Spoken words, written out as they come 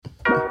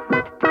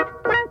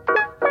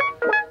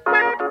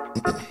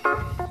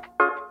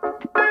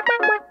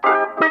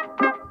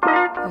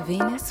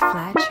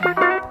Venusxflyytrap.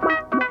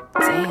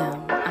 Damn,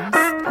 I'm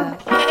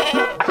stuck.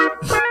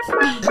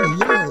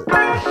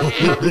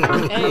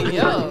 Hey,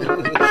 yo.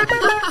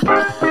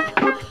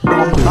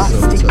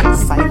 Bombastic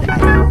side eye.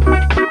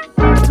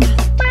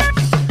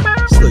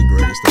 It's the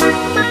greatest thing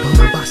ever.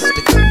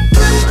 Bombastic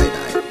side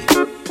eye.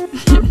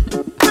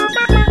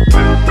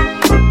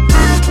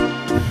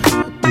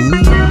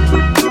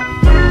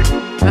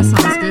 That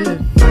sounds good.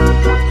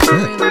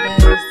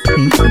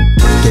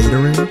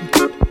 Gatorade.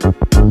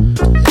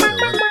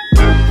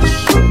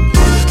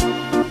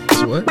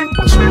 It's what?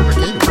 What's wrong with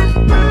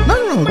Gatorade?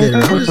 Nothing wrong with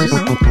Gatorade. I was just,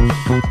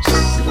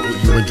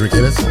 You want to drink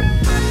Hennessy?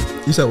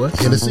 you said what?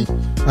 Hennessy?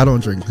 I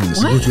don't drink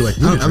Hennessy. What? Would you like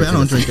me to I mean, I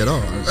don't Hennessy? drink at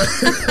all.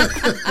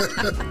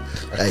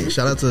 Hey,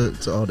 shout out to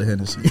all the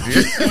Hennessy. Did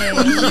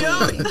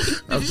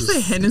you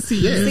say Hennessy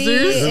users?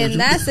 See, and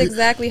that's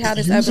exactly how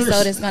this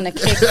episode is going to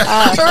kick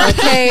off.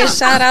 Okay,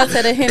 shout out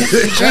to the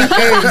Hennessy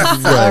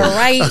drinkers. All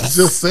right. I'm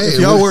just saying.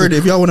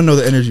 If y'all want to know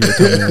the energy we're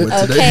coming in with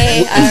today.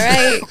 Okay, all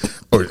right.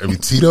 Or, I mean,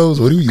 Tito's?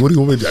 What do you want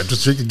me to do? I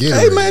just drink again.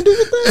 Hey man, do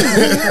your thing.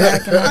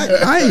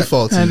 I ain't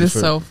faulty. That you is for,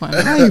 so funny.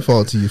 I ain't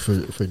faulty you for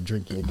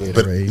drinking But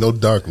Gatorade. no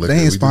dark liquor. They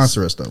ain't We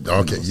sponsor us though.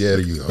 Okay, yeah, there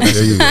you go.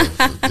 There you go.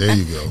 There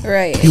you go.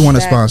 Right. If you want to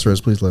exactly. sponsor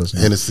us, please let us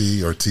know.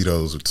 Hennessy or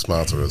Tito's would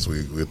sponsor us.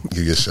 We'll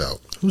give you a shout.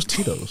 Who's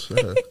Tito's?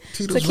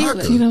 Tito's Tequila.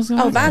 vodka. Tito's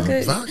Oh,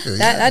 vodka. Vodka,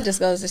 yeah. That just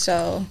goes to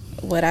show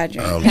what I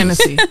drink.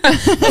 Hennessy.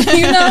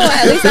 You know,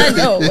 at least I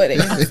know what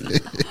it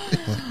is.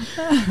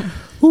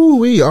 Ooh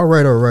wee! All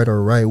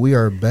right. We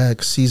are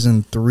back,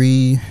 season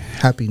 3.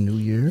 Happy New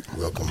Year,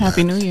 Welcome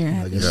Happy back. New Year.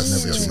 I guess Yes, it's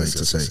never yes, too late yes, to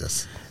yes, say,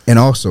 yes. and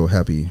also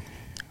Happy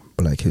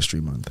Black History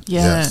Month.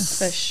 Yes.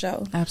 For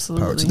sure.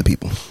 Absolutely. Power to the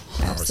people,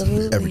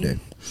 Absolutely. every day.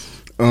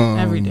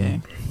 Every day.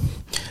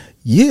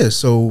 Yeah.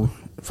 So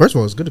first of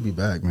all, it's good to be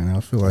back, man. I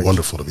feel like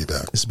Wonderful to be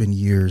back. it's been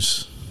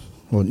years.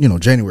 Well, you know,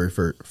 January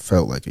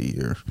felt like a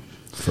year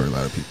for a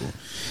lot of people.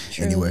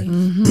 Truly. Anyway,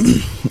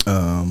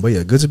 but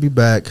yeah, good to be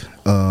back.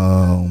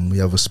 We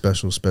have a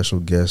special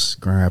guest,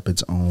 Grand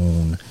Rapids'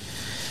 own,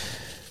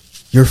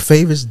 your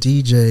favorite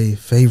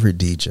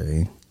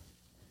DJ,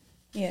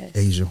 Yes.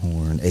 Asia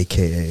Horne,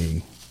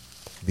 aka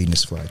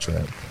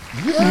Venusxflyytrap.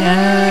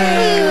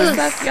 Yes.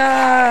 What's up,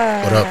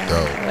 y'all? What up,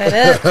 though? What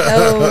up,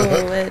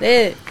 though? What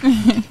it?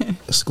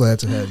 It's glad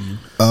to have you.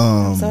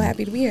 I'm so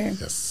happy to be here.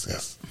 Yes,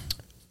 yes.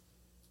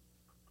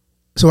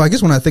 So I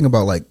guess when I think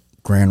about like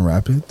Grand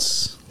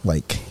Rapids,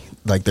 like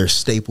they're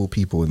staple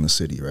people in the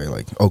city, right?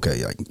 Like,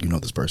 okay, like you know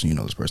this person.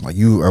 Like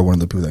you are one of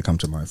the people that come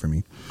to mind for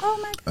me. Oh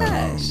my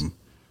gosh.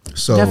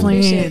 So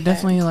Appreciate that.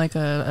 Definitely like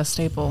a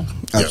staple.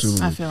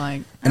 absolutely. I feel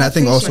like. And I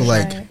think also appreciate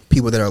like that.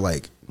 people that are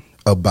like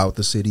about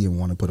the city and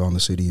want to put on the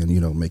city and, you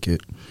know, make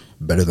it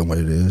better than what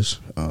it is.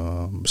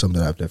 Something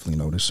that I've definitely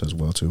noticed as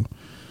well too.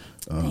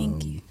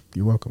 Thank you.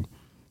 You're welcome.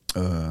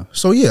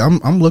 So yeah,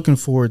 I'm looking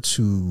forward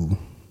to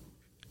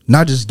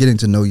not just getting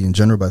to know you in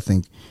general, but I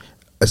think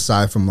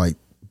aside from like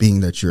being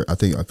that I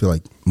feel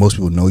like most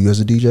people know you as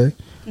a DJ,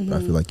 but I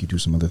feel like you do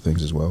some other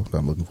things as well that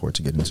I'm looking forward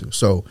to getting into.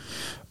 So,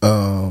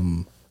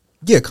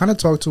 yeah, kind of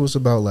talk to us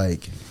about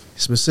like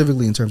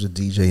specifically in terms of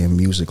DJ and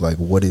music, like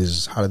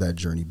how did that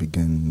journey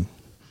begin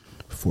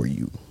for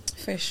you?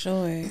 For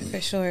sure.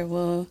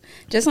 Well,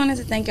 just wanted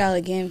to thank y'all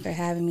again for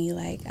having me.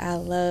 Like, I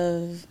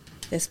love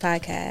this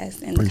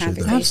podcast and the Appreciate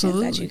that. conversations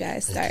that Absolutely. you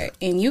guys start.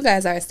 And you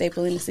guys are a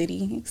staple in the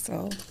city.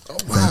 So,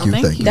 Thank you.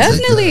 thank you.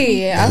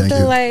 definitely. I Thank feel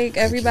you. like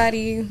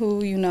everybody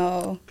who, you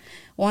know,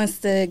 wants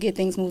to get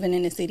things moving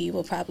in the city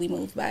will probably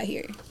move by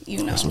here, you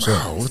know. That's what's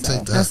up. Wow, we'll take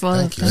that. That's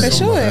love. Thank you For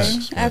so sure.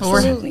 much.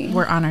 Absolutely.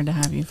 We're honored to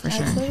have you for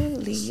sure.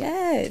 Absolutely,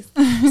 yes.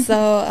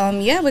 So,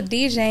 yeah, with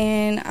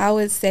DJing, I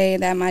would say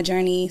that my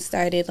journey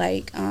started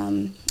like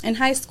in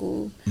high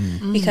school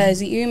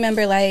because you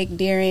remember like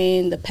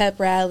during the pep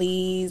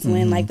rallies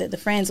when like the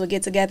friends would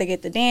get together,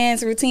 get the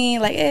dance routine,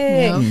 like,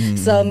 hey. Yep.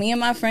 So me and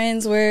my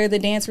friends were the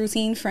dance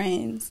routine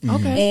friends.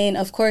 Okay. And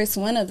of course,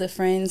 one of the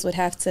friends would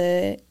have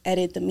to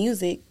edit the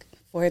music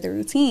for the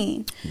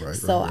routine. Right,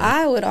 So right.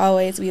 I would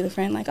always be the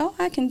friend like, oh,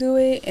 I can do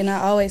it. And I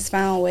always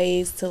found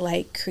ways to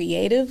like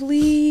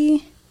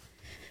creatively,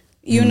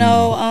 you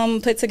know,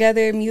 put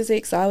together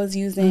music. So I was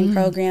using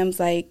programs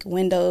like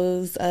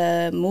Windows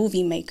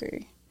Movie Maker.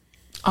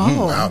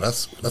 Oh. Wow,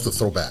 that's a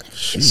throwback.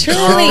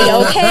 Truly,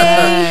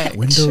 okay?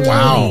 Windows Truly.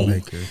 Wow.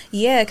 Maker.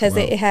 Yeah, because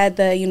it had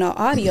the, you know,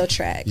 audio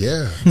track.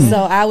 Yeah. So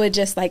I would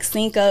just like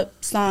sync up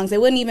songs. It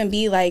wouldn't even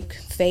be like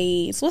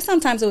fades. Well,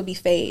 sometimes it would be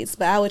fades,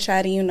 but I would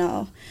try to, you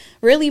know,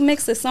 really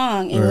mix the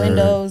song in Right.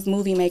 Windows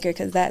Movie Maker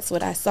because that's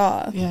what I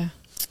saw. Yeah.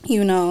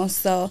 You know,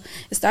 so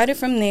it started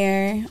from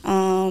there.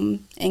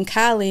 In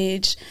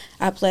college,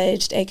 I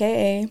pledged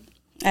AKA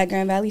at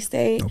Grand Valley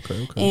State.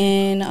 Okay.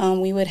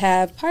 And we would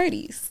have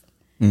parties.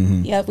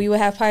 Yep, we would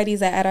have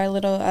parties at our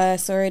little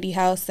sorority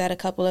house that a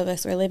couple of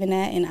us were living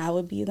at, and I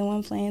would be the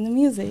one playing the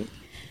music.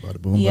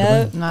 Bada boom, bada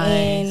Yep. bing. Nice.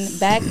 And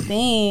back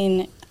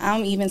then,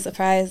 I'm even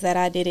surprised that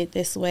I did it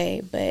this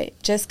way, but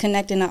just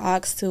connecting the aux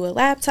to a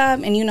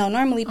laptop, and you know,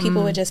 normally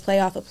people would just play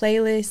off a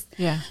playlist.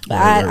 Yeah. But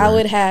Right. I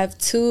would have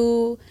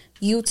 2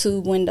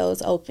 YouTube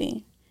windows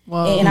open.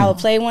 Whoa. And I would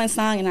play one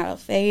song and I would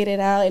fade it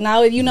out, and I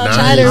would, Nice.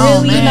 try to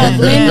really,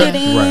 blend it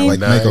in. Right, like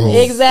make a whole.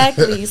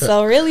 Exactly.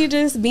 So really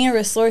just being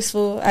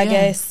resourceful, I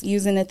guess,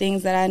 using the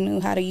things that I knew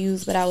how to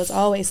use, but I was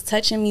always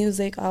touching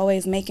music,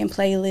 always making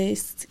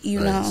playlists,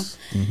 know.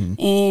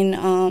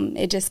 And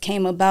it just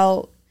came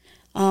about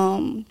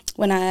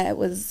when I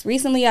was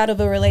recently out of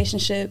a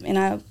relationship, and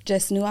I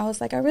just knew I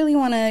was like, I really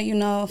want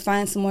to,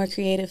 find some more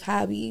creative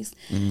hobbies.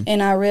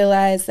 And I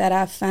realized that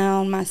I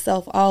found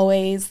myself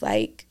always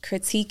like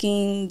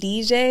critiquing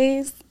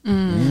DJs.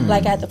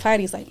 Like at the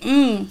parties, like,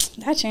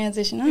 that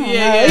transition, I don't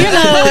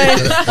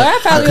know, or I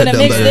probably would have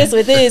mixed this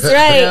with this,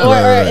 right?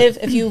 Or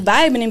if you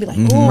vibing and be like,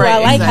 ooh, I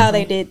like how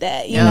they did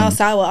that, you know,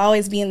 so I will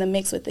always be in the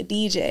mix with the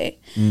DJ.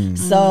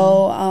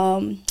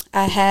 So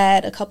I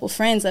had a couple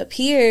friends up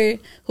here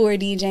who were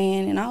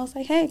DJing, and I was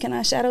like, hey, can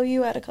I shadow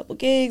you at a couple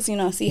gigs,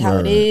 see how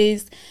it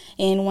is?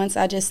 And once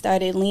I just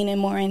started leaning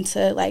more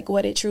into like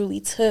what it truly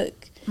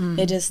took,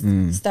 it just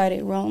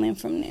started rolling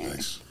from there.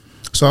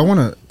 So I want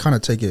to kind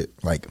of take it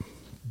like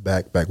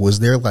back. Was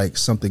there like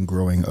something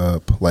growing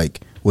up?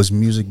 Like, was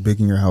music big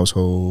in your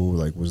household?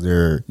 Like, was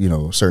there,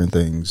 certain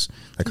things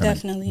that kind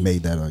of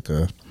made that like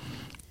a...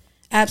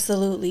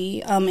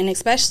 Absolutely. And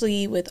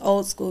especially with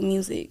old school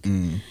music.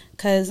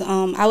 Because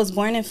I was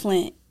born in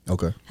Flint.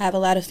 Okay. I have a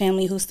lot of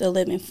family who still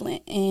live in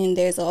Flint. And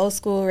there's an old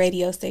school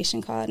radio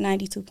station called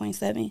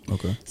 92.7.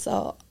 Okay.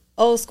 So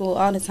old school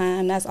all the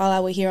time. That's all I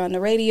would hear on the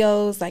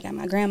radios, like at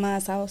my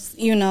grandma's house,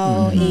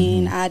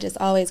 and I just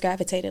always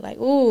gravitated like,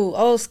 ooh,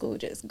 old school,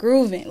 just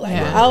grooving. Like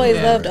I always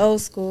loved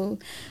old school.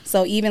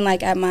 So even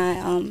like at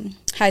my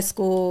high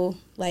school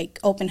like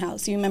open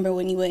house, you remember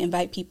when you would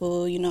invite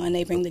people, and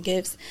they bring the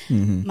gifts?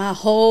 My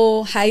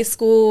whole high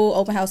school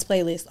open house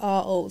playlist,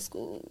 all old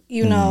school,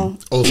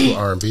 Old school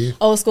R&B?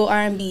 Old school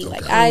R&B,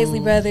 like Isley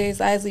Brothers.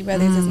 Isley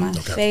Brothers is my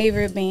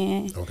favorite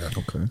band.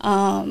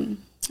 Okay.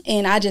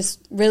 And I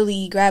just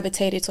really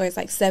gravitated towards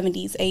like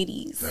 70s,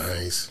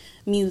 80s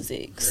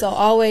music. So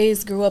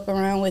always grew up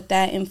around with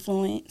that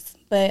influence.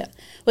 But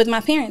with my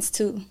parents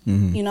too,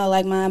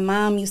 like my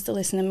mom used to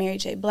listen to Mary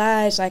J.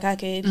 Blige. Like I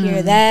could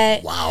hear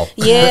that. Wow.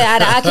 Yeah,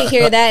 I could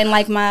hear that in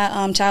like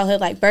my childhood,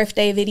 like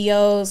birthday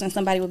videos, and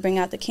somebody would bring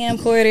out the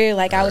camcorder.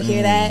 Like I would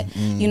hear that,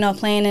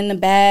 playing in the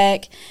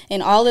back,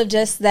 and all of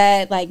just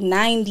that like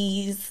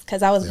 90s,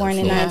 because I was born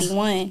in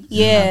 91.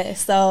 Yeah,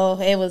 so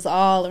it was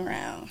all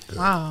around.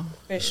 Wow.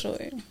 For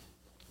sure.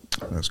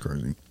 That's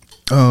crazy.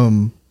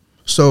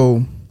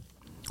 So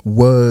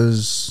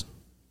was,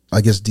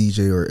 I guess,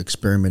 DJ or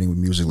experimenting with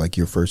music like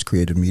your first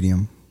creative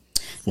medium?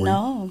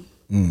 No.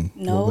 No.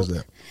 What was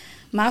that?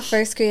 My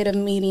first creative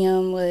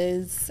medium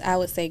was, I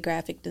would say,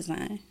 graphic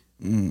design.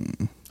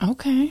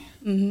 Okay.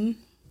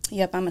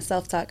 Yep, I'm a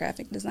self-taught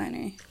graphic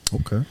designer.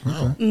 Okay.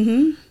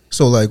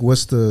 So like,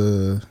 what's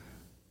the,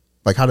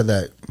 like, how did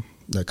that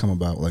come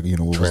about? Like,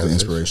 what was the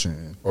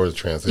inspiration? Or the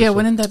transition? Yeah,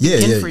 when did that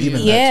begin for you?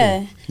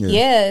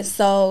 Yeah.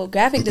 So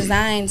graphic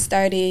design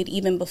started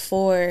even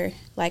before,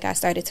 like, I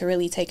started to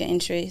really take an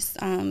interest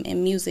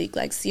in music,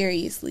 like,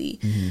 seriously.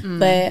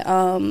 But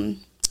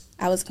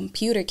I was a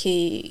computer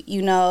kid,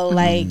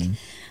 like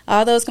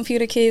all those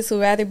computer kids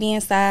who rather be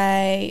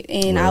inside,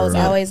 and I was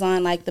always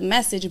on, like, the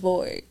message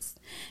boards.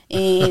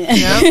 And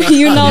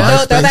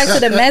go back to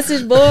the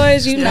message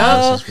boards,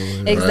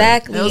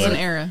 exactly. That was an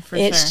era for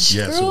it's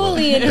sure.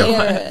 Truly an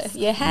era.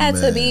 You had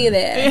to be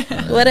there.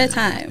 What a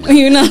time,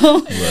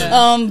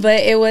 But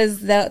it was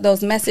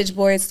those message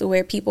boards to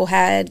where people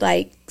had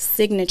like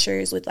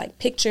signatures with like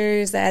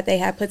pictures that they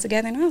had put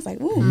together, and I was like,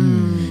 ooh,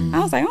 I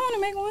was like, I want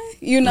to make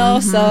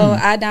one, So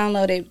I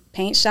downloaded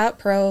Paint Shop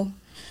Pro.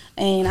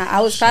 And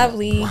I was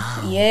probably,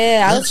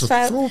 I was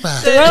probably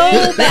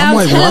throwback. I'm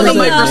like, All the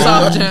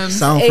Microsoft gems.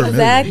 Sound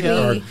exactly.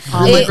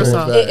 All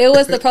Microsoft. It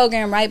was the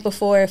program right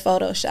before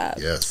Photoshop.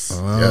 Yes.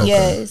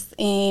 Yes.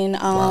 And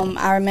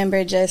I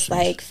remember just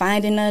like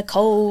finding a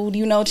code,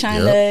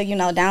 trying to,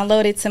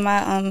 download it to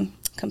my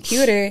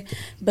computer.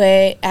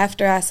 But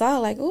after I saw,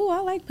 like, oh, I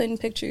like putting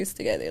pictures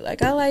together.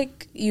 Like, I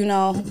like,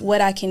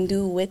 what I can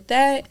do with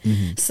that.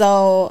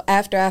 So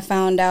after I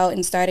found out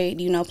and started,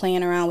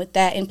 playing around with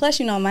that, and plus,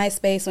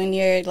 MySpace, when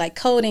you're like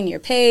coding your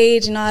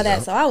page and all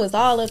that, so I was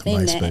all up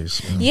in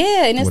MySpace, that.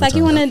 Yeah, and it's like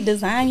you want to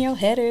design your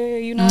header,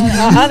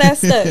 all that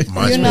stuff.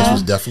 MySpace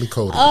was definitely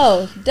coded.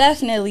 Oh,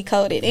 definitely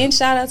coded. And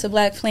shout out to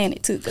Black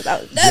Planet too, because I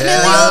was definitely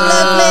on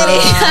Black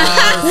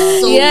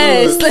Planet.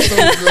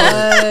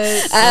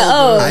 Yes.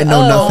 I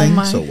know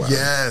nothing. So wow.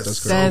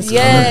 Yes. That's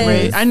Yes.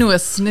 great. I knew a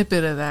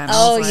snippet of that.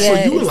 Oh, like,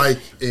 yes. So you were like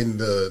in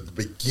the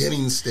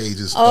beginning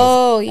stages of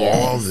Oh,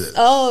 yes. all this.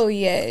 Oh,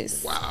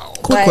 yes. Wow.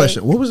 Quick Like-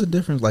 question: what was the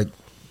difference like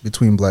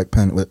between Black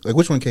Planet? Like,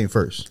 which one came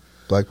first?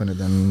 Black Planet,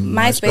 then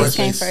MySpace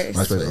came first.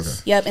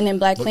 MySpace, okay. Yep, and then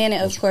Black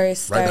Planet, of course,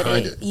 started. Right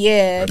behind it.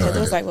 Yeah, because it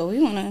was like, well,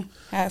 we want to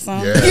have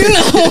some, Yeah.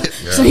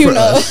 so, For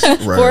us. Right.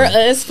 for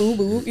us,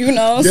 FUBU,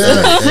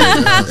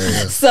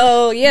 Yeah.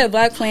 So yeah,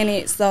 Black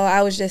Planet. So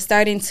I was just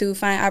starting to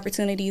find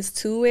opportunities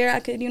to where I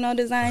could,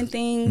 design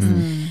things.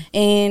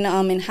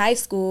 And in high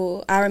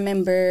school, I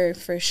remember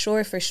for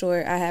sure,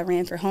 I had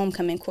ran for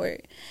homecoming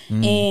court,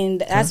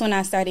 and that's when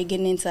I started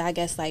getting into, I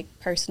guess, like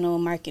personal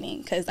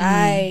marketing, because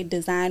I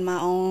designed my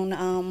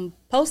own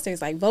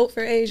posters, like Vote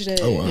for Asia,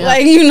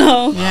 like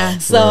Yeah.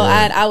 So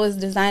I was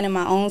designing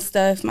my own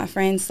stuff. My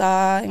friends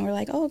saw and were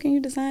like, "Oh, can you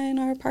design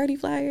our party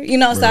flyer?"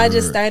 So I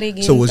just started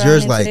getting. So was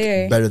yours like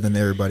there. better than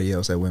everybody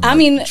else that went? I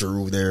mean,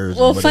 drew theirs.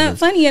 Well,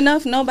 funny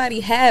enough, nobody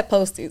had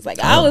posters. Like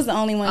I was the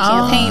only one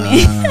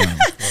campaigning.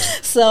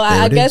 So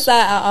I guess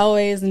I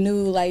always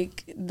knew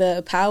like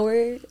the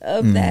power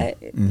of that.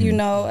 A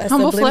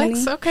Humble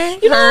sublimity. flex, okay.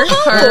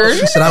 Heard.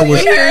 She said I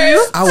was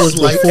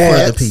before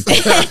the people.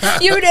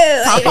 You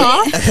do.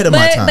 Ahead of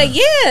my time. But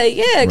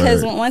yeah,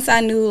 because once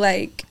I knew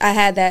like I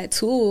had that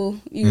tool,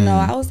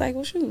 I was like,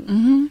 well, shoot.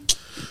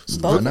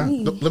 Both of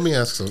me. Let me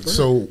ask something.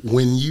 So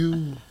when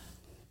you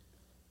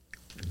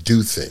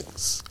do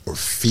things or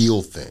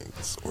feel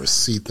things or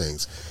see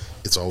things,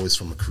 it's always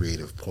from a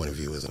creative point of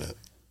view, isn't it?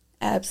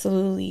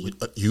 Absolutely.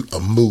 A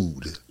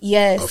mood.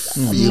 Yes, A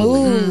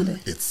feeling. mood.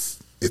 It's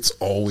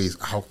always,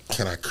 how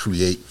can I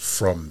create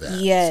from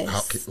that?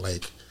 Yes.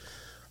 Like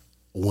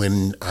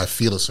when I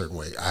feel a certain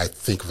way, I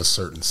think of a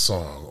certain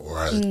song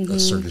or a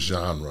certain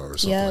genre or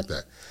something like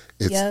that.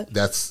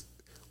 That's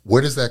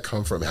where does that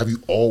come from? Have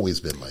you always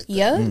been like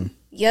that?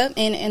 Yep.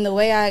 And the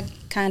way I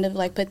kind of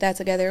like put that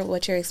together,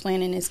 what you're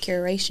explaining is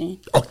curation.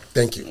 Oh,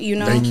 thank you.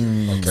 Thank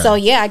you. Okay. So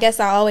yeah, I guess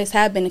I always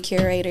have been a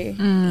curator,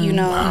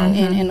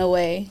 in a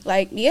way.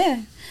 Like,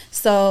 yeah.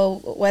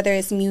 So whether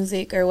it's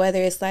music or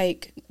whether it's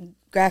like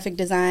graphic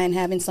design,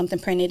 having something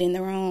printed in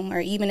the room, or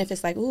even if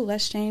it's like, ooh,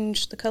 let's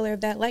change the color of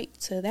that light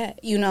to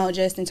that,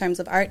 just in terms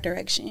of art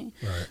direction.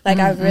 Right. Like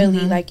I've really,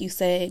 like you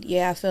said,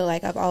 I feel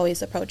like I've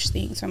always approached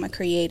things from a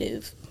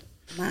creative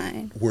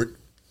mind.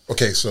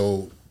 Okay,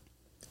 so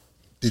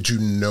did you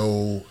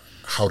know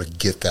how to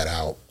get that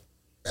out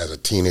as a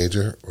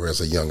teenager or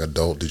as a young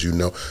adult? Did you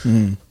know?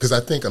 Because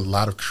I think a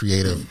lot of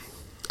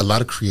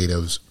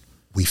creatives,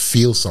 we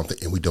feel something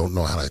and we don't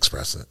know how to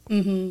express it.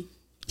 We're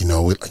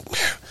like,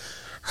 man,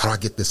 how do I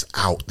get this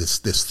out? This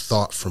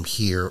thought from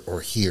here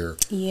or here,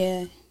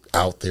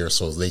 out there,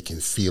 so they can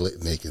feel it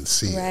and they can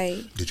see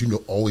it. Did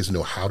you always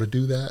know how to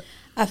do that?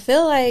 I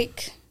feel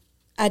like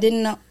I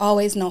didn't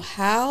always know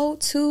how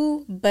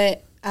to,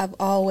 but I've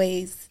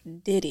always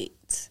did it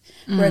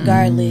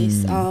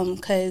regardless.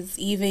 Because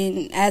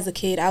even as a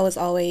kid, I was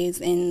always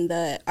in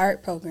the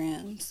art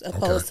programs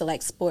opposed to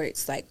like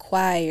sports, like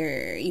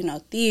choir,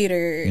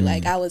 theater.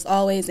 Like I was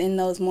always in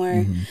those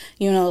more,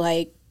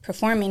 like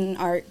performing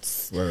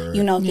arts,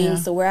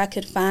 things. So where I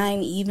could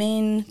find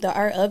even the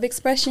art of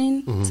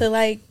expression to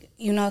like,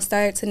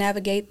 start to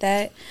navigate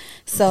that.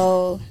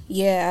 So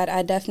yeah,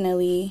 I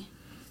definitely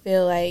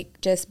feel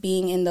like just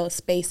being in those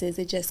spaces,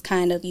 it just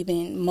kind of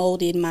even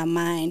molded my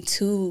mind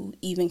to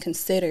even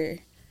consider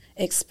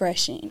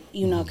expression,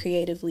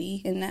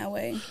 creatively in that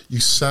way. You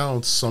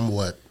sound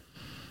somewhat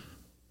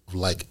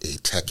like a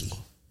techie.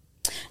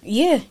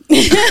 Yeah,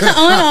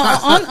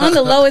 on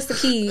the lowest of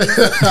keys,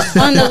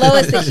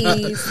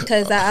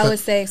 because I would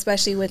say,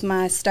 especially with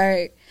my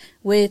start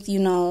with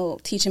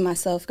teaching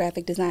myself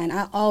graphic design,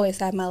 I always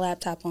have my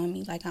laptop on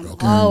me. Like I'm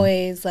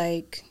always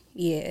like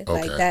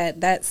like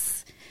that.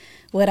 That's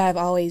what I've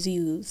always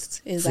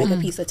used, is like a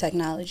piece of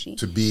technology.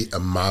 To be a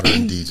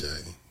modern DJ,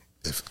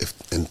 if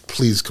and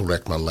please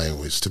correct my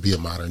language, to be a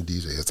modern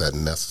DJ, is that a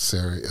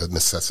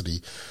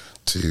necessity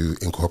to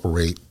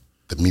incorporate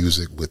the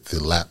music with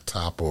the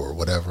laptop or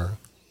whatever?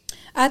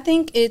 I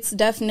think it's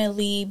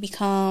definitely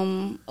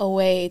become a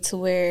way to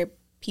where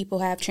people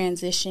have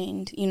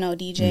transitioned,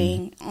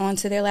 DJing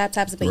onto their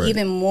laptops, but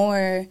even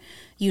more,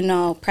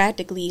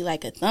 practically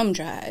like a thumb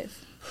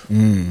drive.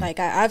 Like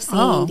I've seen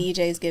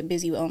DJs get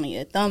busy with only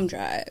a thumb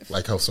drive.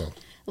 Like how so?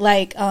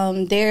 Like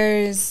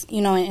there's,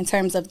 in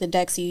terms of the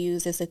decks you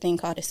use, it's a thing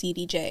called a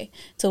CDJ,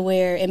 to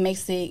where it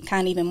makes it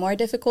kind of even more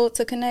difficult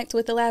to connect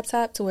with the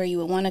laptop, to where you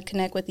would want to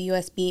connect with the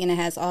USB and it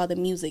has all the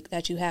music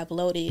that you have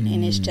loaded,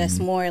 and it's just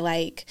more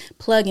like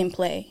plug and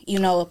play,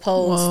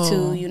 opposed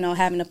to,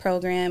 having to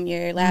program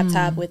your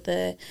laptop with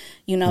the,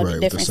 the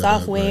different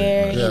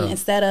software and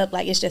setup.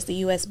 Like it's just a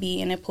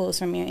USB and it pulls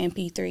from your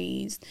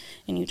MP3s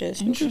and you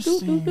just and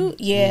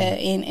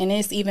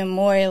it's even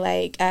more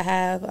like I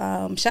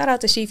have shout out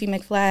to Sheefy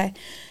McFly,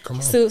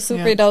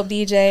 super dope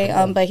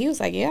DJ, but he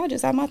was like, I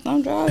just have my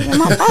thumb drive in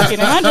my pocket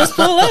and I just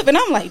pull up and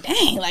I'm like,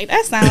 dang, like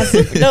that sounds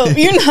super dope,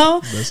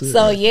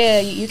 So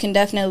you can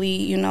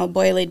definitely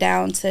boil it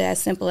down to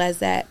as simple as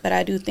that. But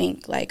I do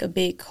think like a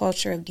big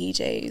culture of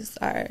DJs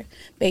are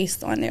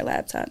based on their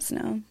laptops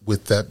now.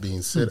 With that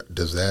being said,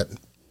 does that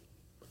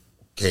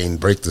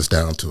break this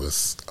down to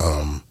us?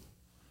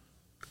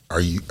 Are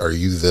you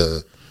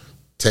the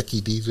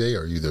techie DJ?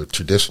 Are you the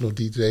traditional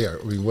DJ?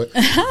 Or, I mean, what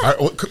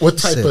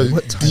type of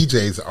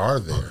DJs are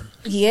there?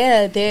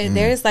 Yeah,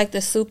 there's like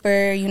the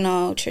super,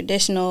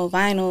 traditional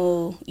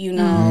vinyl,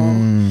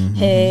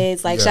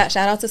 heads. Like shout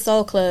out to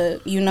Soul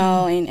Club,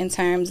 in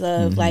terms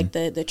of like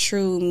the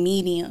true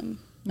medium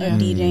of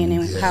DJing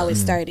and how it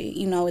started,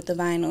 with the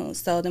vinyl.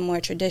 So the more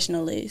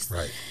traditionalists,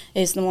 right.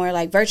 It's the more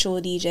like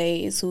virtual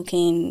DJs who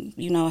can,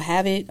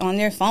 have it on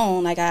their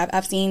phone. Like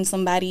I've seen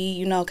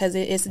somebody, because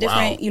it's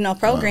different,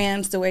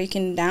 programs to where you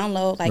can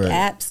download like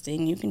apps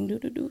and you can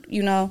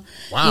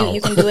Wow.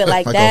 you can do it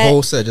like a that.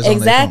 whole set just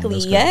exactly. On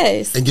their phone.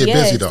 Yes. And get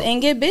busy though.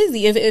 And get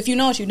busy if you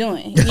know what you're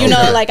doing.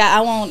 Like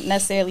I won't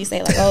necessarily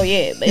say like, oh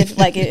yeah,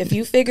 but if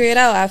you figure it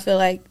out, I feel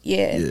like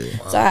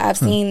Wow. So I've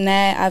seen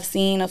that. I've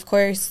seen, of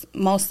course,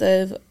 most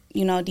of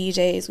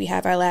DJs. We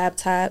have our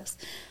laptops.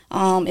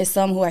 It's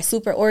some who are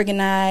super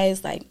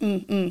organized, like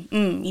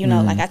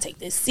like I take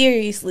this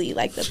seriously,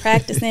 like the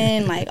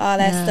practicing, like all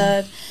that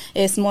stuff.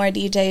 It's more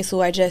DJs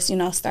who are just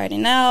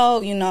starting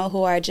out,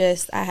 who are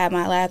just I have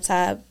my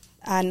laptop,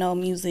 I know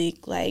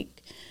music, like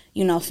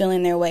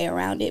feeling their way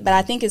around it. But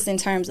I think it's in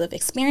terms of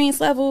experience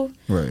level.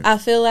 Right. I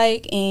feel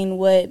like in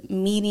what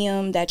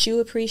medium that you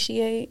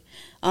appreciate,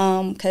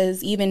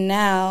 because even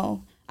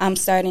now I'm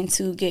starting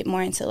to get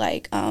more into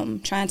like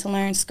trying to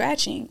learn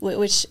scratching,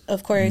 which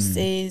of course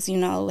is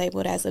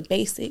labeled as a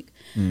basic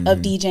of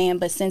DJing.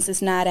 But since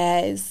it's not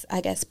as,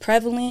 I guess,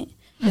 prevalent,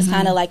 it's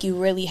kind of like you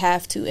really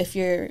have to, if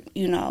you're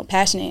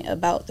passionate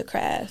about the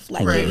craft,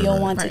 like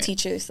you'll want to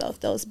teach yourself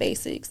those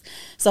basics.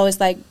 So it's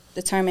like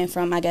determined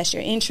from, I guess,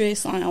 your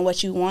interests on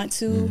what you want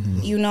to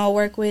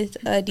work with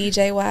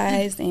DJ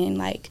wise, and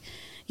like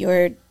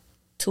your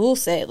tool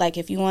set. Like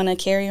if you want to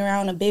carry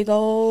around a big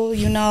old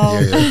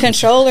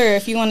controller,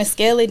 if you want to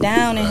scale it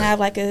down and have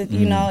like a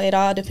it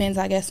all depends,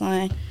 I guess,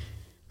 on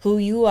who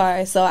you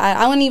are. So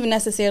I wouldn't even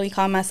necessarily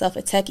call myself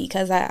a techie,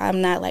 because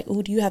I'm not like,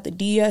 oh, do you have the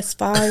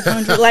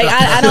DS500? Like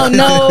I don't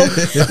know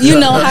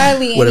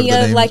hardly any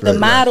of like the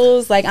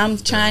models. Like I'm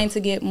trying to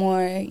get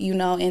more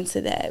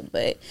into that.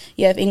 But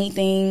if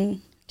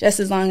anything, just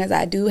as long as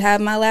I do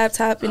have my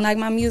laptop and like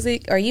my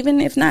music, or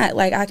even if not,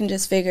 like I can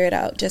just figure it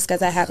out just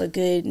because I have a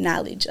good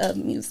knowledge of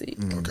music.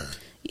 Okay.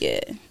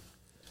 Yeah.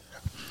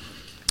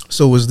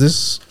 So was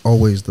this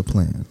always the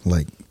plan?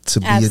 Like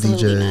to be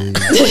Absolutely a DJ?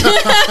 Not.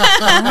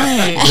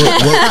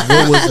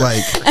 what was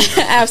like?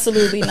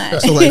 Absolutely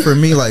not. So like for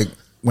me, like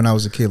when I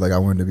was a kid, like I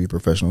wanted to be a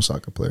professional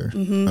soccer player.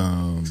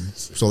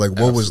 So like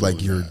what was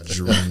like your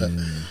dream?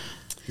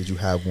 Did you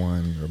have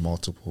one or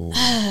multiple?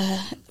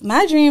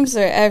 My dreams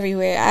are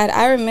everywhere.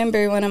 I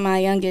remember one of my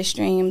youngest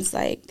dreams,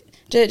 like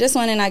just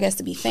wanting, I guess,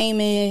 to be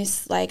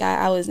famous. Like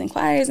I was in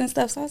choirs and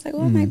stuff, so I was like,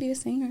 well, I might be a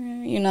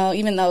singer,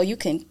 even though you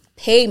can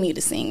pay me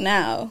to sing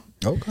now.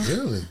 Okay.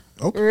 Really?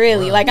 Okay.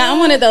 Really? Wow. Like I'm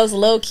one of those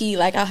low key,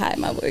 like I'll hide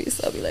my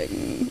voice. I'll be like,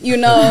 Like, but you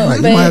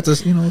might have to,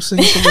 sing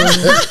something.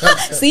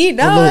 See,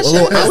 no, a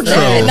little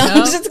outro. No,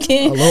 I'm just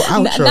kidding. A little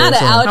outro. Not an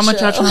outro. How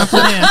much y'all trying to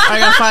put in? I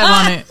got 5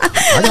 on it.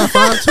 I got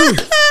 5 too.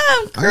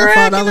 I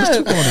got $5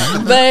 too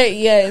on it. But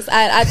yes,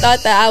 I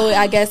thought that I would,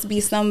 I guess, be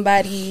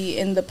somebody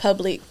in the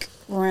public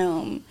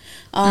realm.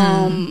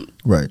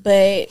 Right.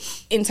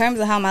 But in terms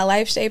of how my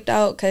life shaped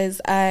out, because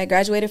I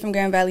graduated from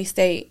Grand Valley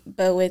State,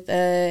 but with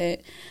a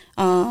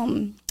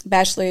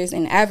bachelor's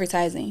in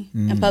advertising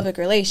and public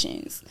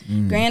relations.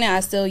 Granted, I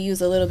still use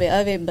a little bit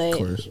of it, but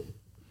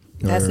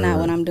that's not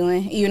what I'm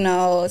doing,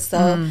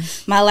 So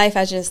my life,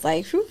 I just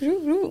like,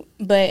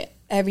 but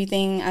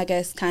everything, I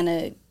guess, kind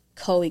of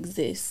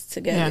coexists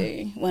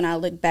together when I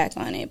look back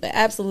on it. But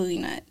absolutely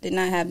not. Did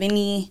not have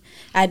any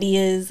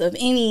ideas of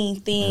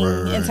anything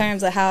in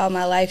terms of how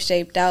my life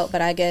shaped out.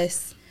 But I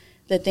guess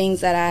the things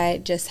that I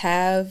just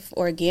have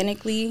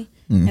organically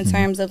in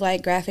terms of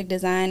like graphic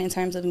design, in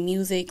terms of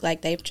music,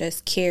 like they've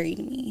just carried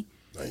me.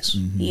 Nice.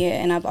 Yeah,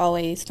 and I've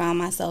always found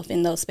myself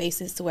in those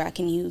spaces to where I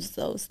can use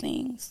those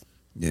things.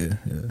 Yeah.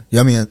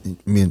 I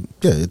mean,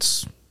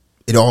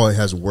 it all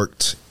has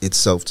worked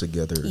itself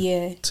together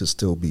to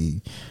still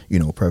be,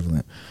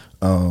 prevalent.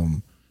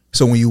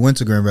 So when you went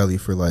to Grand Valley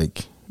for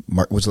like,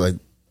 what was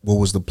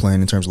the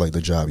plan in terms of like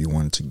the job you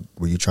wanted to?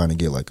 Were you trying to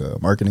get like a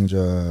marketing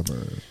job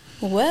or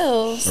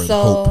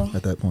hope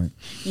at that point?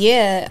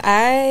 Yeah,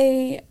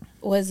 I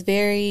was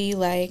very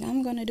like,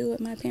 I'm gonna do what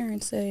my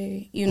parents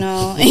say,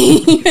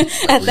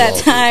 at that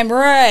time,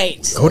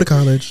 right? Go to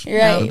college,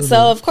 right?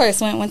 So of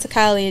course went to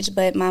college,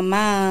 but my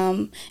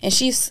mom, and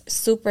she's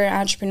super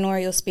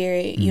entrepreneurial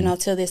spirit,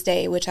 till this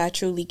day, which I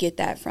truly get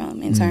that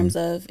from in terms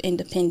of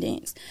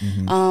independence.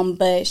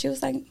 But she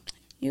was like,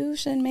 you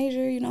should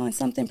major, in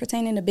something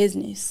pertaining to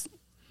business,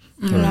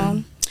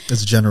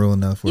 It's general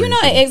enough.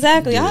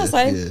 Exactly. I was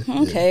like,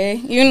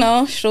 okay,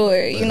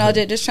 sure.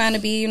 Just trying to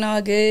be,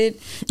 a good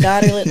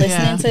daughter,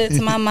 listening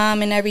to my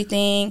mom and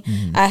everything.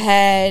 I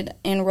had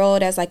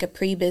enrolled as like a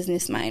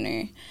pre-business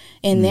minor.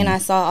 And then I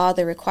saw all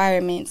the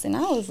requirements, and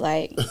I was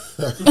like, you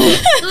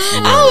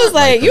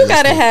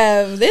got to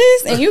have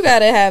this, and you got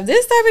to have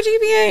this type of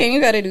GPA, and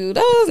you got to do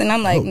those. And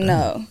I'm like,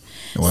 no.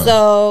 Wow.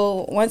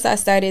 So once I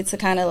started to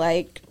kind of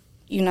like,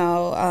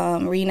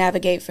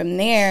 re-navigate from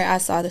there, I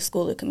saw the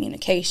School of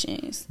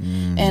Communications.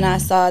 And I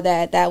saw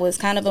that was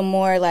kind of a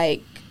more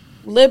like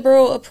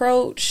liberal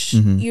approach,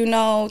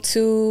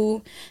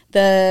 to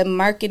the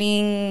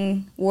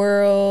marketing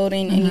world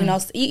and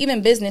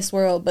even business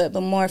world, but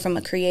more from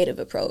a creative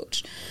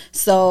approach.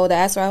 So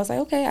that's where I was like,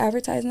 okay,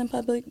 advertising and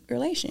public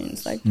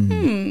relations, like,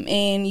 and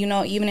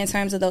even in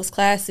terms of those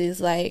classes,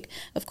 like,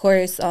 of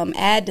course,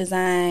 ad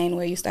design,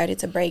 where you started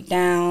to break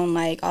down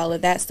like all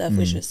of that stuff,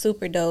 which was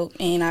super dope.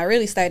 And I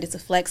really started to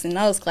flex in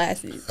those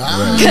classes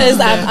because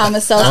I'm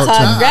a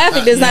self-taught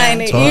graphic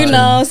designer,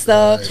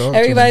 so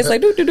everybody's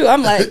like, do.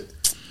 I'm like,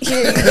 here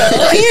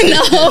you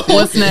go,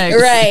 what's next,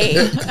 right?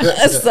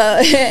 So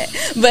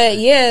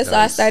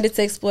I started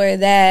to explore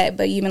that,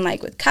 but even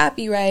like with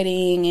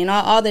copywriting and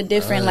all the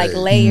different like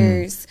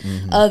layers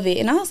of it,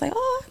 and I was like,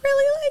 oh, I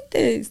really like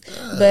this.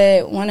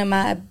 But one of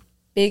my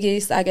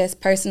biggest, I guess,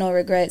 personal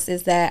regrets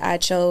is that I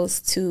chose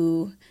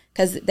to,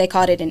 because they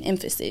called it an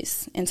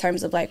emphasis in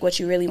terms of like what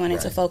you really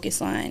wanted to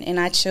focus on, and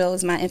I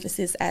chose my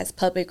emphasis as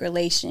public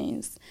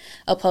relations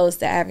opposed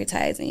to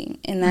advertising.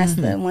 And that's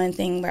the one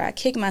thing where I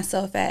kick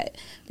myself at,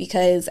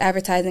 because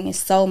advertising is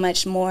so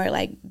much more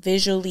like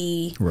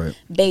visually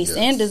based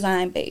and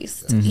design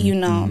based,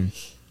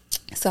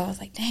 So I was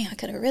like, dang, I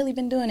could have really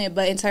been doing it.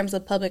 But in terms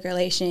of public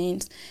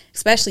relations,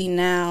 especially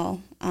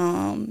now,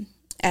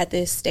 at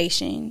this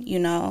station,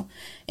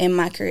 in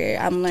my career,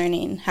 I'm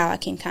learning how I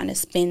can kind of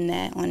spin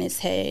that on its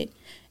head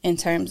in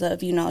terms of,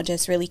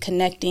 just really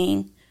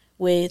connecting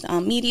with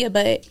media,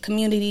 but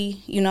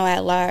community,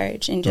 at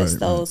large, and just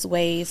those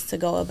ways to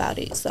go about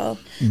it. So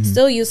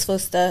still useful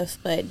stuff,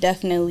 but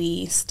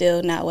definitely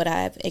still not what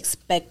I've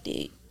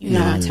expected,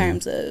 in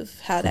terms of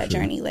how that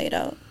journey laid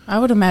out. I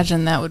would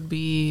imagine that would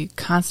be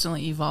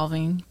constantly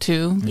evolving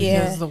too,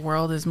 because the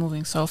world is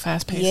moving so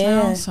fast paced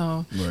now.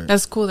 So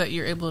that's cool that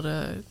you're able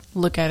to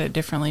look at it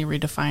differently,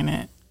 redefine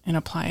it, and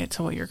apply it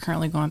to what you're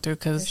currently going through.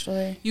 Because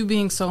you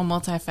being so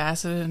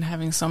multifaceted and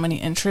having so many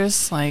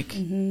interests, like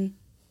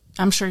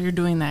I'm sure you're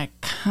doing that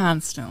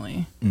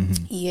constantly.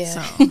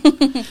 Yeah. So,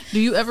 do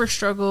you ever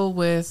struggle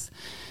with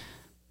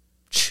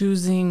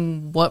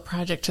choosing what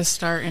project to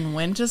start and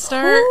when to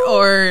start,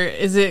 or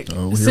is it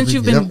since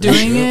you've been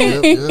doing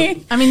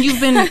it? I mean, you've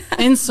been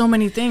in so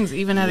many things,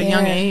 even at a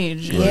young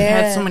age, and you've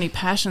had so many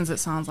passions. It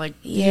sounds like.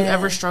 Do you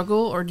ever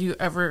struggle, or do you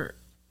ever,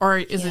 or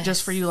is it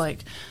just for you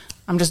like,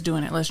 I'm just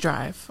doing it, let's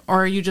drive,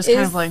 or are you just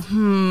kind of like,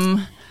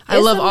 I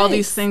love all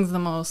these things the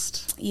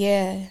most?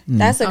 Yeah,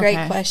 that's a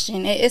great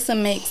question. It's a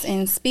mix,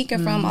 and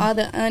speaking from all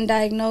the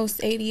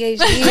undiagnosed ADHDers,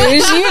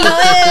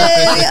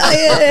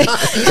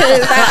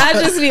 because I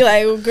just be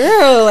like,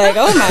 girl, like,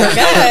 oh my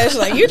gosh,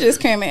 like you just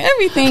cramming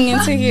everything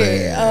into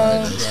here.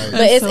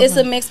 But it's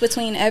a mix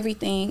between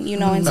everything,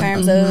 in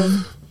terms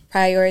of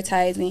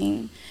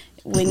prioritizing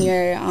when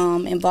you're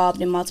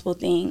involved in multiple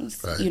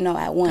things,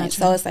 at once.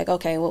 So it's like,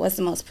 okay, well, what's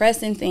the most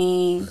pressing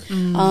thing?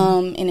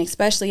 And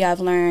especially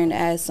I've learned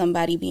as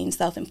somebody being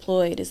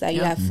self-employed is that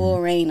you have full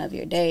reign of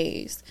your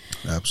days.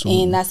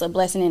 Absolutely. And that's a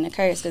blessing and a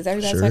curse, because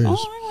everybody's like, oh, I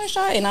want to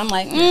try. And I'm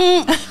like,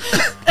 and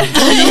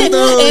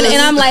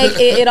I'm like,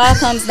 it all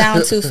comes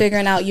down to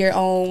figuring out your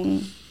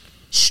own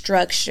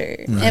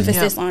structure,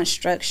 emphasis on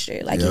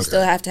structure. Like you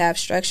still have to have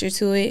structure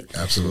to it.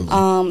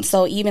 Absolutely.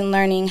 So even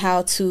learning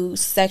how to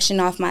section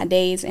off my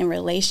days in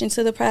relation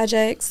to the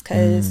projects,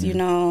 because I'm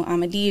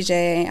a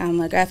DJ,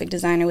 I'm a graphic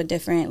designer with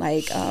different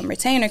like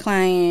retainer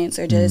clients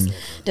or just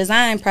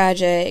design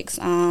projects.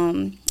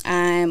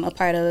 I'm a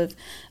part of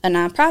a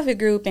nonprofit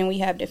group, and we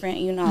have different,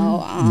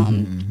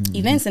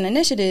 events and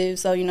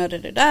initiatives. So,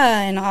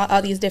 and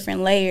all these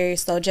different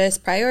layers. So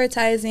just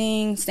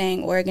prioritizing,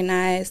 staying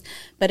organized.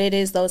 But it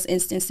is those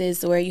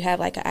instances where you have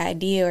like an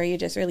idea, or you're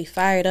just really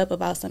fired up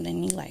about something,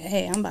 and you're like,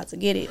 hey, I'm about to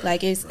get it.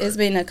 Like it's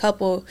been a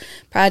couple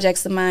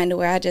projects of mine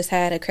where I just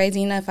had a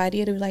crazy enough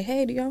idea to be like,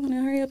 hey, do y'all want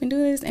to hurry up and do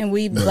this? And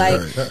we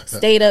like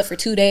stayed up for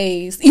 2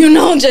 days,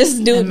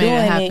 just doing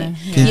it.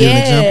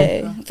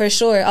 Yeah, for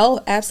sure. Oh,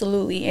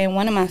 absolutely. And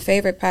one of my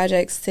favorite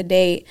projects to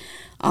date,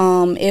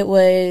 it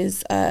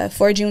was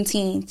for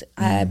Juneteenth.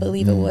 I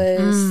believe it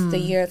was the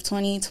year of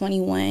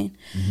 2021.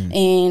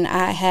 And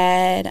I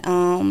had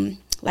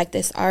like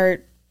this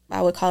art,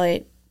 I would call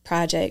it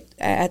project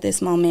at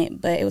this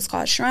moment, but it was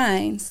called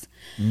Shrines.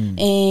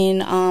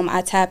 And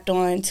I tapped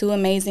on two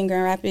amazing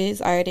Grand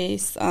Rapids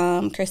artists,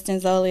 Kristen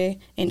Zoller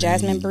and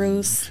Jasmine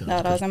Bruce.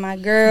 Those are my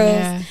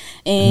girls.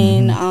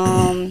 And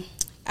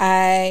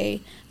I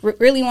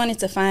really wanted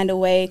to find a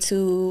way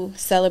to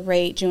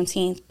celebrate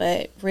Juneteenth,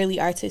 but really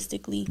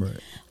artistically.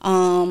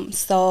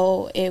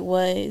 So it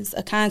was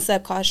a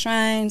concept called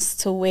Shrines,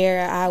 to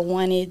where I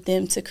wanted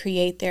them to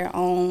create their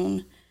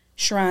own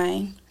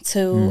shrine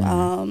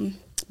to,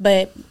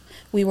 but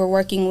we were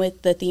working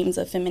with the themes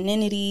of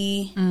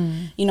femininity,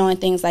 and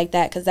things like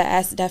that, because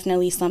that's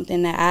definitely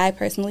something that I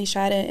personally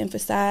try to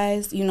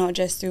emphasize,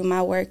 just through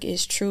my work,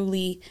 is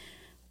truly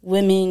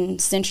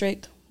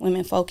women-centric,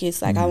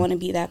 women-focused. Like, I want to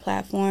be that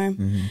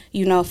platform,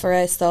 for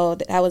us. So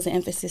that was an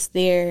emphasis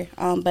there.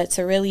 But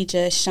to really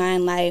just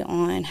shine light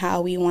on how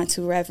we want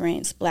to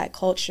reverence Black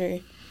culture,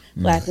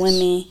 Black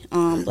women,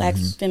 Black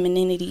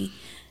femininity,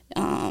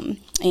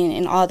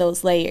 and all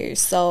those layers.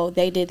 So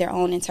they did their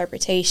own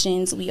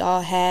interpretations. We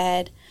all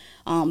had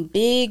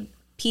big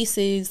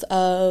pieces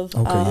of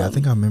I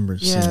think I remember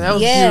seeing that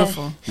was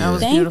beautiful. That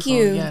was thank beautiful.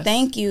 you. Yes.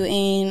 Thank you.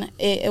 And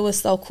it was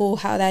so cool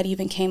how that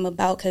even came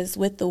about, because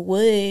with the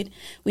wood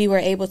we were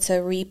able to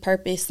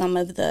repurpose some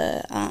of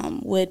the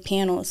wood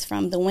panels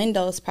from the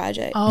Windows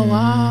project. Oh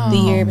wow. The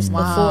years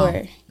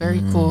before.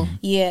 Very cool.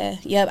 Yeah.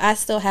 Yep. I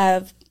still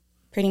have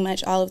pretty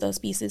much all of those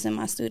pieces in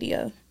my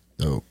studio.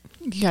 Dope.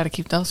 You got to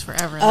keep those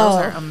forever. Those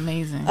are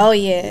amazing. Oh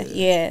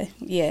yeah,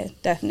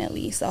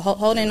 definitely. So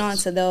holding on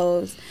to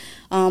those.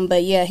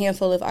 But yeah, a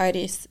handful of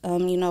artists,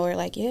 were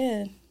like,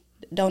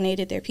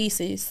 donated their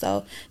pieces.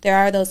 So there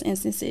are those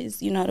instances,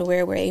 to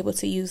where we're able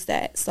to use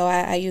that. So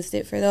I used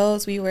it for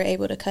those. We were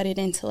able to cut it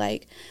into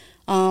like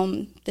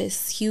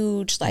this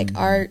huge like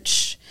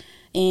arch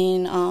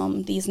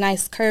and these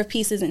nice curved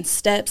pieces and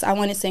steps. I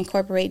wanted to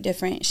incorporate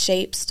different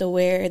shapes to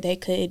where they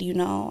could,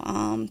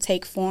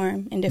 take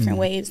form in different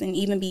ways and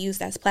even be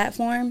used as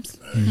platforms,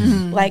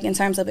 like in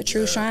terms of a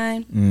true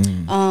shrine.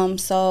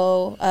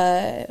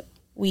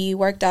 We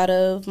worked out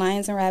of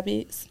lions and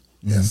rabbits.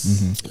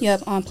 Yes.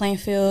 Yep, on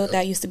Plainfield.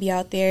 That used to be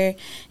out there.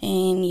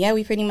 And yeah,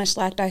 we pretty much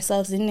locked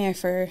ourselves in there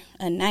for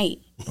a night.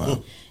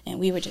 Wow. And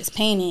we were just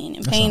painting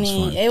and That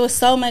painting. sounds fun. It was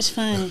so much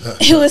fun.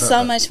 It was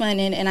so much fun.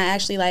 And I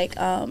actually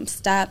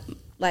stopped,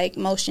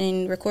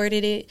 motion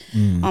recorded it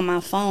on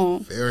my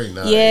phone. Very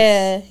nice.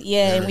 Yeah.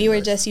 Very And we were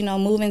nice. just,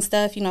 moving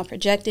stuff,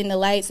 projecting the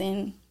lights.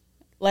 And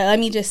let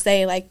me just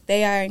say,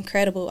 they are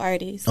incredible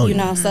artists, Oh,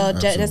 yeah. So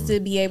just Absolutely. to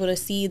be able to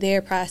see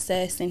their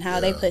process and how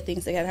they put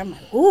things together, I'm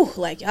like, ooh,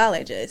 y'all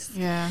are just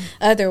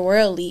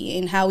otherworldly,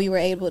 and how we were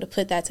able to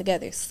put that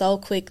together so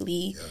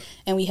quickly. Yeah.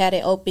 And we had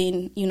it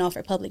open,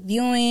 for public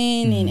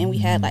viewing, and we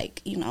had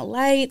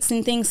lights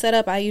and things set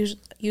up. I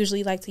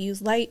usually like to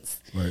use lights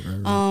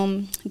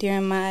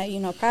during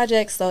my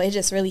projects, so it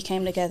just really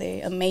came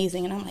together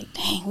amazing. And I'm like,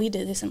 dang, we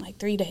did this in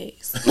 3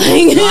 days. Wow,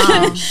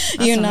 that's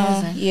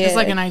amazing. Yeah, it's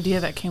like an idea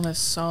that came with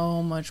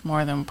so much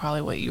more than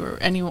probably what you were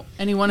any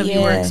one of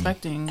you were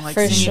expecting.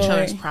 For seeing sure. each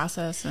other's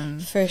process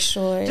and for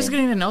sure, just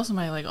getting to know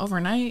somebody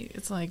overnight.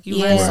 It's like you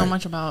learn so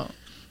much about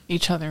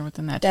each other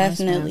within that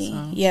definitely. time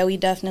span, so. Yeah, we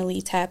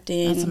definitely tapped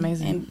in. That's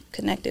amazing. And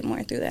connected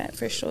more through that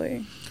for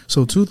sure.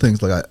 So two things,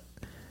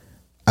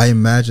 I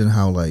imagine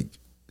how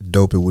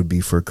dope it would be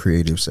for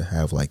creatives to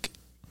have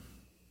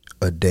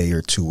a day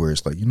or two where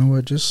it's you know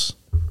what, just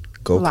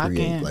go Lock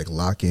create, in.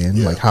 Lock in,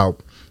 how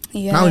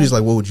not only just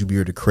what would you be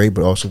able to create,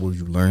 but also what would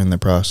you learn in the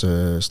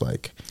process,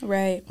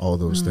 right, all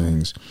those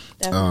things.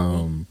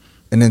 Definitely.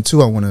 And then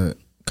two, I want to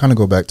kind of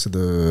go back to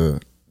the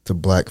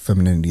Black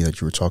femininity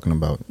that you were talking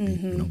about,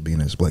 being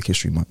as Black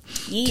History Month.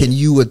 Yeah. Can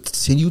you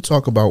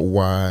talk about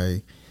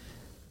why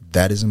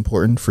that is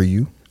important for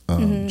you,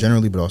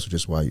 generally, but also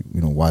just why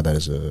why that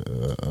is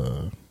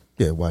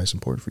why it's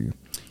important for you?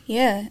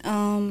 Yeah,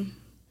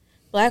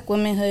 Black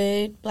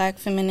womanhood, Black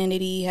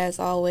femininity has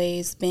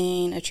always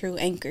been a true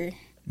anchor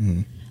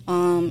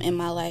in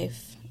my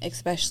life,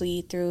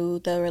 especially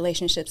through the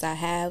relationships I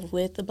have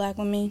with the Black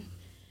women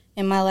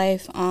in my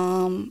life.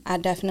 I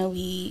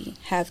definitely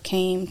have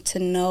came to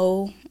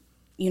know,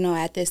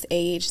 at this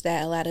age,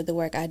 that a lot of the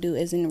work I do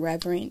is in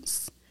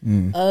reverence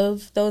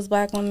of those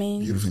Black women.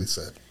 Beautifully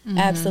said.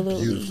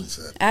 Absolutely. Beautifully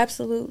said.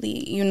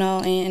 Absolutely.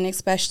 And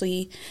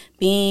especially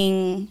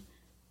being,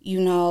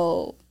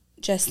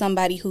 just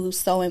somebody who's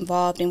so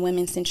involved in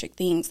women-centric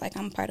things.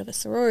 I'm part of a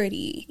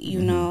sorority,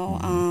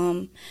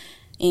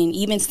 and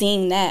even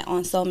seeing that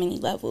on so many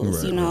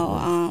levels,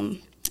 right.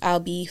 I'll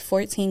be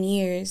 14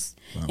 years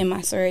in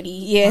my sorority.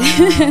 Yeah.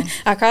 Wow.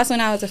 I crossed when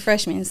I was a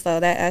freshman, so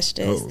that's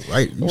just... Oh,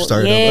 right. You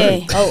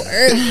started up early.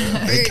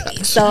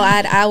 Early. So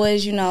I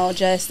was,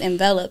 just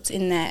enveloped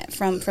in that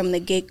from the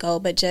get-go,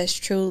 but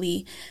just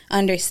truly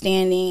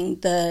understanding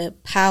the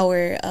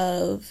power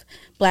of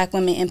Black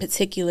women in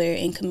particular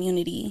in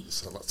community.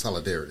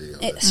 Solidarity.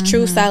 It's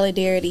true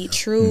solidarity,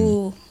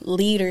 true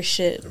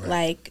leadership.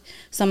 Right.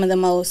 Some of the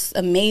most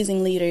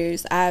amazing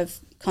leaders I've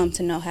come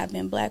to know have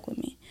been Black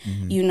women.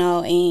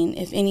 And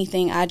if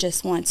anything, I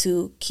just want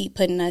to keep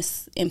putting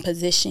us in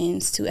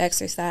positions to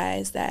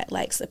exercise that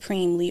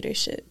supreme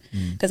leadership.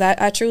 Because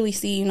I truly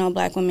see,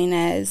 Black women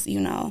as,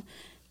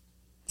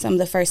 some of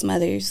the first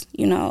mothers,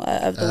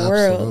 of the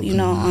world,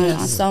 on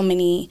so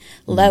many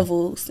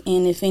levels.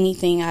 And if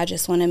anything, I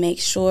just want to make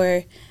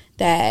sure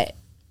that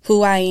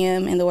who I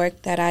am and the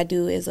work that I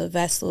do is a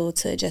vessel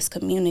to just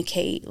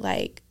communicate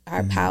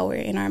our power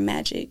and our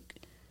magic.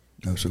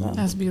 Absolutely.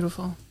 That's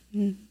beautiful.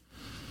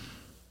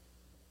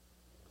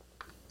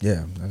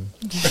 Yeah. A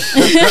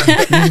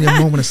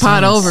moment of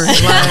Pot silence. over.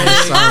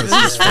 That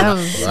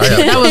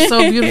was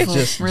so beautiful.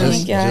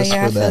 Really. I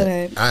feel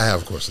that. I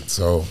have a question.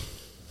 So,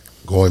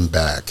 going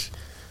back,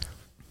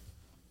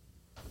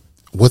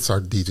 what's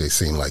our DJ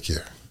scene like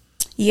here?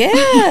 Yeah,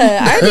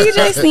 our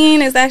DJ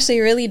scene is actually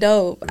really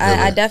dope. Really?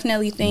 I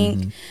definitely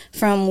think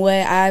from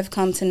what I've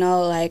come to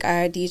know,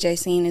 our DJ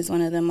scene is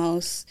one of the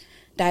most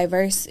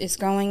diverse it's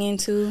growing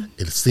into.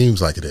 It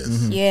seems like it is.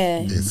 Mm-hmm. Yeah.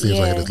 It seems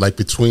like it is. Like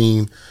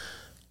between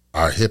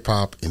our hip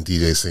hop and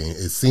DJ scene,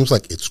 it seems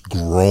like it's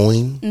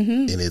growing,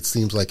 and it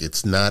seems like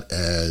it's not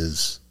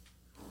as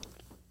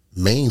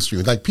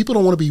mainstream. Like people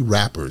don't want to be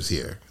rappers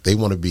here. They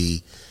want to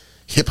be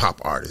hip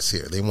hop artists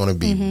here. They want to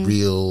be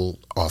real,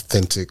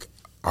 authentic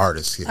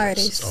artists here.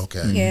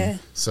 Okay. Yeah.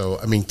 So,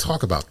 I mean,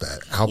 talk about that.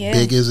 How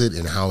big is it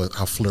and how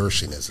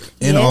flourishing is it?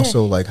 And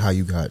also, like, how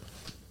you got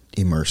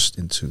immersed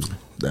into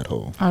that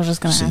whole I was just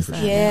going to ask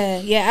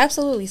that. Yeah,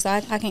 absolutely. So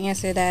I can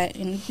answer that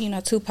in,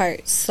 2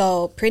 parts.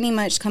 So pretty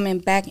much coming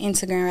back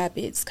into Grand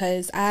Rapids,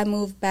 because I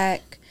moved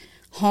back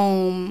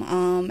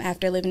home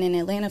after living in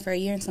Atlanta for a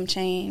year and some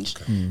change,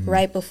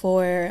 right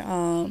before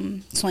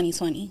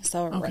 2020.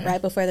 So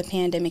right before the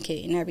pandemic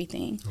hit and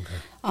everything.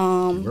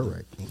 We're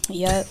right.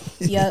 Yep.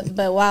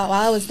 But while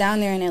I was down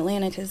there in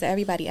Atlanta, because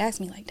everybody asked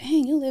me, like,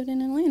 dang, you lived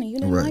in Atlanta, you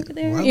didn't like it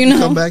there? Why would you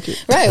come back?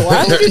 Right,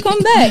 why would you come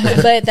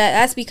back? But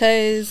that's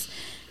because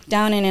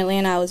down in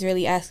Atlanta, I was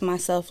really asking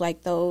myself,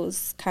 like,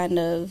 those kind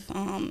of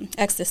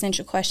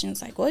existential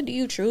questions, like, what do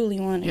you truly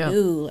want to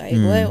do?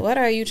 Like, what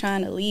are you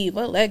trying to leave?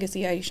 What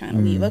legacy are you trying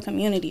to leave? What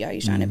community are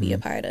you trying to be a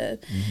part of?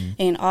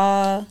 And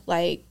all,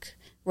 like,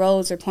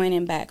 roads are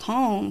pointing back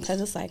home,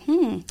 because it's like,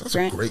 That's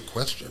a great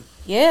question.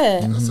 Yeah.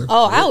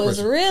 I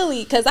was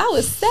really, because I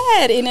was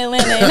sad in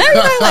Atlanta, and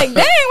everybody like,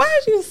 dang, why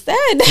are you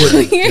sad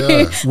down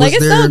here? Like,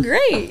 it's so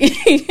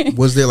great.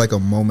 Was there like a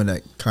moment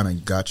that kind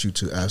of got you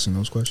to asking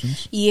those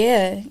questions?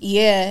 Yeah.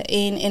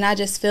 And I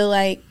just feel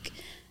like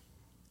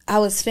I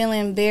was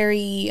feeling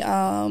very,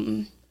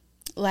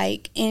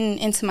 like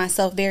into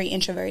myself, very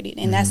introverted,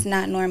 and that's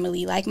not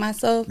normally like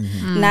myself,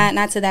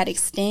 not to that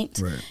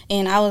extent. Right.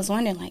 And I was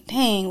wondering, like,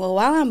 dang, well,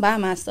 while I'm by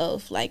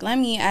myself, like, let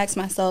me ask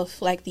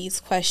myself like these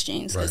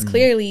questions, because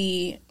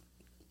clearly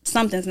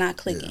something's not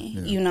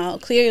clicking.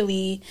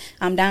 Clearly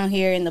I'm down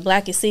here in the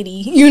blackest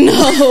city,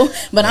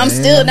 but I'm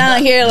still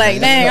down here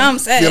like, dang, I'm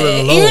sad,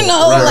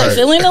 like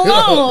feeling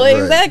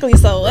alone. Exactly.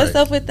 So what's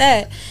up with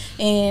that?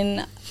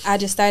 And I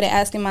just started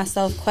asking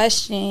myself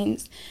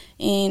questions.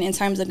 And in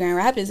terms of Grand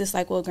Rapids, it's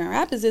like, well, Grand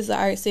Rapids is an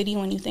art city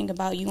when you think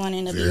about you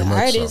wanting to be an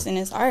artist, and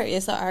it's art.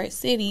 It's an art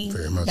city.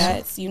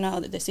 That's,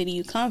 the city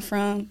you come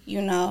from,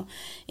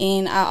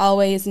 And I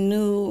always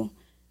knew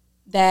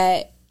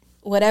that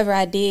whatever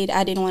I did,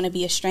 I didn't want to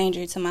be a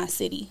stranger to my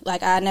city.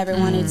 Like, I never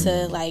wanted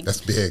to, like... That's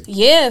big.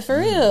 Yeah, for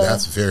real.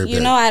 That's very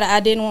big. I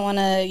didn't want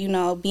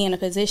to, be in a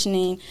position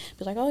and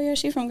be like, oh, yeah,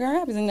 she from Grand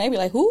Rapids. And they be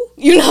like, who?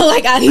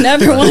 Like, I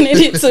never wanted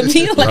it to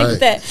be like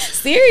that.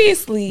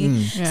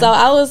 Seriously. So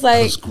I was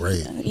like... That's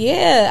great.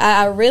 Yeah,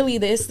 I really...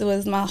 This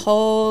was my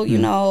whole,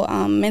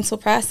 mental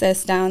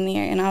process down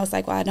there. And I was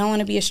like, well, I don't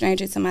want to be a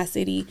stranger to my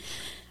city.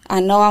 I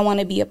know I want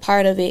to be a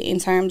part of it in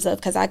terms of,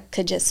 because I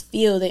could just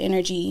feel the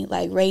energy,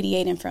 like,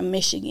 radiating from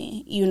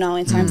Michigan,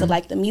 in terms of,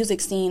 like, the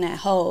music scene at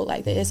whole.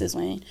 Like, this is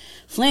when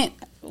Flint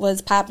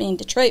was popping,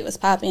 Detroit was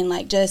popping,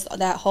 like, just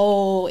that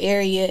whole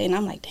area. And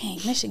I'm like, dang,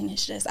 Michigan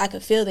is just, I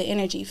could feel the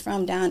energy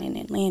from down in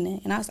Atlanta.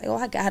 And I was like, oh,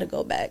 I got to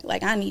go back.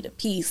 Like, I need a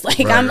piece.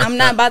 Like, I'm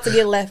not about to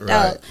get left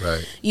out.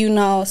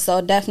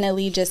 So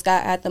definitely just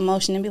got at the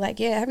motion and be like,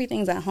 yeah,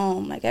 everything's at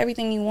home. Like,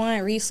 everything you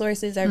want,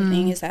 resources,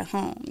 everything is at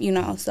home,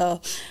 So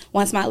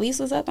once my lease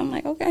was up, I'm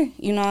like, okay,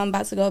 I'm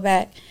about to go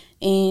back.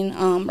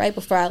 And right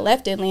before I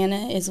left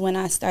Atlanta is when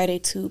I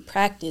started to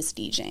practice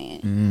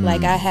DJing.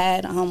 Like, I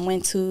had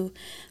went to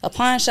a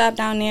pawn shop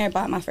down there,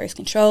 bought my first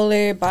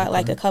controller, bought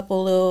like a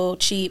couple little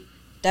cheap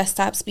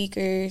desktop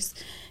speakers,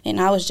 and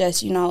I was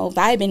just,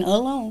 vibing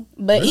alone,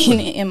 but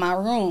in my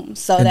room.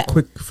 So and that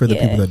quick for the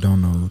people that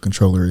don't know, the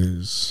controller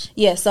is...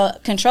 Yeah, so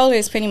controller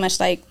is pretty much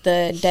like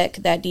the deck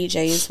that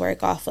DJs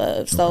work off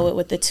of. So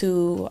with the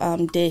 2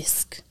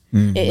 disc.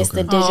 It's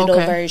the digital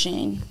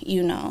version,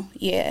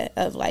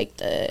 of like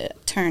the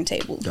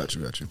turntable.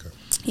 Gotcha. Okay.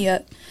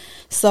 Yep.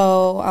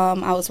 So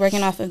I was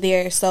working off of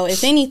there. So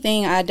if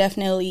anything, I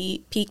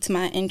definitely piqued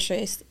my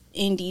interest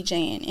in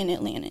DJing in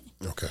Atlanta.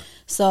 Okay.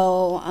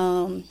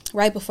 So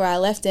right before I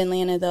left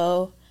Atlanta,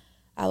 though,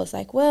 I was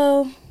like,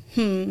 well,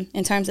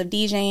 in terms of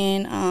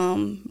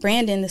DJing,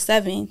 Brandon the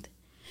 7th,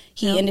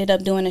 he ended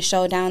up doing a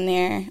show down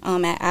there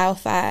at Aisle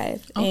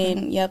 5,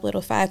 and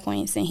Little 5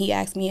 Points, and he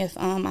asked me if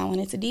I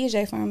wanted to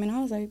DJ for him, and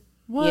I was like,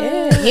 what?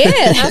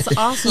 Yeah. That's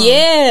awesome.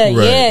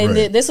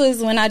 Right. This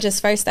was when I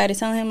just first started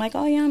telling him, like,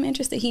 oh, yeah, I'm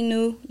interested. He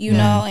knew,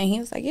 know, and he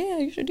was like, yeah,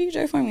 you should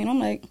DJ for me, and I'm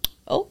like,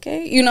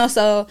 okay,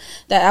 so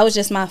that was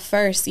just my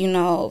first,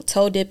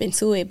 toe dip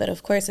into it. But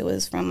of course, it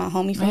was from my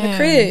homie from the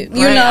crib,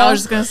 I was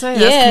just gonna say,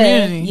 that's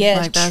community. Yeah,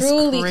 like, that's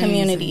truly crazy.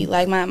 Community.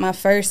 Like my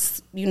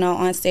first,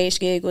 on stage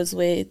gig was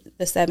with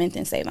the 7th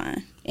and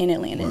Savon in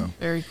Atlanta. Wow.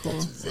 Very cool.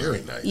 That's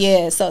very nice.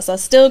 Yeah, so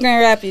still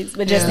Grand Rapids,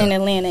 but just in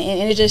Atlanta,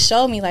 and it just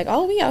showed me, like,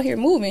 oh, we out here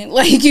moving,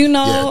 like,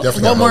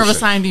 what more of a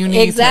sign do you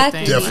need?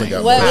 Exactly.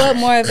 What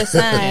more of a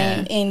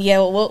sign? And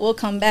we'll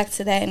come back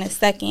to that in a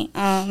second.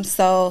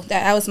 So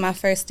that was my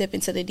first dip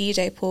into the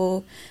DJ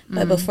pool.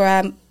 But before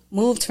I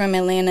moved from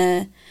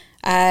Atlanta,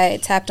 I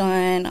tapped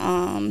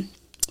on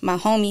my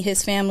homie,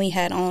 his family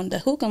had owned the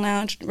hookah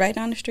lounge right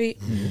down the street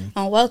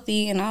on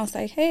Wealthy, and I was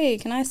like, hey,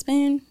 can I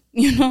spend,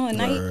 a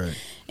night? Right.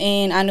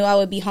 And I knew I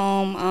would be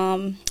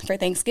home for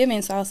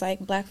Thanksgiving, so I was like,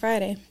 Black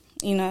Friday,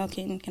 can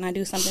I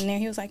do something there?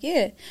 He was like,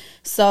 yeah.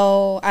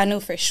 So I knew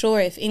for sure,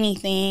 if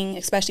anything,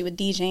 especially with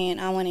DJing,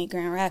 I wanted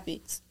Grand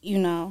Rapids, I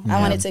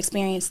wanted to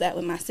experience that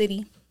with my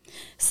city.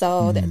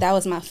 So that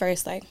was my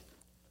first,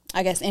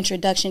 I guess,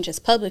 introduction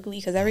just publicly,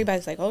 because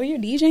everybody's like, oh, you're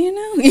DJing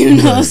now?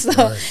 Right, so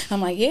right. I'm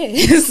like, yeah.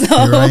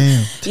 So,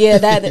 yeah,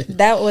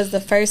 that was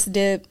the first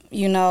dip,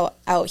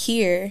 out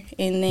here.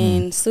 And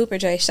then Super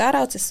Dre. Shout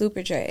out to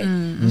Super Dre.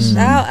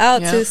 Shout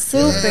out to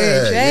Super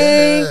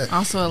Dre. Yeah.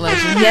 Also a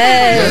legend.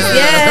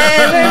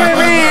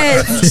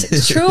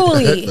 Yes.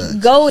 Truly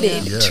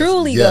goated. Yes.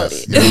 Truly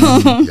Yes.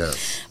 goated.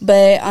 Yes.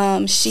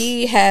 But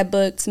she had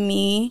booked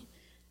me,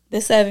 the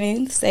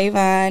 7th,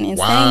 Savon, and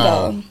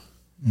Sango.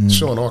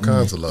 Showing all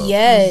kinds of love.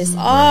 Yes,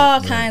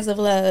 all kinds of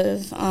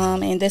love.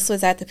 And this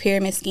was at the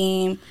Pyramid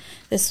Scheme.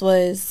 This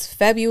was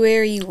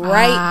February,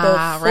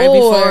 right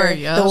before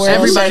the world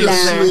Everybody shut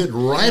down. slid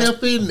right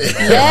up in there.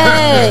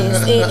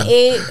 Yes,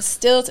 it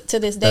still to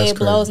this day That's it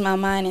blows my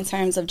mind in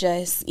terms of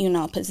just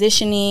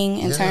positioning,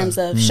 in terms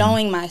of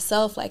showing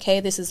myself like,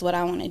 hey, this is what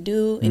I want to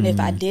do, and if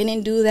I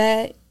didn't do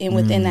that, and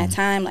within that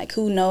time, like,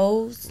 who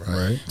knows,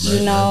 Right. So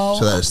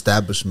that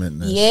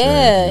establishment.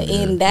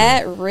 And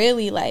that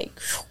really like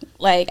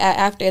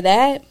after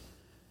that.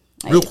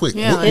 Real quick,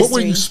 Yeah, what were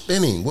you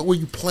spinning? What were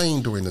you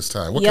playing during this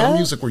time? What kind of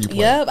music were you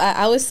playing?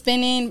 I was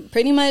spinning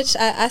pretty much.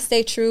 I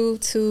stay true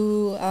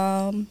to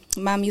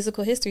my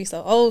musical history,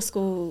 so old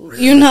school.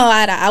 Really?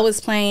 I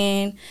was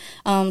playing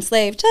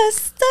Slave,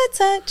 Just a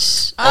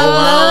Touch. A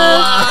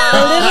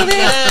little bit.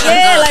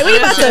 Yeah, like we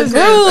about to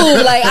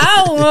groove. Like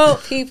I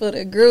want people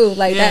to groove.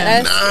 Like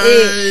that's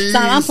it. So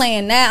I'm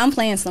playing that. I'm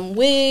playing some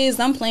Wiz.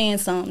 I'm playing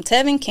some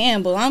Tevin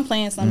Campbell. I'm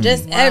playing some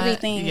just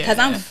everything because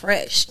I'm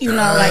fresh.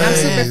 Like I'm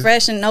super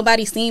fresh and nobody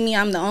see me.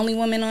 I'm the only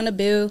woman on the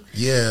bill.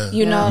 Yeah.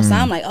 So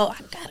I'm like, oh,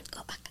 I gotta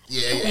go.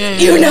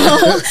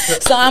 Yeah.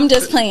 So I'm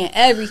just playing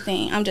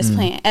everything. And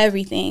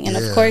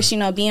of course,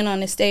 being on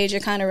the stage, you're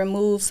kind of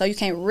removed, so you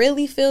can't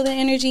really feel the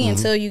energy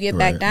until you get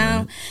back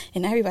down.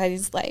 And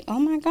everybody's like, oh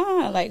my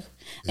God, like.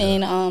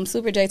 And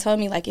Super J told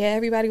me like,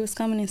 everybody was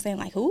coming and saying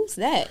like, who's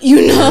that?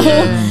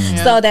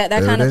 So that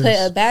kind of put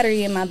a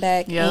battery in my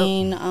back.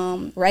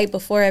 And right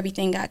before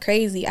everything got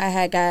crazy,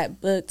 I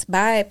got booked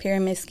by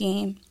Pyramid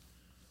Scheme.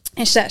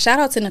 And shout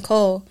out to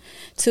Nicole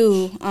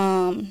too.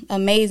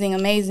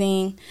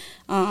 Amazing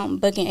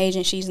booking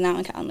agent. She's now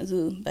in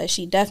Kalamazoo, but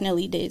she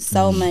definitely did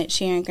so much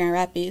here in Grand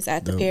Rapids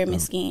at the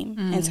Pyramid Scheme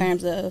in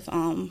terms of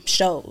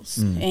shows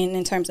and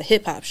in terms of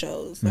hip hop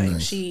shows. Like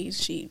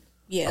she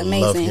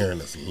amazing. Love hearing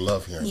this.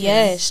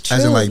 Yes, true.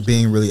 As in like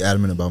being really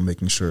adamant about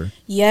making sure.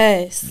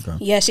 Yes. Okay.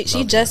 Yeah,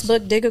 she just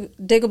booked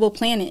Diggable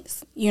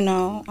Planets,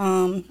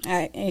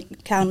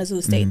 at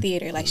Kalamazoo State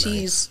Theater. Like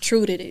she's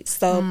true to it.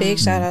 So big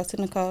shout out to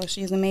Nicole.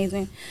 She's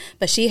amazing.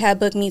 But she had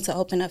booked me to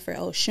open up for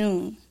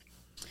Oshun.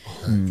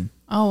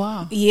 Oh,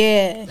 wow.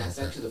 Yeah. That's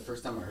actually the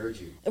first time I heard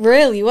you.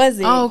 Really, was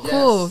it? Oh,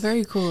 cool. Yes.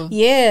 Very cool.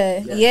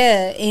 Yeah.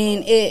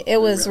 And it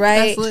was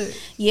right.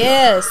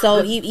 Yeah,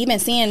 so even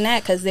seeing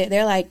that, because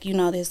they're like,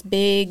 this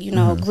big,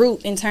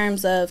 group in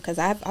terms of, because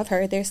I've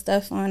heard their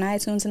stuff on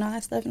iTunes and all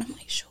that stuff, and I'm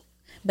like, sure.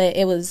 But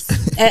it was,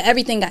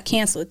 everything got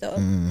canceled though.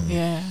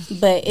 Yeah.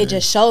 But it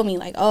just showed me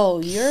like,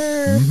 oh,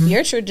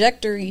 your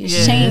trajectory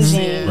is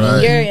changing.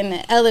 Right. You're in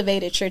an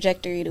elevated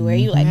trajectory to where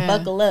you like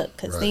buckle up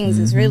because things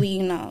is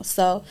really,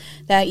 so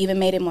that even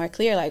made it more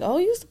clear. Like, oh,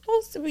 you're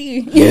supposed to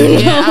be.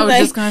 I was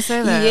just gonna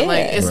say that. Yeah.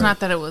 Like, it's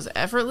not that it was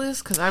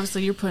effortless because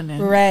obviously you're putting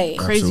in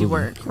crazy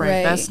work.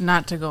 Right. That's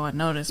not to go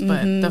unnoticed.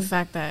 But the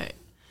fact that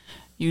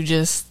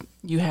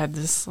you had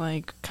this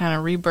like kind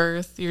of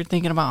rebirth. You're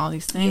thinking about all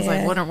these things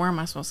like where am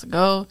I supposed to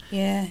go?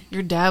 Yeah,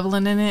 you're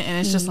dabbling in it, and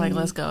it's just like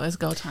let's go, it's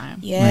go time.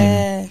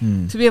 Yeah,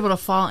 to be able to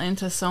fall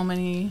into so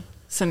many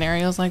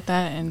scenarios like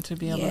that and to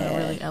be able to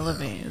really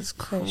elevate is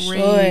crazy.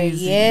 Sure.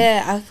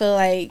 Yeah, I feel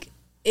like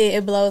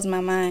it blows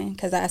my mind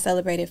because I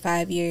celebrated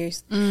 5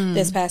 years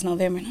this past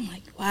November, and I'm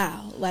like,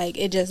 wow, like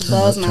it just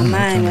blows my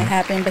mind what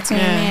happened between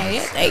there.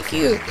 Yeah, thank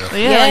you. Like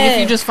if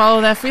you just follow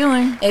that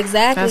feeling,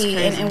 exactly,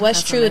 and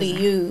what's true to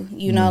you,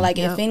 like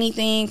if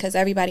anything, because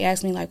everybody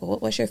asks me like, well,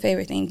 what's your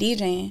favorite thing?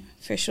 DJing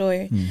for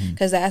sure,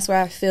 because that's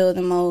where I feel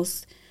the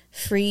most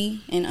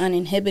free and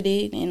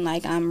uninhibited, and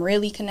like I'm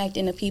really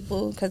connecting to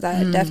people because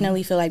I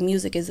definitely feel like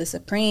music is a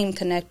supreme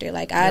connector.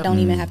 Like I don't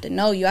even have to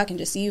know you, I can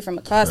just see you from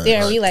across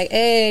there and we like,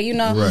 hey,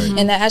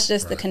 and that's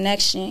just the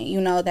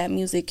connection that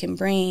music can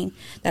bring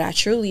that I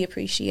truly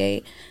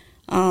appreciate.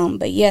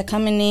 But yeah,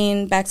 coming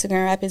in back to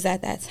Grand Rapids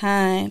at that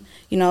time,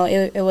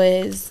 it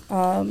was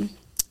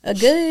a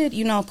good,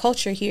 you know,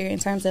 culture here in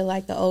terms of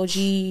like the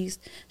OGs.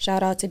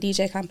 Shout out to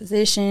DJ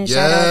Composition.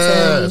 Shout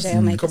out to DJ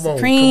Omega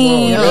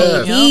Supreme.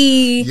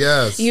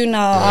 Yes. You know,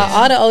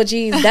 all the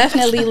OGs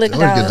definitely looked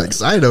out. I'm getting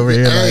excited over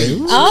here. Hey.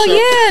 Like,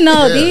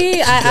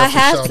 I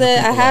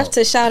have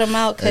to shout them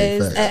out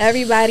because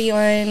everybody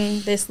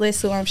on this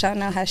list who I'm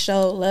shouting out has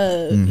showed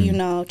love. You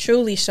know,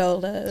 truly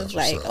showed love.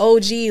 Like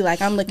OG,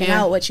 like I'm looking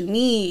out what you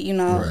need. You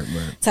know,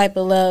 type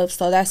of love.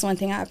 So that's one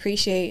thing I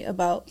appreciate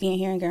about being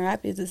here in Grand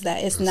Rapids is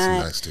that it's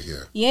not. Nice to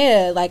hear.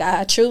 Yeah, like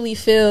I truly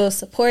feel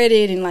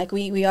supported and like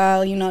we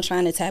all, you know,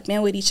 trying to tap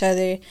in with each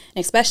other, and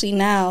especially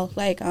now,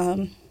 like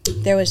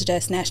there was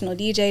just National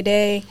DJ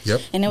Day,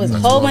 and there was a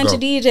whole bunch of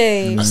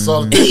DJs. I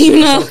saw it,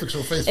 you know, on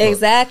Facebook.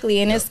 Exactly,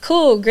 and it's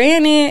cool.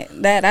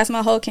 Granted, that's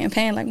my whole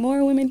campaign, like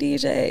more women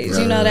DJs.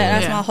 You know,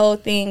 that's my whole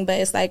thing. But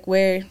it's like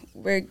we're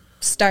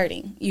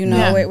starting, you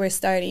know, we're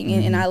starting,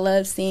 and I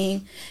love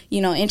seeing,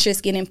 you know,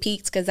 interest getting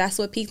piqued because that's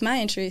what piqued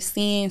my interest,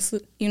 seeing,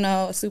 you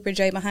know, Super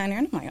J behind her,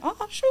 and I'm like,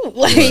 oh shoot,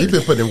 like she's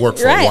been putting in work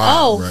for a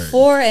while,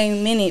 for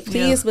a minute,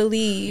 please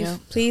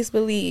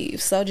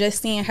believe. So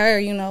just seeing her,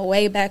 you know,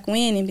 way back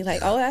when, and be like,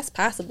 oh, that's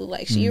possible,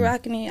 like she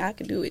rocking it, I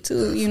could do it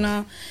too, you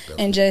know,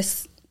 and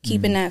just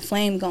keeping that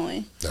flame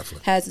going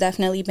has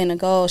definitely been a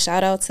goal.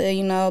 Shout out to,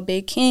 you know,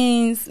 Big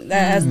Kings.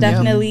 That's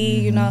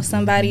definitely, you know,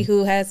 somebody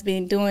who has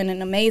been doing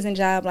an amazing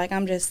job. Like,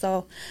 I'm just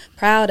so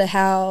proud of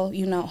how,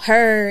 you know,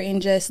 her and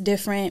just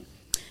different,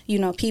 you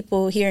know,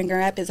 people here in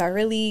Grand Rapids are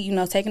really, you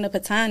know, taking the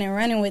baton and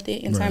running with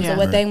it in terms of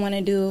what they want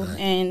to do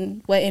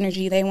and what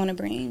energy they want to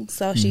bring.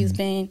 So she's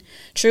been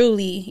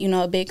truly, you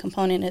know, a big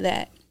component of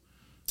that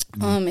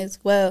as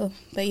well.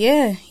 But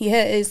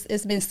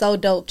it's been so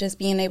dope just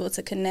being able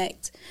to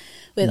connect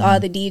with all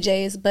the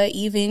DJs, but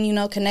even, you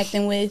know,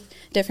 connecting with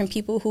different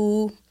people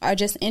who are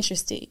just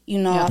interested, you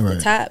know, off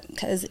the top,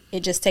 because it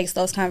just takes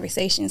those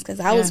conversations. Because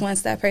I was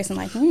once that person,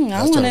 like, I want to,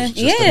 about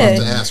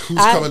to ask who's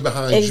coming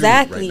behind you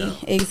right now.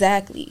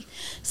 Exactly.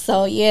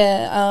 So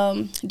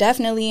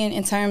definitely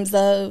in terms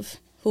of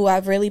who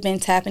I've really been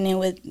tapping in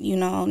with, you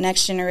know,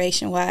 next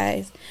generation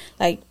wise,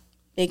 like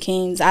Big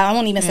Kings. I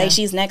won't even say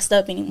she's next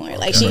up anymore.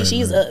 Like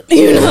she's up,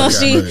 you know,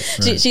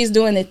 she's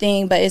doing the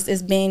thing, but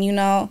it's been, you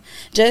know,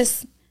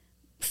 just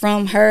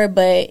from her,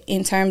 but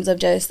in terms of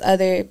just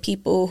other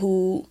people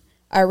who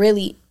are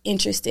really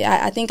interested.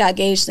 I think I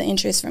gauge the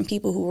interest from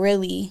people who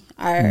really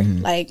are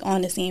like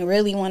on the scene,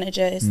 really want to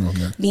just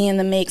be in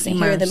the mix and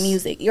hear the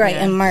music.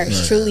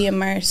 Immerse, truly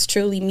immersed,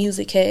 truly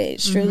music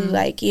heads, truly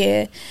like,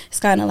 it's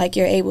kind of like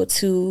you're able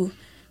to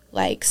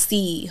like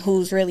see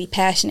who's really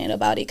passionate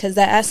about it, because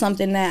that's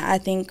something that I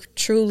think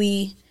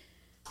truly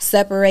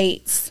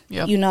separates,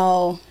 you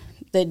know,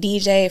 the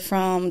DJ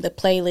from the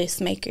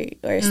playlist maker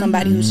or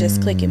somebody who's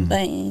just clicking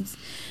buttons.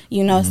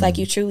 You know, it's like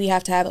you truly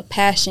have to have a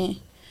passion,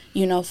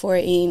 you know, for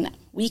it. And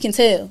we can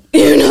tell,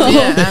 you know.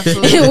 Yeah,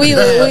 absolutely.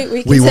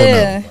 we can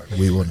tell.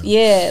 We will know.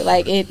 Yeah,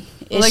 like it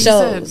like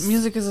shows. You said,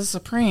 music is a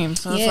supreme,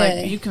 so it's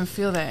like you can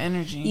feel that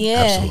energy.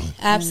 Yeah,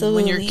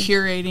 absolutely. When you're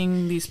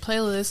curating these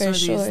playlists or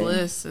these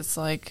lists, it's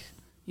like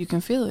you can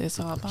feel it. It's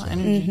all about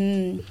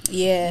energy.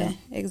 Yeah,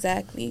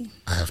 exactly.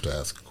 I have to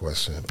ask a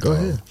question. Go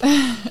ahead.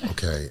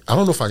 Okay. I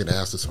don't know if I can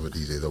ask this of a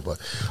DJ, though, but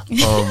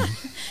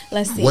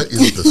let's see. What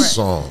is the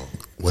song?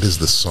 What is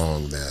the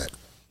song that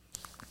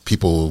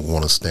people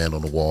want to stand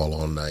on the wall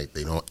all night?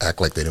 They don't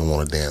act like they don't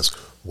want to dance.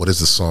 What is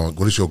the song?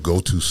 What is your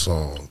go-to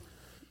song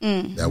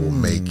that will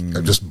make,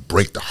 just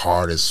break the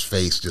hardest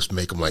face, just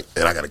make them like,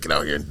 and I got to get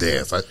out here and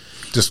dance. I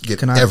just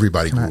get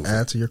everybody moving. Can I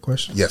add to your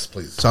question? Yes,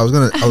 please. So I was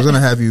gonna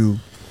have you,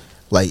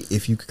 like,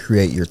 if you could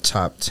create your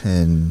top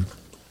 10.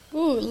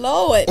 Ooh,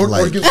 Lord.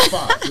 Or give us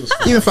five.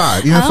 Even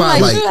five.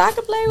 Like, I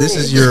could play this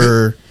with. is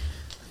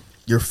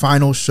your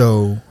final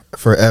show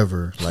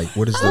forever. Like,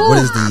 what is the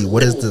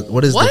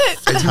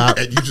top?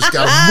 And you just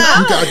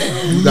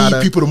you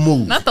need people to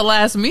move. Not the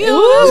last meal.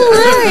 Ooh,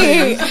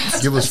 right.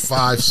 Give us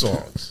 5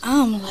 songs.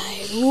 I'm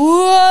like,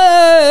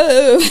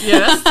 whoa.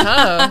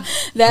 Yeah,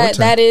 that's tough.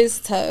 That is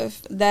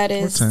tough. That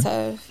is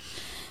tough.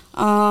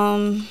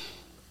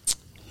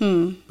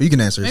 You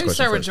can answer this Maybe question.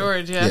 start with first,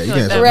 George. though. Yeah, you I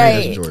can feel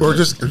answer like Or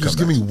just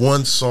give me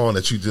one song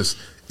that you just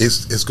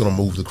it's going to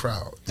move the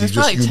crowd. There's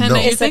probably 10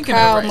 that you're It's a thinking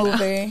crowd of right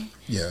mover. now.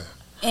 Yeah.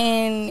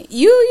 And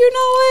you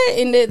know what?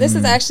 And this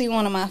is actually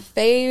one of my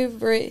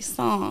favorite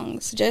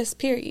songs, just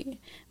period.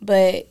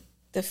 But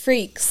The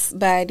Freaks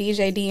by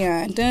DJ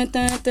Dion. Dun,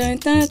 dun, dun,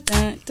 dun,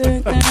 dun,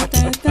 dun, dun,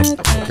 dun, dun,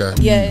 dun. Okay.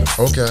 Yes.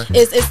 Okay.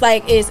 It's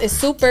like it's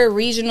super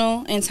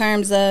regional in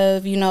terms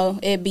of, you know,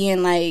 it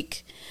being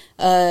like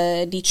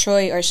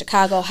Detroit or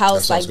Chicago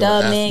house, like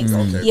dub mix.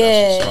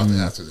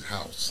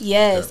 House.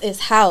 Yes,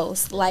 it's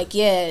house. Like,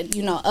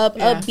 you know,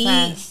 upbeat,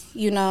 fast.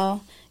 You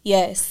know.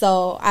 Yes.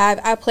 So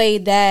I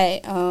played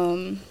that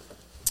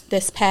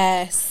this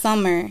past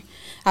summer.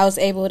 I was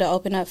able to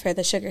open up for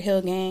the Sugar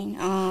Hill Gang.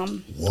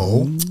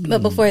 Whoa.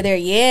 But before there,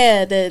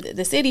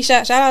 the city,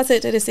 shout out to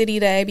the city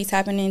that I be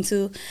tapping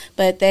into.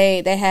 But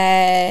they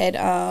had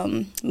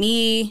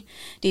me,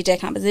 DJ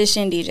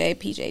Composition, DJ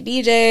PJ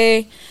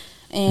DJ,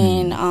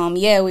 And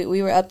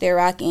we were up there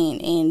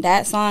rocking, and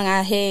that song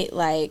I hit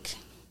like.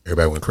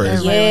 Everybody went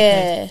crazy.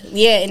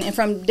 Yeah, and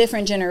from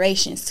different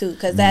generations too,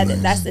 because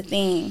that's the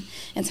thing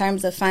in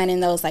terms of finding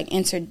those like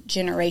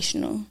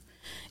intergenerational,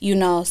 you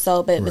know.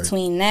 So, but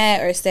between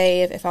that, or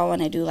say if I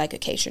want to do like a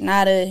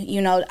Kaytranada,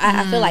 you know,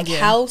 I feel like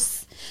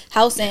house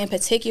in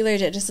particular,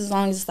 just as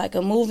long as it's like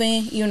a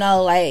moving, you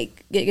know,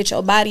 like get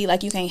your body,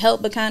 like you can't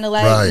help but kind of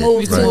like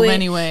move to it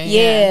anyway.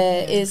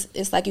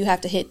 It's like you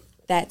have to hit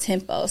that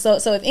tempo. So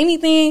if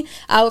anything,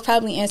 I would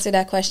probably answer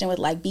that question with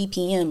like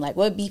BPM, like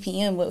what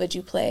BPM what would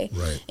you play?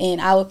 Right.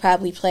 And I would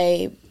probably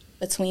play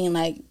between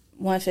like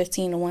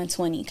 115 to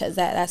 120, because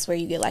that's where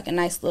you get like a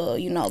nice little,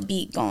 you know,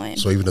 beat going.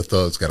 So even the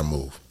thugs got to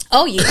move.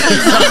 Oh yeah,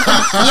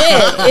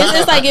 yeah. It's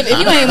just like if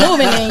you ain't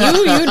moving, then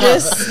you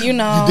just, you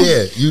know,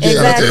 you did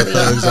exactly.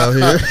 Thugs out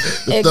here.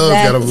 The thugs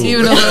got to move.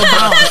 Even a little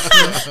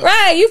bounce.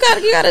 Right, you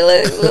got a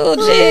little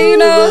jig, you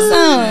know,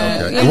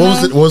 something.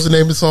 Okay. What was the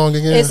name of the song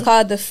again? It's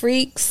called "The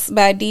Freaks"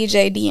 by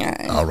DJ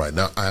Dion. All right,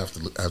 now I have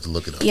to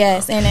look it up.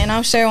 Yes, and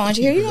I'm sure once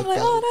you hear, you're gonna be like,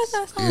 oh,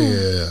 that's that song.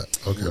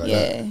 Yeah, okay.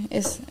 Yeah,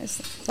 it's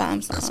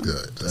bomb song. That's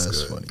good. That's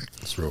good. Funny.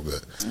 That's real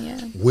good. Yeah.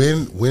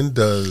 When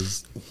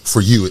does, for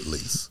you at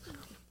least,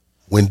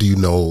 when do you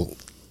know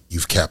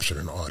you've captured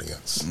an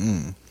audience?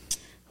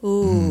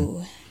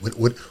 Ooh.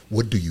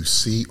 What do you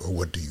see or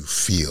what do you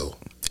feel?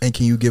 And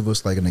can you give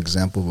us like an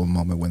example of a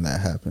moment when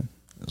that happened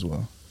as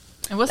well?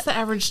 And what's the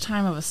average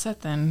time of a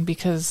set then?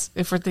 Because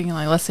if we're thinking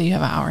like, let's say you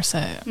have an hour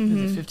set,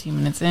 is it 15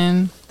 minutes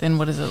in? Then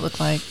what does it look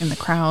like in the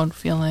crowd,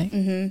 feel like?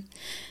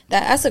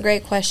 That's a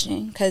great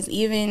question, because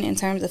even in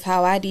terms of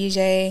how I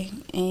DJ,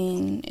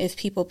 and if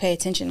people pay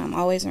attention, I'm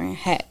always wearing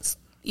hats.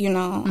 You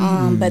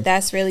know, but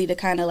that's really to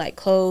kind of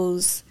like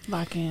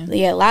lock in.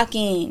 Yeah, lock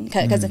in.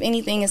 Because if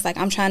anything, it's like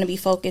I'm trying to be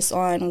focused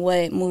on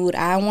what mood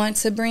I want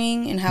to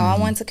bring and how I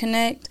want to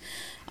connect,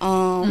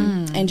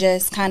 and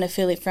just kind of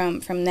feel it from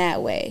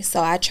that way.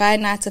 So I try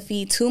not to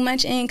feed too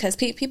much in, because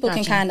people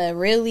can kind of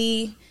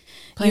really,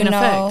 you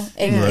know,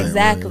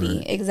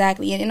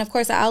 exactly. And of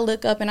course, I'll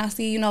look up and I'll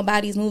see, you know,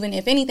 bodies moving.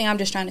 If anything, I'm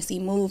just trying to see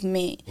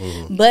movement.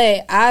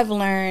 But I've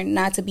learned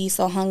not to be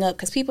so hung up,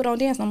 because people don't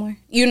dance no more,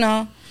 you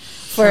know.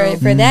 For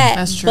that,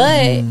 that's true.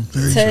 But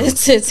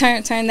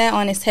to turn that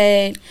on its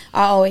head,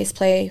 I always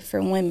play for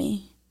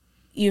women,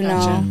 you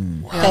know,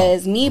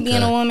 because me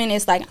being a woman,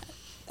 it's like,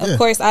 of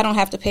course, I don't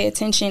have to pay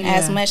attention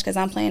as much, because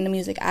I'm playing the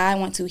music I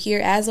want to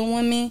hear as a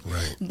woman.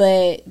 Right.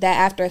 But that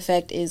after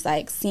effect is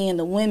like seeing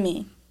the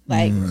women.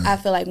 Like, I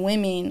feel like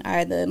women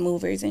are the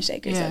movers and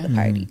shakers of the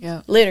party.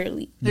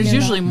 Literally. There's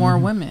usually more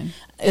women.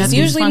 It's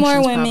usually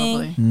more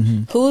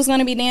women. Who's going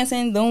to be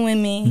dancing? The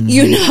women.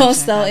 You know,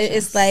 so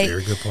it's like,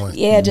 very good point.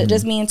 Yeah,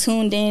 just being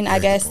tuned in, I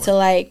guess, to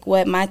like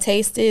what my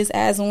taste is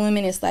as a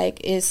woman. It's like,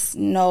 it's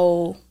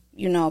no,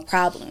 you know,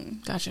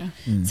 problem. Gotcha.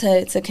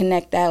 To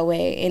connect that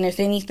way. And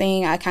if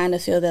anything, I kind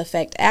of feel the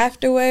effect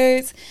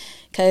afterwards.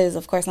 Because,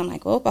 of course, I'm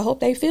like, well, I hope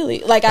they feel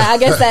it. Like, I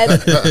guess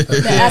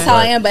that's how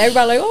I am. But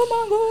everybody like, oh,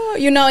 my God.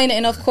 You know,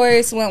 and of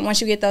course,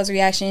 once you get those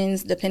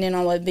reactions, depending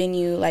on what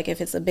venue, like if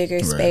it's a bigger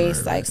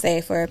space, like,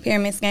 say, for a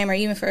pyramid scheme or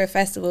even for a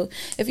festival,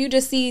 if you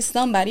just see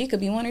somebody, it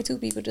could be one or two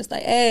people just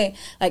like, hey,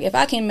 like, if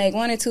I can make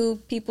one or two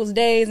people's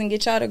days and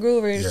get y'all to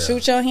groove or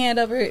shoot your hand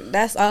over,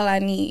 that's all I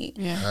need.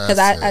 Because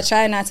I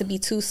try not to be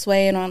too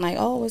swayed on, like,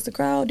 oh, was the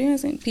crowd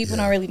dancing? People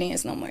don't really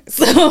dance no more.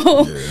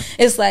 So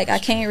it's like, I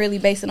can't really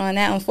base it on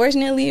that,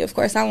 unfortunately. Of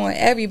course, I want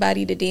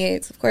everybody to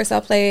dance. Of course,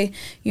 I'll play,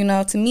 you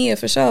know, Tamia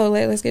for sure.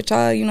 Let's get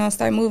y'all, you know,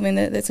 start moving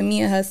the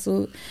Tamia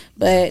hustle.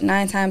 But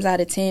 9 times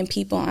out of 10,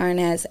 people aren't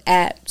as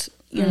apt,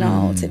 you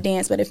know, to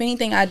dance. But if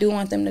anything, I do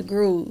want them to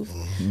groove.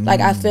 Like,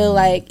 I feel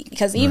like,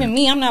 because even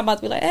me, I'm not about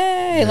to be like,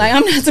 hey, like,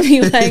 I'm not to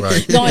be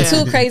like going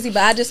too crazy,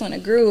 but I just want to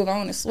groove. I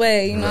want to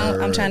sway, you know.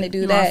 I'm trying to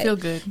do that. I feel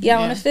good. Yeah, I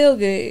want to feel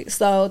good.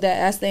 So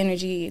that's the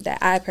energy that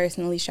I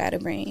personally try to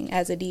bring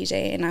as a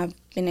DJ, and I've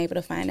been able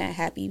to find that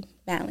happy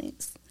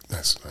balance.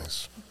 That's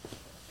nice.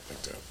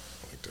 Like that.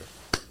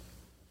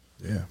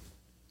 Yeah.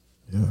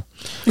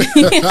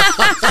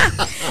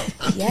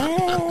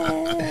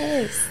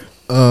 Yes.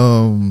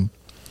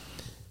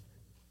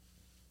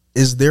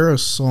 Is there a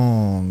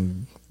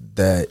song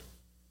that,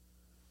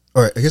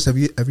 or I guess have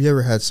you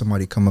ever had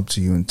somebody come up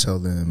to you and tell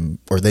them,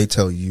 or they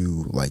tell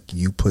you like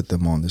you put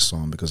them on this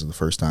song because of the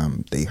first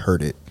time they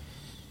heard it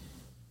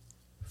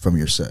from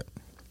your set?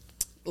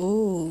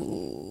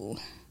 Ooh,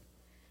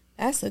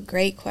 that's a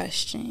great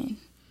question.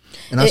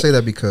 And I say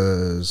that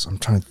because I'm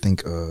trying to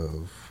think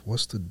of,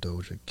 what's the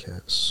Doja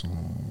Cat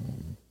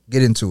song?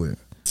 Get Into It.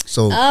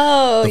 So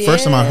the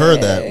first time I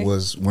heard that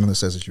was one of the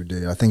sets that you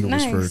did. I think it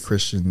was for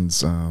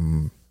Christian's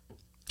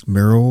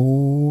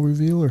mural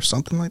reveal or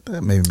something like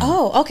that. Maybe.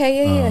 Oh,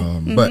 okay, yeah.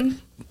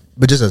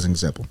 But just as an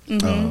example.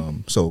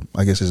 So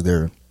I guess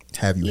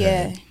have you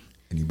had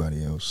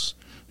anybody else?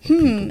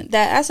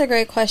 That's a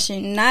great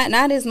question.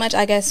 Not as much,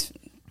 I guess,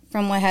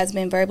 from what has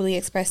been verbally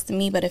expressed to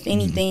me. But if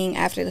anything,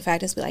 after the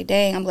fact, it's be like,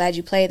 dang, I'm glad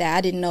you played that.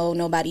 I didn't know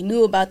nobody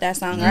knew about that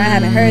song, or I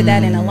haven't heard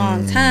that in a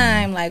long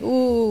time. Like,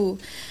 ooh,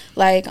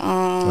 like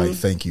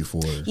thank you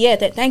for it. Yeah,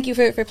 thank you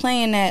for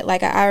playing that.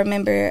 Like I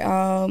remember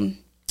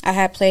I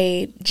had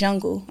played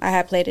Jungle. I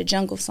had played a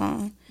Jungle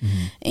song.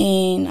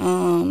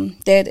 And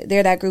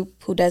they're that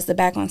group who does the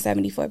Back on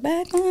 74th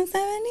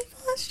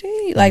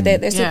Street. Like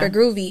they're super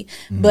groovy.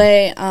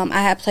 But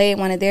I had played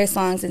one of their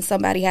songs, and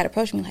somebody had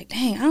approached me like,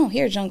 dang, I don't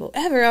hear Jungle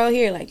ever out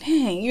here. Like,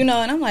 dang, you know.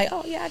 And I'm like,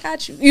 oh yeah, I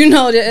got you. You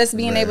know, just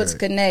being able to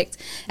connect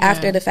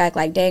after the fact.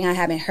 Like, dang, I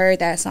haven't heard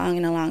that song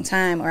in a long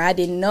time, or I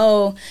didn't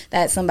know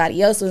that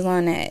somebody else was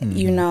on that.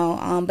 You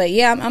know. But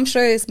yeah, I'm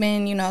sure it's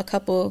been, you know, a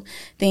couple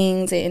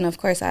things, and of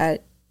course I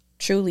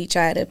truly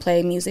try to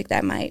play music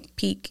that might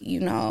pique, you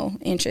know,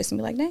 interest and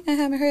be like, dang, I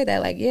haven't heard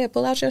that. Like, yeah,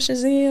 pull out your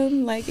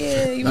Shazam. Like,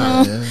 yeah, you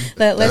know,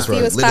 let's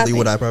see what's literally popping.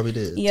 what I probably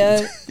did.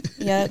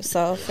 Yep.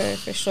 So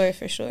for sure.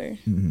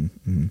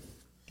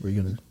 Were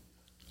you gonna?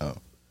 Oh,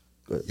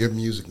 good. Your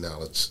music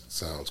knowledge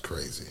sounds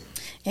crazy.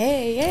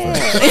 Hey, yeah.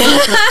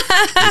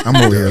 I'm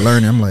over here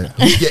learning. I'm like,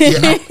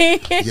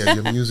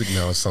 your music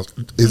knowledge sounds.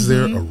 Is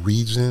there a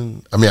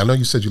region? I mean, I know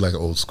you said you like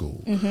old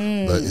school,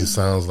 but it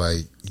sounds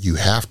like you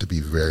have to be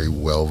very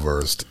well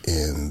versed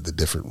in the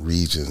different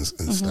regions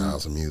and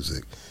styles of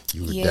music.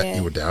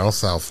 You were down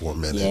south for a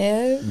minute.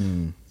 Yeah.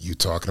 You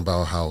talking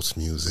about house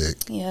music.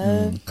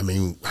 Yeah. I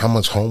mean, how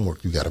much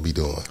homework you got to be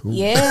doing?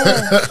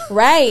 Yeah.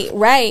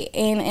 right.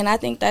 And I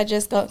think that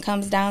just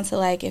comes down to,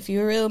 like, if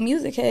you're a real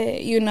music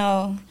head, you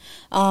know.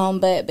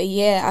 But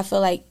yeah, I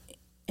feel like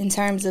in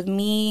terms of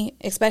me,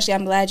 especially,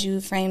 I'm glad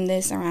you framed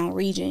this around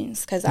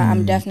regions, because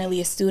I'm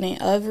definitely a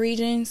student of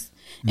regions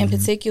in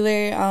particular,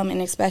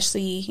 and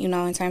especially, you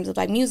know, in terms of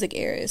like music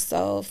eras.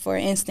 So for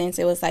instance,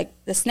 it was like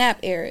the snap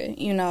era,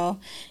 you know,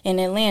 in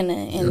Atlanta,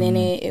 and then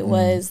it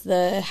was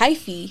the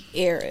hyphy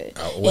era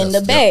in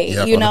the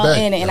Bay, you know,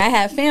 and I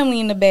had family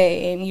in the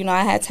Bay, and, you know,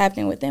 I had tapped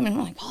in with them, and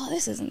I'm like, oh,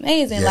 this is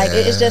amazing. Like,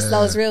 it's just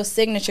those real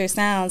signature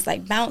sounds,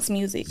 like bounce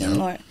music, and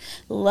Lord,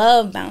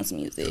 love bounce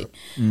music.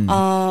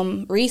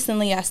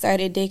 Recently I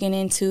started digging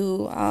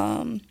into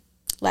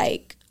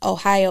like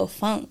Ohio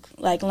funk,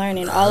 like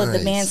learning all of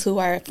the bands who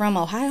are from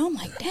Ohio. I'm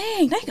like,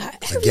 dang, they got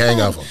a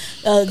gang of them.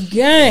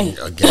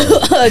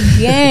 A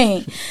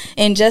gang.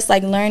 And just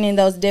like learning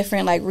those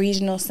different like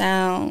regional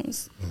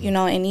sounds, you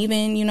know, and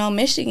even, you know,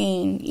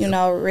 Michigan, you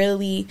know,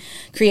 really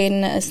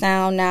creating a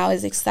sound now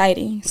is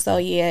exciting. So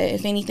yeah,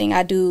 if anything,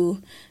 I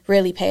do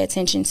really pay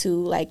attention to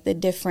like the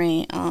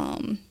different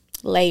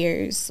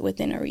layers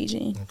within a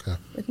region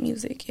with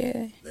music.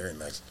 Yeah. Very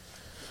nice.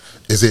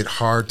 Is it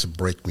hard to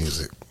break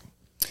music?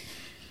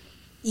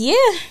 Yeah,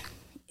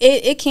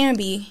 it can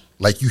be.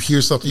 Like, you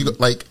hear something, you go,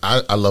 like,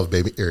 I love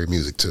baby area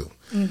music too.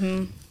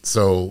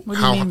 So what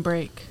do you mean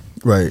break?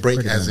 Right, break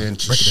as in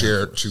to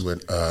share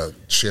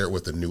it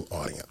with a new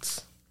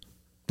audience.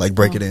 Like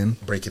break it in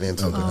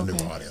into a new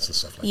audience and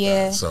stuff like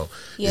that. So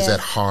is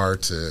that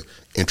hard to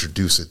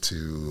introduce it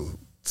to,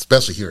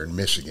 especially here in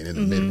Michigan, in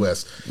the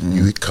Midwest?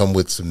 You come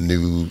with some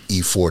new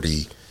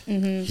E40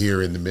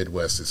 here in the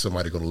Midwest. Is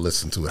somebody going to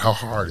listen to it? How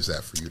hard is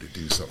that for you to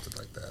do something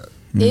like that?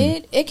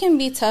 It can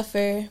be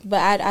tougher,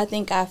 but I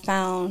think I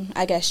found,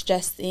 I guess,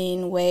 just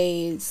in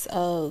ways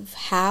of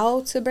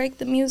how to break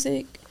the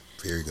music.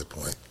 Very good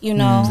point. You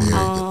know, very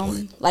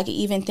good point. Like,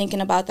 even thinking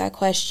about that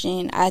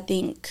question, I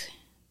think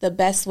the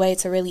best way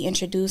to really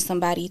introduce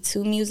somebody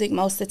to music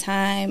most of the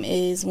time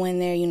is when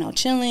they're, you know,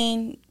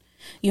 chilling.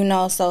 You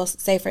know, so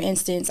say, for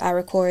instance, I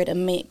record a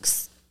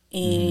mix,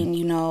 and,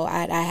 you know,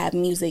 I have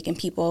music and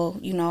people,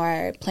 you know,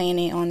 are playing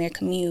it on their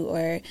commute,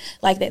 or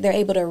like that they're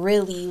able to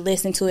really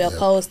listen to it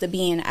opposed to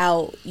being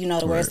out, you know,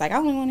 to where it's like, I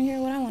only want to hear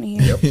what I want to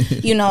hear.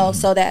 You know,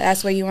 so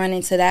that's where you run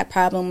into that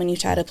problem when you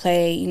try to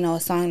play, you know, a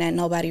song that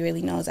nobody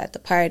really knows at the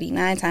party.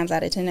 9 times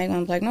out of 10, they're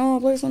going to be like, no,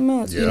 play something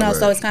else. You know,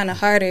 so it's kind of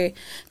harder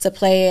to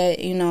play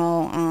it, you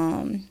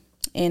know,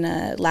 in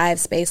a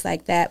live space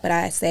like that. But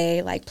I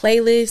say, like,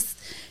 playlists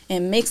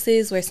and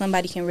mixes where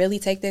somebody can really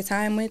take their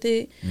time with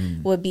it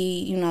would be,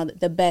 you know,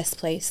 the best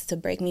place to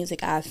break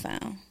music I've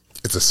found.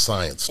 It's a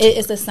science.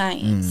 It's a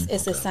science.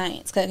 It's a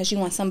science, because you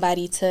want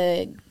somebody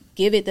to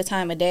give it the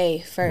time of day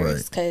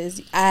first.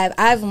 Because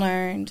I've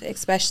learned,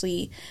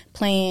 especially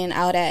playing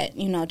out at,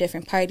 you know,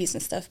 different parties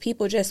and stuff,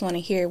 people just want to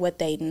hear what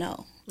they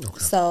know.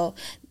 So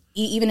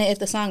even if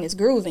the song is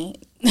grooving,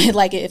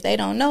 like, if they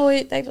don't know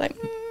it, they be like,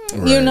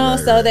 you know,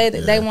 so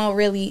they won't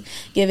really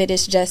give it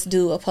its just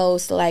due,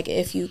 opposed to, like,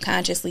 if you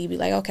consciously be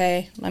like,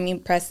 okay, let me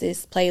press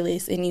this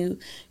playlist, and you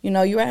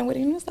know, you riding with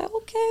it, and it's like,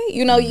 okay,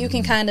 you know, you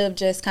can kind of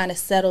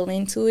settle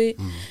into it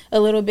a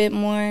little bit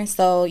more.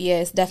 So yeah,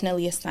 it's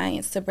definitely a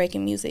science to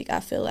breaking music, I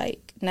feel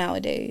like,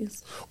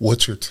 nowadays.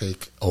 What's your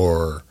take,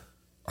 or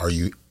are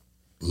you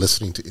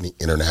listening to any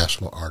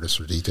international artists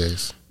or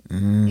DJs?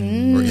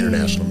 Or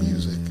international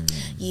music?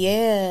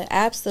 Yeah,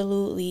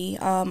 absolutely.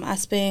 I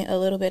spent a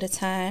little bit of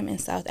time in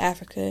South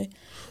Africa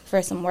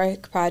for some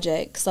work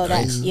projects. So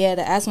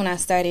that's when I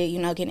started, you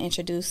know, getting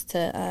introduced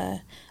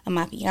to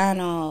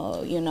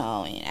Amapiano, you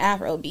know, and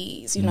Afro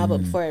beats, you know, but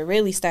before it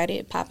really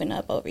started popping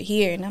up over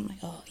here, and I'm like,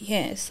 oh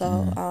yeah, so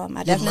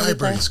I definitely Your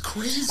library's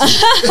crazy.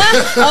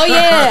 Oh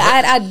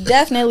yeah, I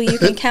definitely, you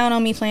can count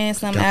on me playing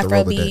some Got the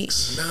Afro Rolodex.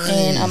 beats Nice.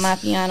 and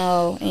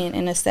Amapiano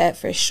in a set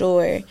for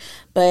sure.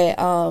 But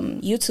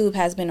YouTube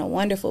has been a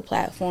wonderful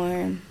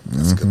platform.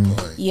 That's a good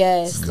point.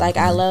 Yes, like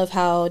I love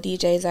how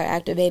DJs are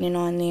activating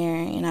on there,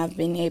 and I've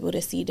been able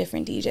to see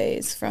different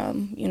DJs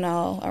from, you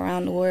know,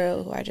 around the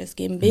world who are just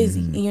getting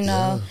busy, you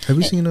know. Have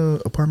you seen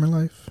Apartment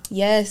Life?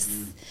 Yes,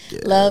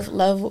 love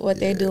what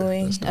they're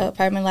doing.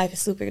 Apartment Life is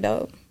super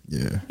dope.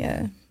 Yeah.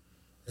 Yeah,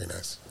 Very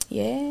nice.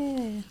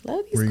 yeah, love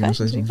Were these you gonna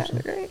say questions. You guys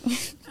something? are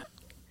great.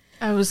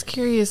 I was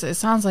curious. It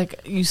sounds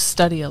like you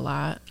study a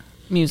lot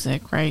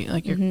music, right?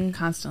 Like you're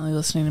constantly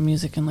listening to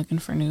music and looking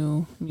for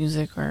new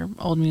music or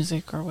old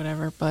music or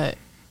whatever. But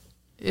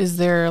is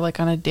there like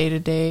on a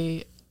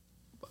day-to-day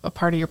a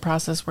part of your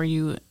process where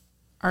you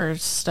are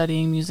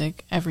studying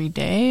music every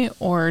day,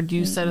 or do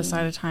you set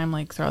aside a time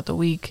like throughout the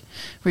week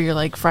where you're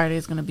like, Friday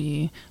is going to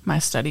be my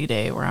study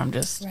day where I'm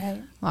just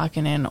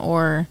locking in?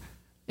 Or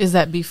is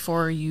that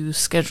before you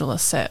schedule a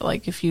set?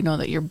 Like if you know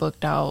that you're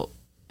booked out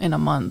in a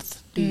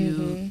month, do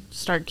you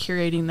start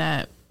curating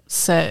that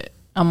set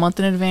a month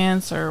in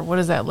advance, or what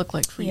does that look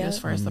like for you as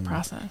far as the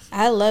process?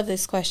 I love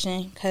this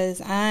question because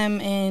I'm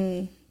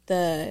in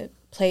the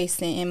place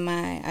in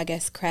my, I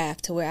guess,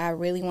 craft to where I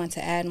really want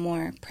to add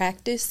more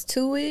practice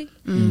to it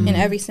in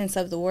every sense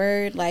of the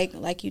word.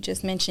 Like you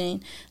just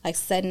mentioned, like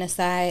setting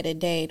aside a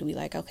day to be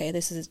like, okay,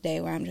 this is a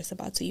day where I'm just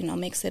about to, you know,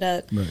 mix it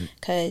up.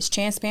 Because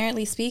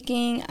transparently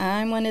speaking,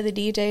 I'm one of the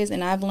DJs,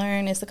 and I've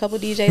learned it's a couple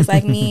DJs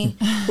like me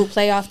who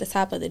play off the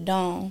top of the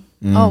dome.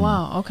 Oh,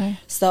 wow. Okay.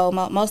 So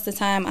most of the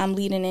time I'm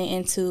leading it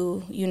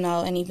into, you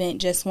know, an event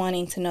just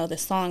wanting to know the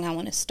song I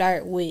want to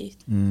start with.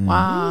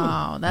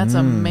 Wow. That's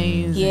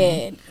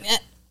amazing. Yeah.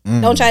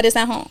 Don't try this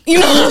at home. You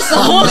know, so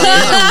I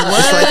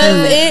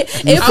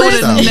would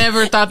have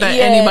never thought that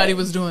anybody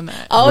was doing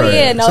that. Oh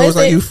yeah, no. So it's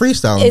like you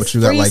freestyling, but you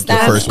got like the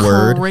first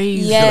word.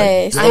 Crazy.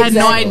 Yes, I had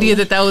no idea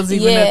that was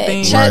even a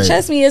thing.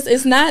 Trust me,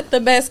 it's not the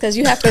best because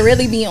you have to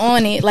really be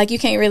on it. Like you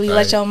can't really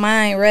let your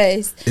mind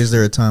rest. Is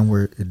there a time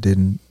where it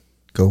didn't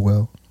go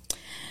well?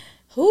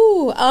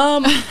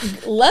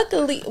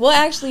 Luckily, well,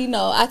 actually,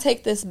 no. I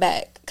take this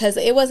back. Because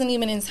it wasn't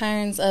even in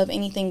terms of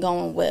anything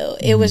going well.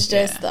 It was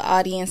just the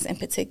audience in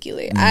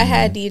particular. I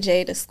had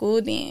DJ'd a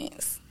school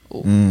dance.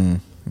 Oh,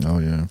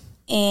 yeah.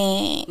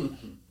 And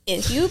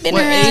if you've been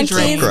around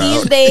kids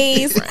these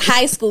days,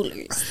 high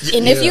schoolers.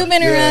 And if you've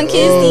been around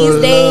kids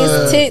these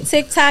days,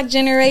 TikTok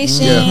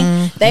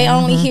generation, they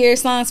only hear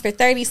songs for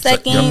 30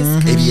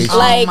 seconds.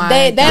 Like,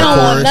 they don't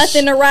want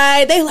nothing to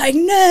ride. They like,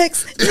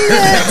 next. And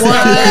I'm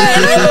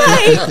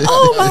like,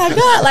 oh my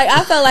God. Like,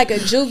 I felt like a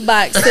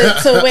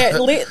jukebox to where,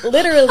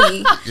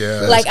 literally,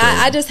 like,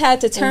 I just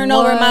had to turn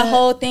over my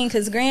whole thing.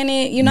 Because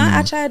granted, you know,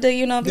 I tried to,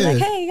 you know, be like,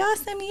 hey, y'all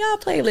send me y'all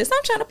playlist.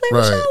 I'm trying to play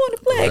what y'all want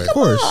to play. Come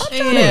on.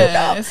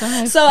 I'm trying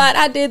to go. So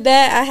I did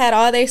that. I had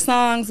all their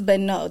songs, but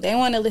no, they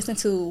want to listen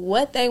to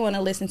what they want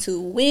to listen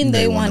to when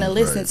they want to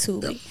listen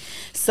to it.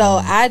 So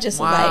I just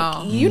was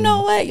like, you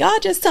know what? Y'all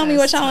just tell me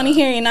what y'all want to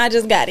hear, and I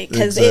just got it.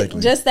 Because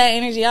just that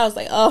energy, I was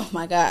like, oh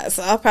my God.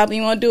 So I probably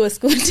won't do a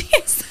school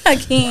dance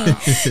again.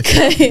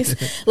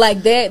 Because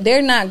like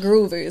they're not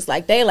groovers.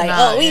 Like they like,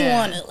 we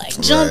want to like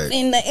jump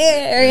in the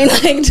air and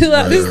like do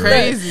all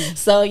this stuff.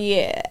 So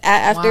yeah,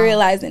 after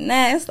realizing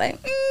that, it's like,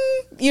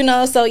 you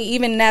know, so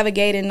even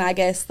navigating, I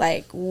guess,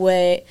 like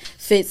what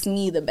fits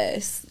me the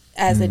best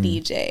as a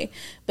DJ.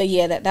 But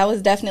yeah, that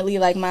was definitely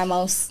like my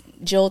most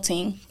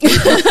jolting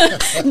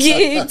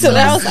gig. So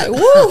that was like,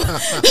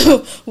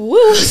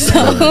 woo.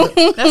 So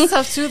that's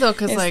tough too, though,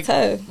 because like,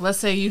 tough. Let's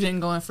say you didn't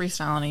go in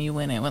freestyling and you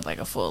went in with like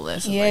a full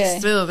list. Like,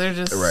 still, they're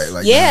just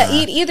like,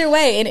 either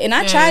way. And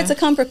I tried to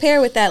come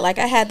prepared with that. Like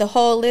I had the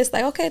whole list.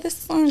 Like, okay, this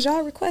songs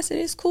y'all requested.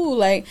 It's cool.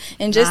 Like,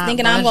 and just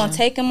thinking I'm gonna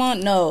take them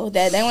on. No,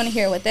 that they want to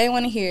hear what they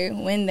want to hear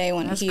when they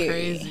want to hear.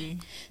 Crazy.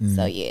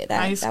 So yeah,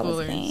 that was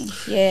the thing.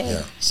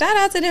 Yeah. Shout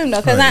out to them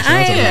though, because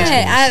I ain't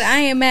mad. I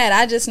ain't mad.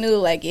 I just knew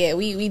like,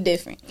 we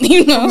different,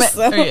 you know.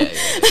 So.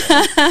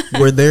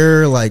 Were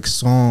there like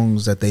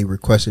songs that they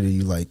requested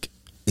you like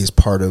is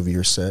part of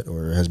your set,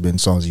 or has been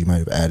songs you might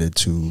have added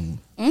to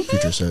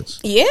future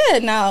sets? Yeah,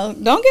 no,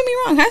 don't get me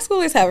wrong. High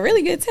schoolers have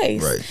really good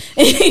taste,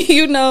 right?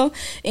 You know,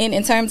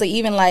 in terms of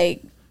even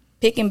like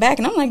picking back,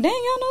 and I'm like, dang,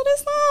 y'all know this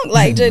song,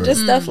 like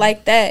just stuff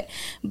like that.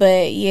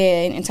 But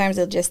yeah, in terms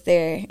of just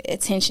their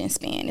attention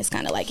span, it's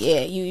kind of like,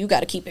 you got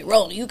to keep it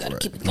rolling, you got to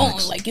keep it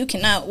going, like you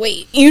cannot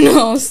wait, you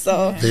know.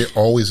 So they're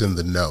always in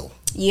the know.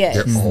 Yeah,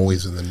 they're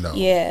always in the know.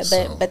 Yeah,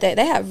 but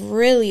they have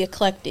really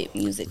eclectic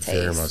music taste.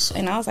 Very much so.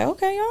 And I was like,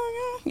 okay,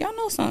 y'all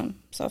know something.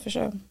 So for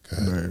sure.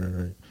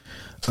 Right.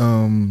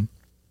 I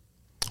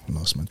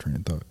lost my train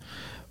of thought,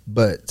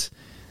 but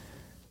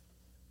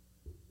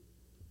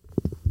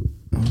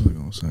what was I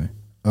gonna say?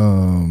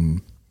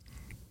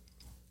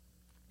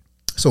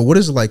 So what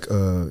is it like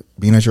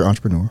being as your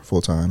entrepreneur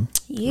full time?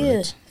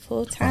 Yeah,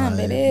 full time,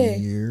 5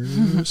 baby.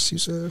 years, you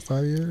said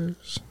 5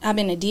 years? I've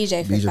been a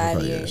DJ for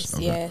 5 years.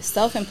 Okay. Yeah,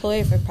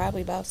 self-employed for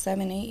probably about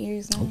 7-8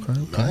 years now. Okay.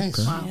 Nice.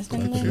 Okay. Yeah, it's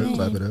been a little minute.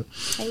 Clap it up.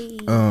 Hey.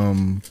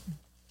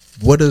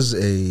 What does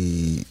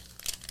a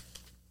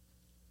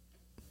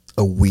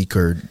week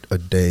or a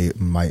day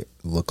might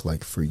look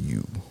like for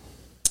you?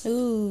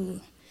 Ooh,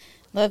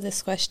 love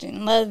this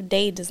question. Love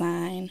day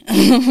design.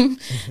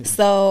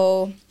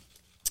 So,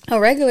 a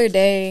regular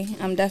day,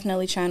 I'm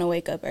definitely trying to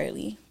wake up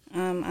early.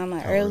 I'm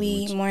an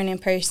early morning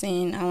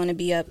person. I want to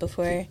be up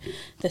before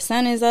the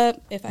sun is up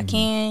if I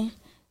can.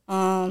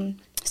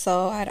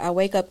 So I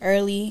wake up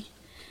early.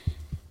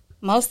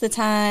 Most of the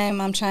time,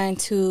 I'm trying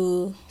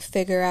to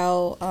figure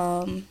out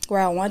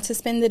where I want to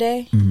spend the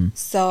day.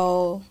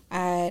 So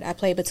I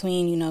play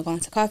between, going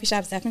to coffee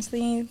shops,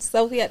 definitely.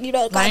 Sophia,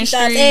 coffee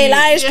shops. Hey,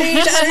 Lion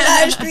Street,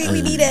 Lion Street,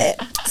 we need that.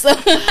 So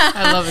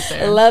I love it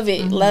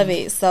there. Love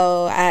it.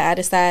 So I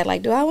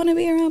decide, do I want to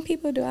be around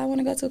people? Do I want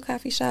to go to a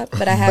coffee shop?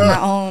 But I have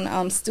my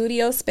own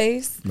studio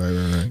space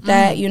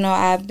that,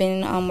 I've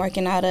been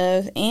working out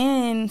of.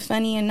 And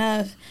funny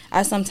enough,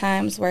 I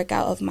sometimes work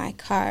out of my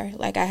car.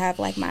 I have,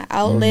 my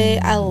outlet.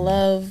 I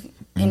love,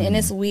 and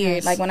it's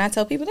weird. When I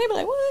tell people, they be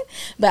like, what?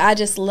 But I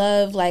just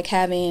love,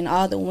 having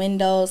all the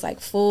windows,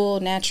 full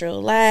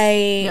natural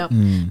light,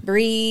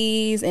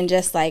 breeze, and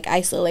just,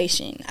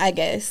 isolation, I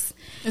guess.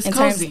 It's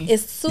cozy.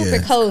 It's super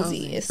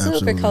cozy. It's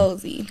super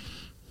cozy.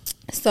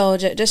 So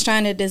just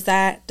trying to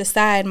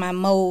decide my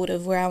mode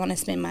of where I want to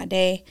spend my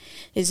day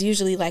is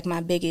usually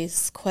my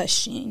biggest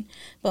question.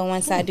 But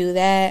once I do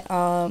that,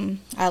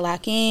 I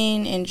lock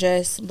in and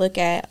just look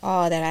at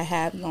all that I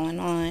have going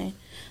on.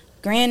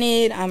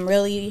 Granted, I'm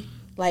really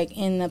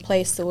in the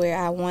place to where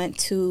I want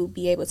to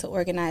be able to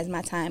organize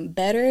my time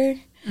better,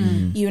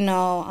 and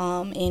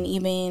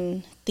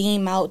even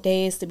theme out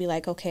days to be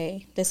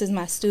okay, this is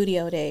my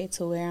studio day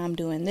to where I'm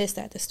doing this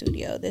at the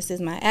studio. This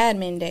is my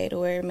admin day to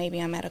where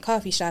maybe I'm at a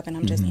coffee shop and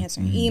I'm just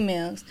answering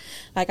emails.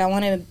 I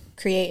want to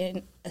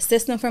create a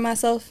system for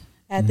myself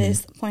at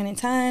this point in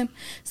time.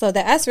 So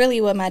that's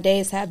really what my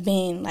days have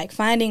been,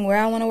 finding where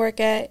I want to work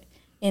at,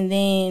 and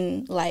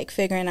then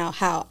figuring out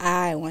how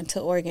I want to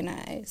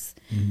organize,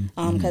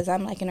 because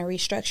I'm in a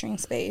restructuring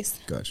space.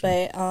 Gotcha.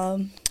 But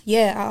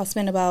I'll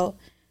spend about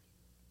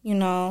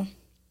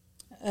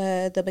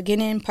the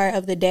beginning part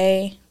of the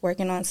day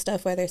working on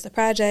stuff, whether it's a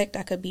project.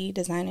 I could be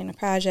designing a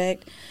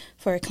project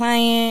for a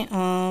client,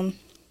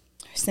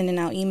 sending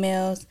out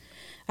emails.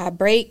 I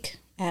break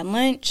at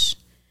lunch,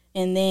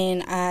 and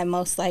then I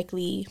most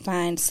likely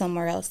find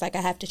somewhere else. I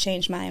have to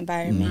change my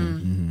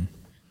environment.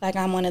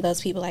 I'm one of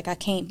those people, I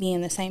can't be in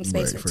the same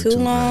space for too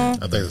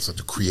long. I think it's such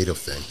a creative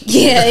thing.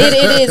 Yeah, it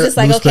is. It's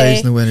new okay.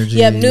 Space, new energy.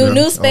 Yep,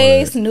 new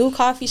space, new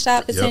coffee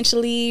shop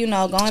potentially,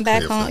 going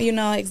back home,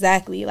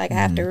 exactly. I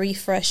have to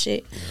refresh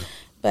it. Yeah.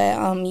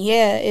 But,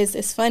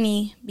 it's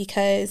funny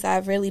because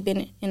I've really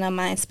been in a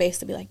mind space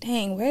to be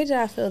dang, where did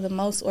I feel the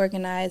most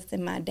organized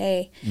in my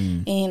day?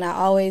 And I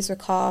always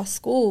recall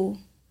school.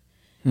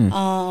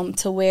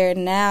 To where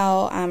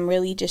now I'm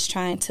really just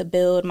trying to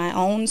build my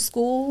own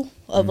school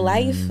of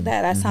life.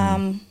 That's how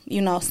I'm,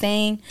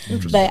 saying.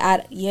 But I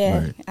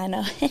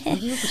know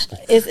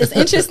it's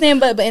interesting,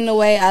 but in a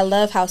way I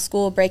love how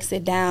school breaks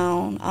it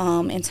down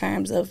in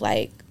terms of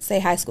say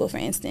high school, for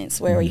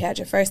instance, where you had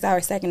your first hour,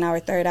 second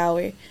hour, third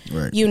hour,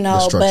 but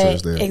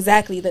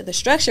exactly the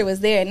structure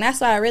was there. And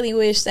that's why I really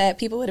wish that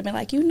people would have been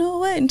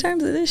what, in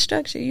terms of this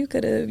structure, you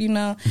could have,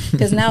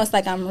 because now it's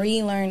I'm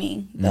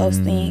relearning those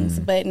things.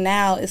 But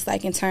now it's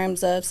in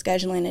terms of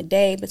scheduling a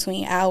day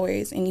between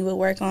hours, and you would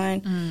work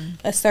on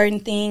a certain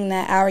thing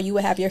that hour. You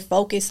would have your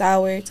focus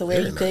hour to where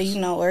you could,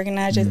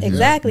 organize your,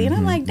 exactly. And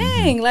I'm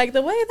dang,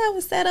 the way that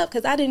was set up,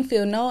 because I didn't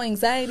feel no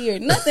anxiety or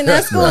nothing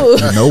at school.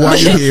 You know why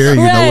you're here.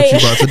 You know what you're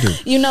about to do.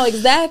 You know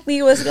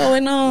exactly what's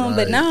going on.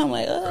 But now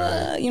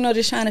I'm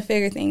just trying to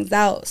figure things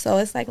out. So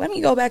it's let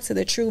me go back to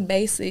the true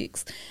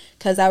basics,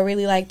 because I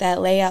really like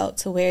that layout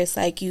to where it's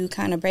you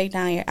kind of break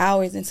down your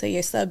hours into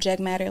your subject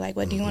matter.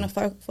 What do you want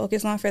to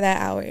focus on for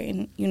that hour?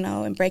 And,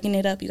 and breaking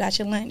it up. You got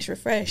your lunch,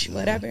 refresh,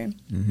 whatever.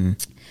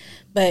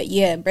 But,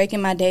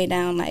 breaking my day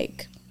down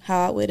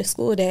how I would a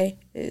school day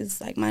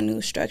is my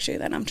new structure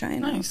that I'm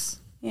trying out. Nice.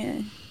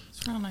 Yeah.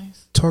 It's real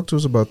nice. Talk to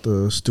us about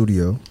the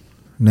studio.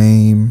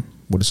 Name,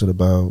 what is it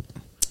about?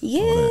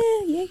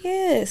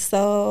 Yeah.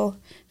 So,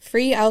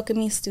 Free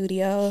Alchemy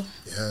Studio.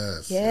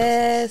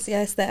 Yes,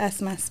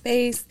 that's my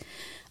space.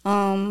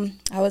 I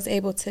was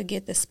able to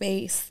get the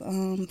space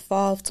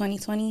fall of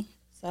 2020.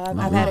 So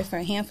I've had it for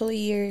a handful of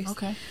years.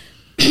 Okay.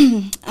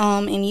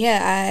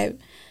 I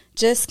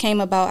just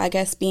came about, I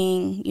guess,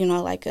 being,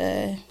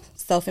 a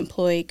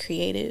self-employed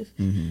creative.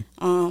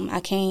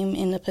 I came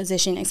in the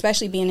position,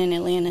 especially being in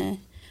Atlanta,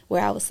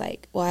 where I was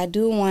I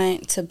do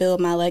want to build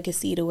my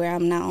legacy to where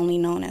I'm not only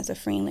known as a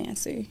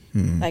freelancer.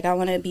 I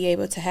want to be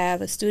able to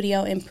have a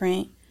studio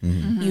imprint,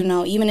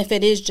 even if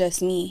it is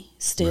just me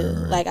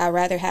still. Right. I'd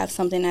rather have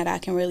something that I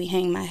can really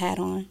hang my hat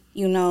on,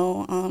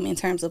 in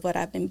terms of what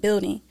I've been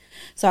building.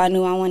 So I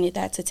knew I wanted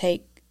that to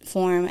take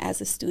form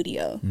as a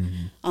studio.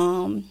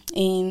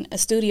 And a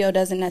studio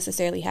doesn't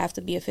necessarily have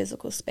to be a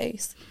physical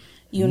space,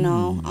 you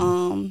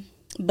know.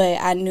 But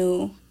I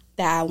knew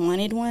that I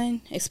wanted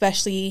one,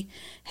 especially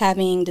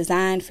having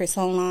designed for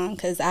so long,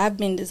 because I've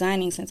been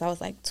designing since I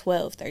was like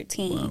 12,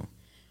 13. Wow.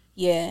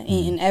 Yeah,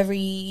 in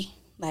every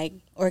like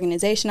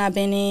organization I've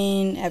been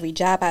in, every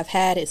job I've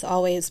had, it's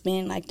always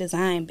been like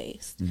design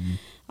based.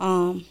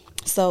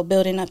 So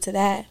building up to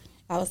that,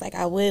 I was like,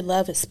 I would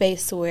love a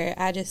space to where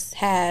I just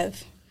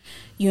have,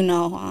 you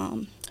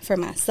know, for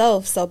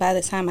myself. So by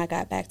the time I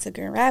got back to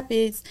Grand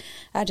Rapids,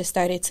 I just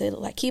started to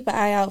like keep an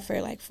eye out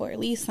for like for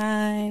lease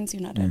signs, you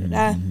know,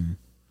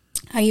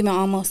 I even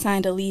almost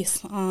signed a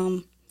lease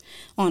on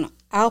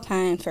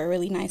Alpine for a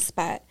really nice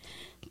spot,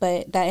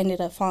 but that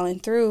ended up falling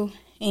through.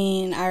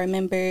 And I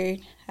remembered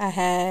I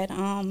had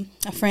a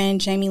friend,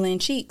 Jamie Lynn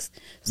Cheeks,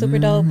 super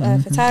dope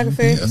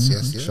photographer.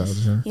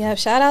 Yes. Yeah,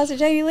 shout out to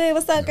Jamie Lynn.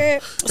 What's up, girl?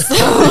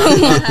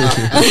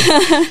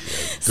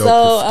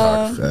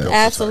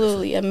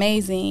 Absolutely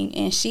amazing.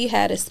 And she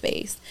had a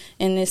space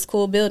in this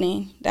cool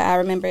building that I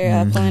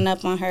remember pulling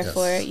up on her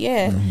for.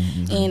 Yeah.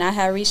 And I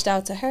had reached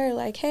out to her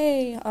like,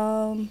 hey,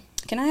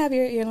 can I have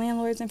your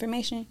landlord's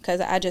information?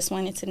 Because I just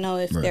wanted to know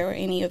if there were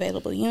any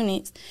available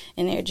units.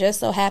 And there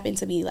just so happened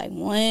to be like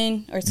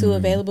 1 or 2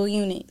 available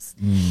units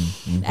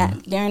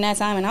during that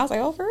time. And I was like,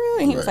 oh, for real?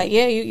 And he was like,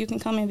 yeah, you can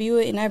come and view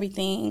it and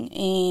everything.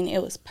 And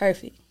it was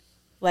perfect.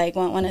 Like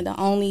one of the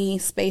only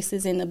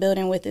spaces in the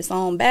building with its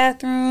own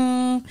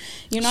bathroom.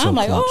 You know, so I'm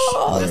like, clutch.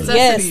 Oh,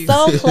 yes,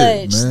 so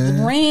clutch.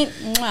 Rent,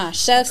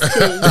 chef's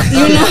kiss.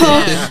 You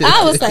know,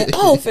 I was like,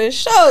 oh, for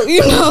sure.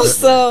 You know,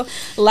 so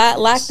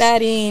lock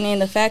that in.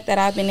 And the fact that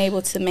I've been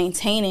able to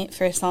maintain it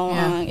for so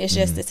long, it's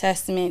just a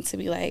testament to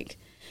be like,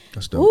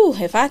 ooh,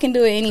 if I can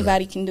do it,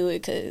 anybody can do it,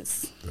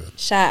 because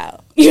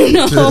child, you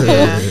know,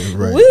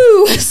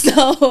 woo.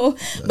 So,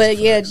 but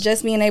yeah,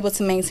 just being able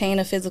to maintain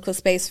a physical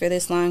space for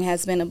this long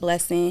has been a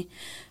blessing.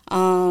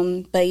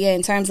 But yeah,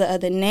 in terms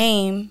of the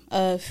name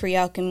of Free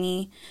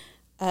Alchemy,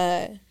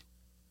 when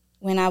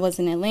I was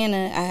in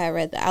Atlanta, I had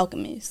read The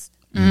Alchemist.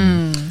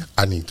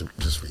 I need to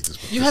just read this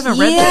book. You haven't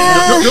read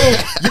that?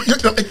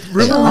 No.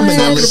 Really? I'm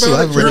talking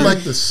about you're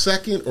like the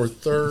second or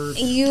third.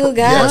 You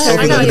got to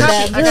read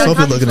that book.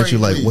 Sophie looking at you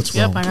like, what's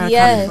wrong? Yep, I got a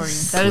copy for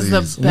you. That is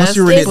the best. Once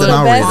you read it, then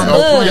I'll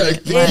read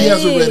it. He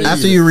hasn't read it.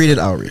 After you read it,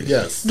 I'll read it.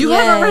 Yes. You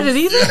haven't read it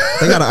either?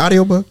 They got an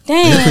audiobook?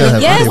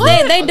 Dang. Yes,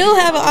 they do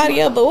have an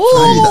audiobook.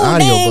 I need the audiobook.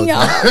 Dang,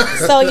 y'all.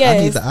 So, yes.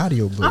 I need the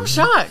audiobook. I'm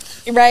shocked.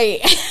 Right.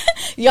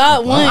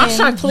 Y'all won. I'm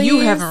shocked please. You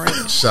haven't read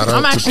it. Shout out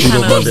I'm to actually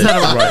Pluto kind of Monday. upset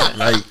about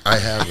Right. I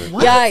haven't.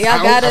 Y'all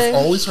gotta. I've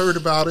always heard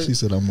about it. She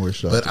said I'm more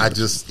shocked. But I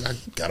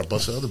got a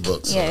bunch of other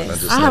books.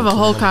 Yes. So I have a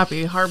whole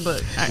copy, hard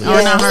book.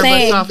 Or not hard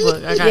book, soft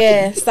book. I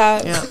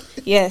got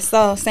you.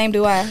 So same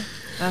do I.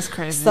 That's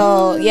crazy.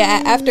 So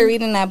yeah, after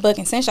reading that book,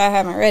 and since I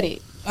haven't read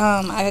it,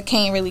 I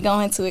can't really go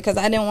into it because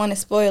I didn't want to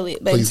spoil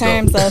it. But Please in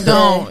terms of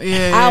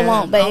I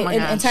won't. But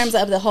in terms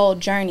of the whole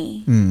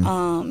journey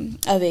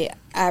of it,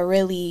 I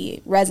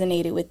really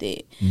resonated with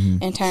it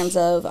in terms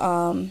of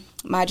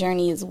my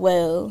journey as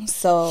well.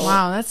 So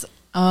wow, that's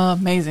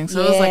amazing.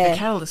 So it was like a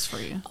catalyst for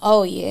you.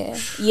 Oh yeah.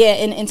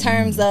 In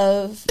terms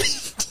of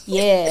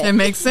it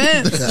makes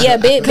sense. Yeah,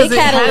 big catalyst.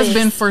 It has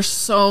been for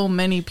so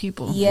many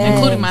people,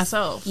 including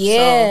myself.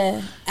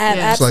 Yeah, so,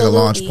 absolutely. It's like a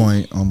launch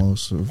point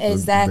almost.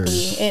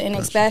 Exactly, and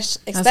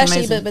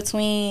especially but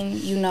between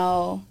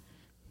Grand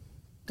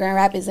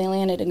Rapids,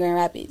 Atlanta to Grand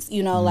Rapids,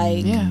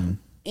 like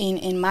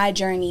in my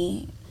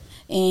journey,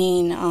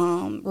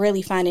 in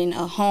really finding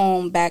a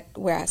home back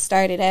where I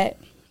started at.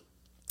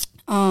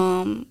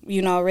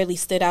 Really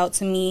stood out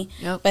to me.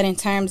 Yep. But in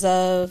terms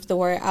of the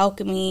word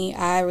alchemy,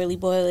 I really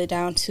boil it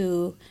down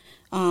to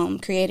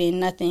creating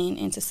nothing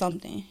into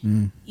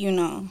something.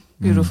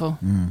 Beautiful.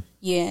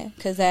 Yeah,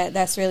 because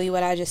that's really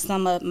what I just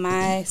sum up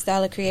my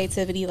style of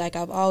creativity. Like,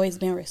 I've always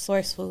been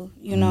resourceful,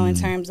 in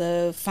terms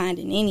of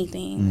finding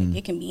anything. Like,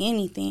 it can be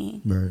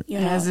anything. Right.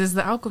 As is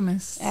the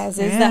alchemist. As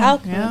is the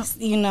alchemist,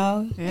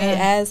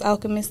 as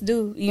alchemists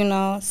do,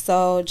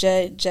 So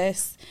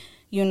just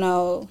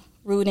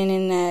rooting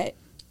in that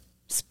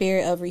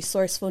spirit of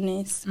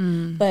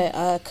resourcewulness, but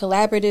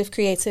collaborative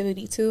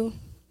creativity too.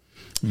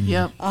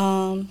 Yep.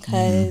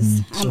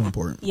 Because so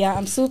important. Yeah,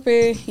 I'm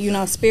super,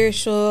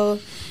 spiritual,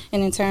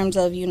 and in terms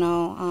of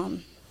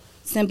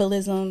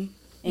symbolism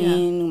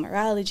and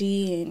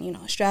numerology and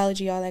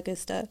astrology, all that good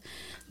stuff.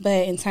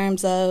 But in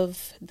terms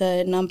of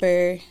the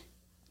number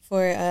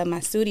for my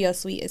studio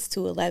suite, is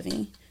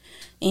 211.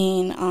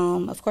 And,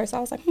 of course, I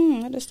was like,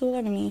 what does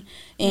 211 mean?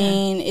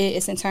 And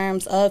it's in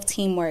terms of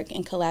teamwork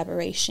and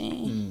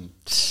collaboration.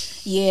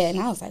 Yeah, and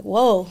I was like,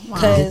 whoa.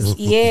 Because,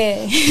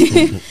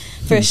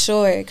 for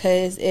sure.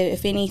 Because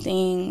if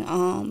anything,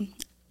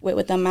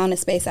 with the amount of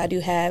space I do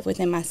have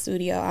within my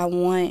studio, I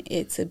want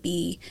it to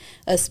be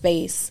a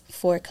space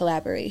for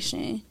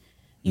collaboration.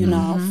 you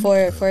know,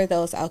 for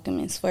those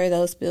alchemists, for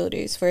those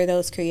builders, for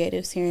those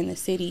creatives here in the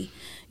city,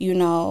 you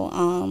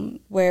know,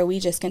 where we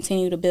just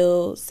continue to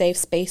build safe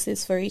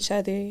spaces for each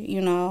other, you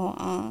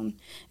know,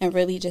 and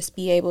really just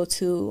be able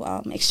to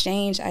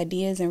exchange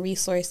ideas and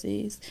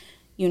resources,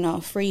 you know,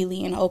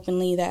 freely and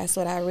openly. That's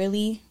what I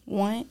really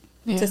want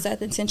to set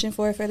the intention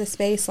for the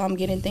space. So I'm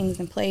getting things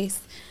in place.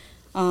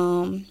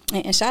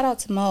 And shout out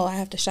to Mo. I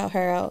have to shout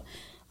her out.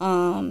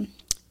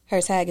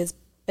 Her tag is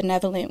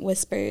Benevolent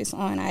Whispers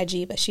on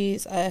IG, but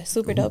she's a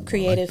super dope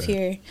creative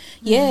here.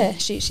 Yeah,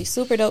 she's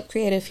super dope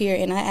creative here,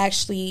 and I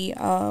actually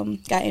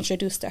got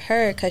introduced to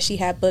her because she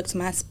had booked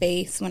my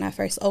space when I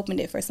first opened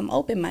it for some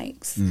open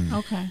mics.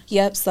 Okay.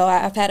 Yep, so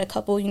I've had a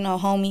couple, you know,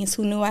 homies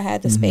who knew I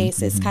had the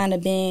space. It's kind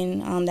of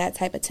been that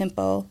type of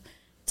tempo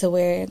to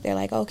where they're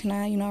like, oh, can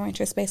I, you know, rent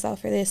your space out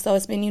for this? So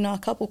it's been, you know, a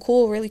couple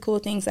really cool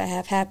things that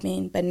have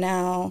happened, but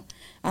now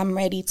I'm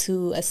ready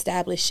to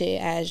establish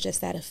it as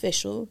just that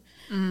official,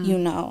 you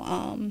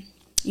know,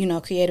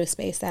 creative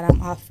space that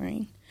I'm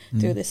offering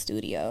through the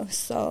studio.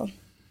 So,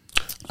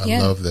 I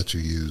love that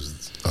you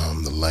used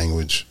the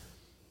language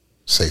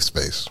safe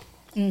space.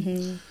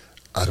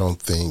 I don't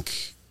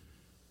think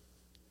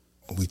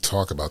we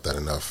talk about that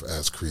enough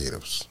as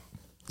creatives.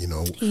 You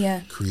know,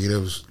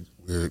 creatives,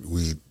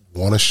 we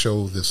want to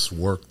show this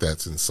work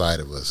that's inside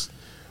of us,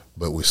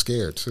 but we're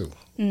scared too.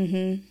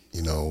 You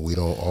know, we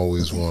don't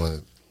always want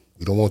to.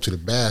 We don't want you to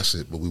bash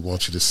it, but we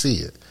want you to see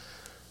it.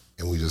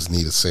 And we just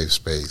need a safe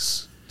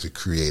space to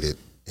create it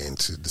and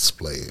to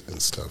display it and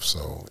stuff.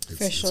 So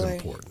it's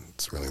important.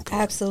 It's really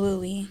important.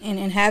 Absolutely.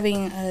 And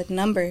having a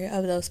number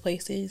of those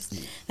places.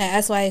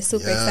 That's why it's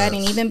super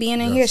exciting. Even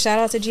being in here, shout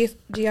out to GR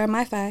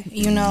MiFi,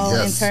 you know,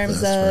 in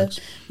terms of,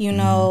 you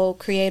know,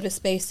 creative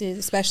spaces,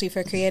 especially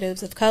for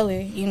creatives of color,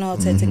 you know,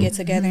 to get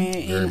together.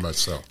 And very much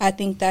so. I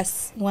think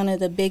that's one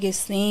of the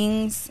biggest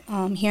things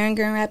here in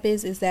Grand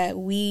Rapids is that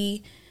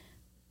we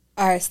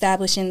are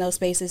establishing those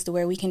spaces to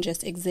where we can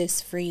just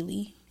exist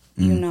freely,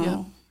 you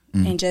know,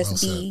 and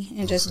just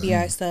be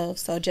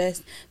ourselves. So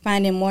just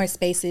finding more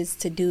spaces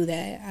to do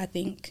that. I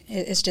think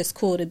it's just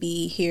cool to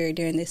be here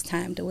during this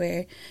time to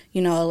where,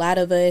 you know, a lot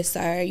of us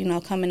are, you know,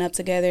 coming up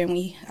together and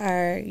we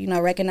are, you know,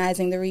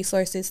 recognizing the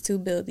resources to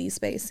build these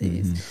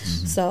spaces.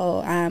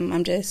 So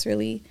I'm just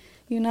really,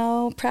 you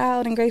know,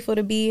 proud and grateful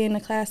to be in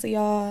the class of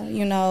y'all,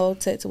 you know,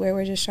 to where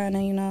we're just trying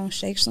to, you know,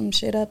 shake some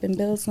shit up and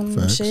build some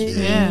shit.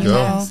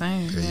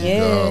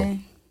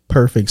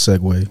 Perfect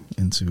segue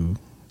into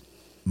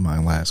my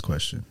last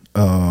question.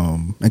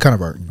 And kind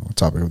of our, you know,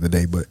 topic of the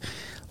day, but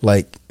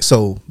like,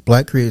 so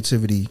Black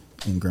creativity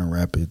in Grand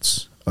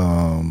Rapids,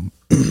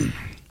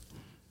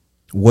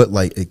 what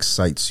like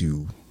excites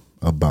you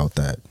about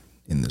that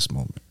in this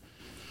moment?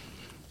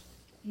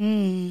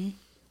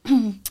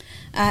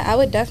 I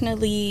would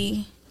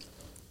definitely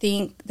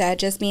think that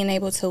just being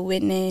able to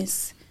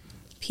witness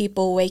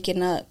people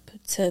waking up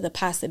to the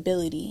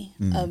possibility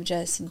of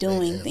just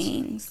doing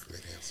things.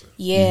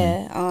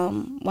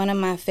 One of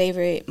my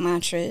favorite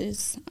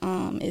mantras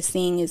is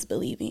seeing is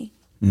believing.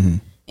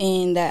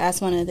 And that's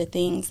one of the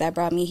things that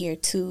brought me here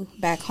too.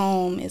 Back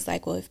home is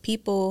like, well, if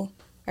people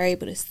are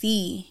able to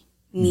see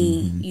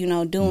me, you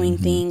know, doing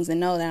things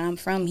and know that I'm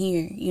from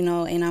here, you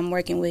know, and I'm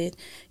working with,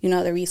 you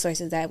know, the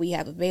resources that we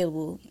have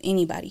available,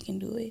 anybody can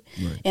do it.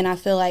 And I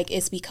feel like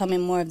it's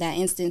becoming more of that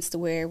instance to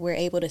where we're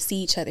able to see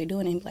each other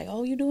doing it and be like,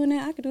 oh, you doing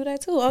that? I can do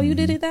that too. Oh, you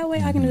did it that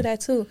way? I can do that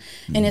too.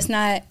 And it's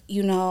not,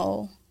 you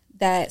know,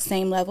 that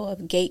same level of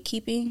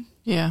gatekeeping.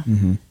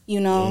 You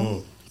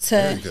know,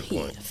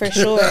 for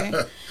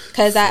sure.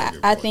 Because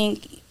I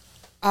think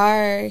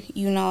our,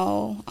 you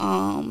know,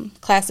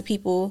 class of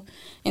people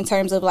in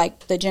terms of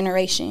like the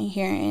generation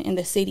here in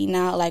the city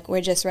now, like we're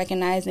just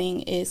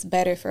recognizing it's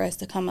better for us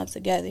to come up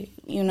together,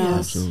 you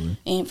know,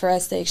 and for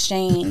us to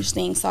exchange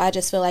things. So I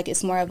just feel like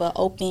it's more of an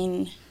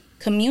open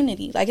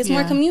community, like it's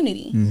more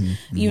community,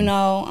 you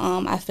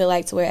know. I feel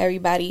like to where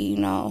everybody, you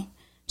know,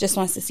 just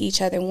wants to see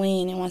each other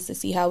win and wants to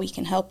see how we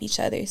can help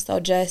each other. So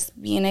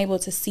just being able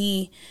to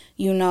see,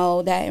 you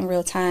know, that in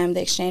real time,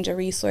 the exchange of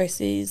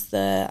resources,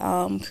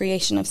 the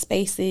creation of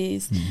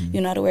spaces,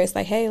 you know, to where it's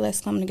like, hey, let's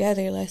come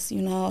together. Let's,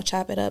 you know,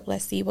 chop it up.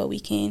 Let's see what we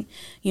can,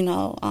 you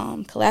know,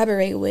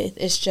 collaborate with.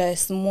 It's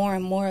just more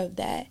and more of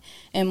that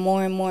and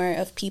more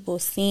of people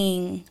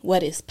seeing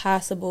what is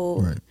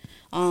possible,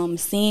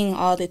 seeing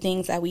all the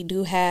things that we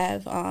do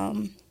have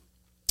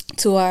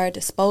to our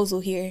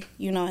disposal here,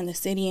 you know, in the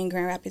city and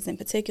Grand Rapids in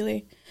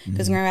particular,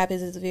 because Grand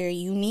Rapids is a very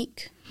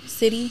unique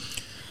city,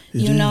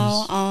 you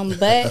know,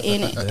 but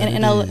in a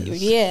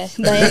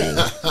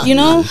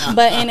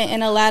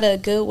lot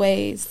of good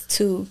ways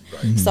too.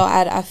 So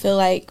I feel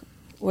like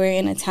we're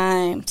in a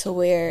time to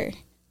where,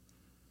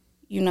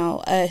 you know,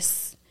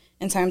 us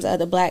in terms of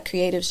the Black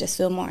creatives just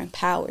feel more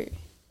empowered.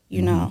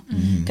 You know,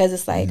 because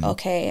it's like,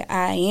 okay,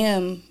 I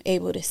am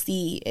able to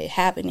see it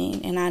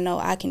happening and I know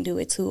I can do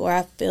it too. Or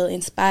I feel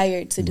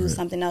inspired to do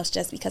something else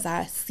just because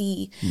I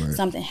see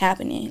something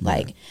happening.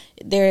 Like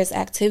there is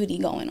activity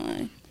going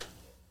on,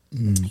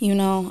 you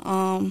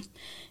know.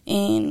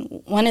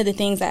 And one of the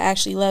things I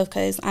actually love,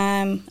 because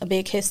I'm a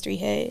big history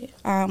head,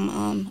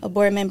 I'm a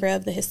board member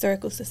of the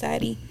Historical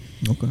Society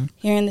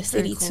here in the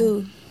city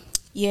too.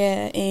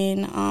 Yeah,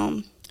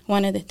 and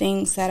one of the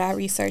things that I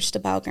researched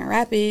about Grand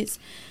Rapids,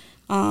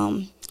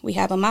 we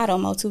have a motto,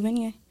 Motu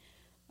Venir.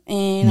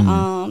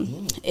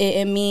 And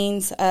it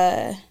means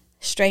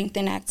strength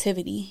and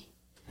activity.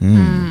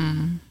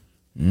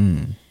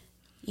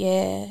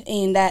 Yeah,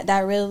 and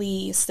that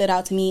really stood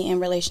out to me in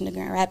relation to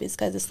Grand Rapids,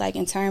 because it's like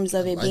in terms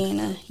of it being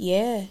I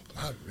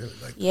really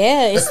like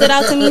that. It stood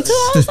out to me too.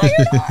 I was like,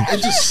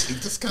 it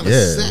just kind of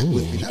sat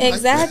with me.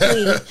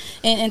 Exactly.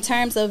 And in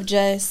terms of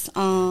just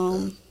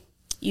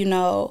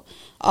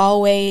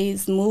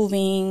always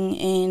moving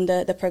in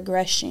the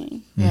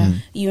progression.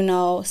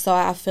 So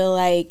I feel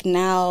like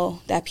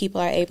now that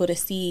people are able to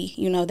see,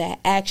 that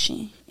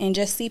action, and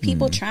just see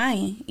people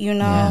trying,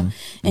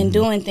 and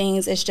doing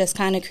things, it's just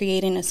kind of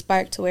creating a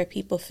spark to where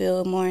people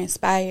feel more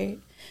inspired,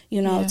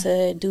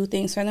 to do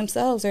things for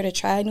themselves or to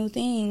try new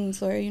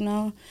things, or,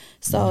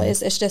 so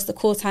it's just a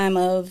cool time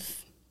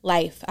of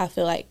life, I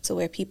feel like, to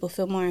where people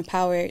feel more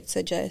empowered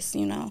to just,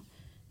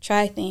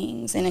 try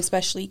things, and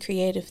especially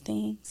creative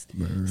things.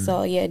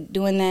 So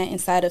doing that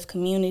inside of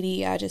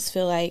community, I just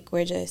feel like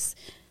we're just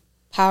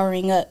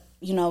powering up,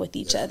 with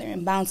each other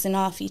and bouncing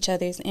off each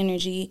other's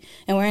energy,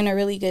 and we're in a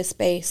really good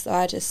space. So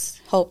I just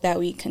hope that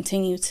we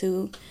continue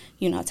to,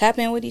 tap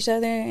in with each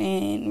other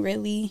and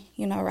really,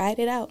 ride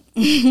it out.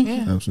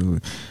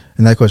 Absolutely.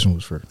 And that question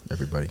was for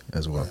everybody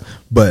as well.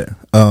 But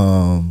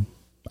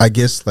I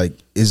guess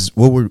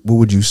what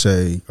would you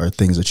say are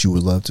things that you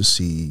would love to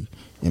see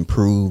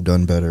improved,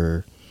 done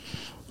better,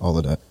 all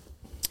of that?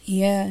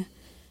 Yeah.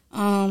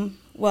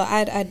 Well,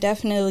 I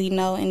definitely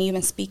know, and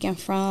even speaking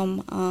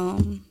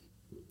from,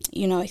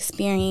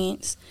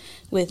 experience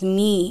with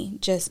me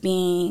just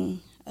being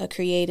a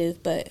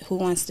creative, but who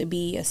wants to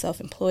be a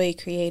self-employed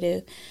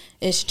creative,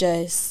 it's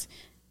just,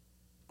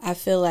 I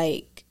feel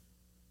like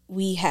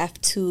we have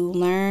to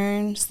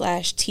learn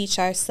 / teach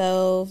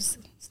ourselves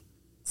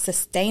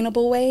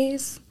sustainable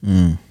ways.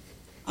 And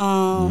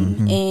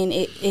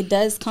it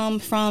does come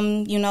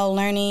from,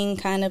 learning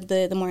kind of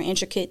the more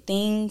intricate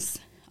things,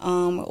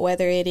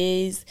 whether it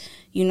is,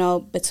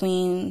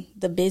 between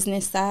the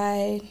business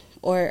side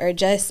or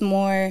just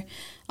more,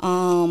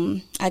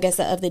 I guess,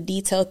 of the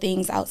detailed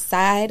things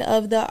outside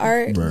of the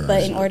art,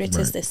 but in order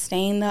to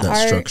sustain the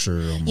art.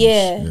 Structure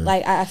almost,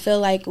 like I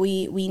feel like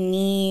we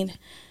need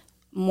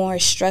more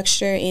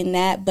structure in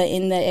that, but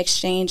in the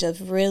exchange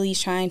of really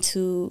trying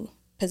to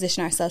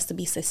position ourselves to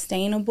be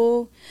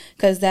sustainable,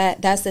 because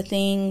that's the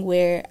thing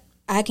where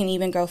I can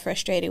even grow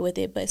frustrated with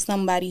it, but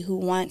somebody who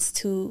wants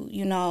to,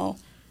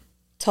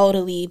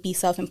 totally be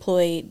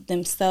self-employed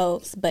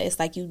themselves, but it's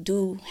like you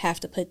do have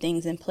to put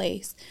things in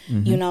place.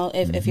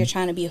 If you're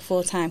trying to be a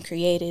full-time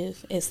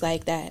creative, it's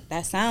like that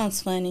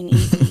sounds fun and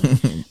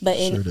easy, but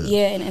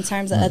in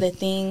terms of other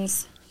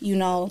things,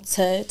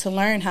 to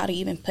learn how to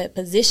even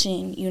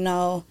position,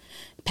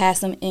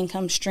 passive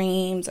income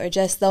streams, or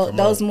just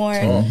those more,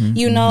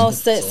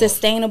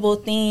 sustainable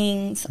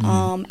things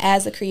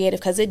as a creative,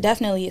 because it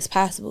definitely is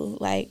possible.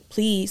 Like,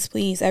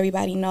 please,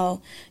 everybody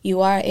know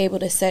you are able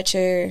to set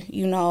your,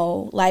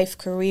 life,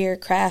 career,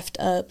 craft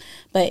up,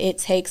 but it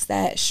takes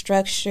that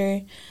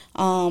structure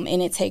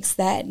and it takes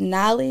that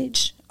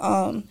knowledge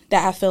that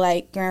I feel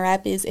like Grand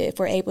Rapids, if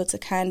we're able to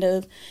kind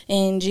of,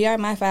 in GR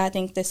MyFi, I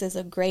think this is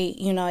a great,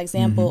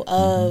 example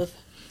of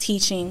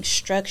teaching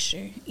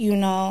structure,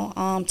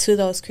 to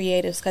those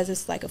creatives, because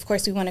it's like, of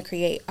course, we want to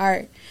create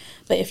art,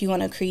 but if you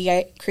want to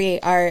create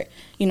art,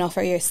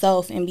 for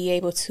yourself and be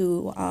able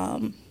to,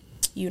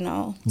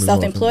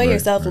 self-employ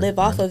yourself, live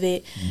off of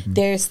it,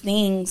 there's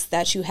things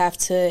that you have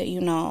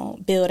to,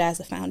 build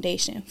as a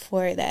foundation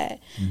for that,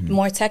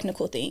 more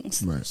technical things,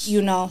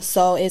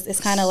 so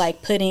it's kind of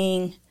like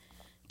putting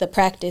the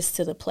practice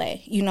to the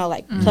play,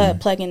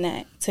 plugging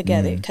that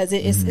together, because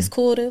it's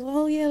cool to,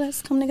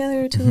 let's come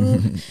together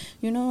to,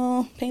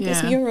 paint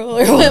this mural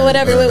or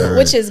whatever,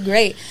 which is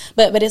great.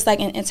 But it's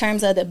like in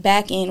terms of the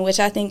back end, which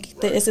I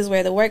think this is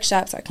where the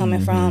workshops are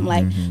coming from.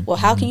 Like, well,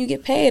 how can you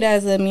get paid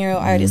as a mural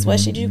artist? What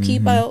should you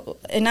keep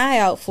an eye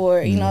out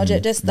for?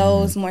 Just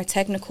those more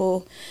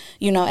technical,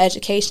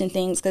 education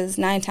things, because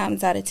 9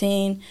 times out of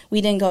 10,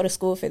 we didn't go to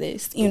school for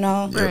this,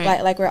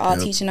 like we're all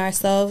teaching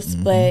ourselves,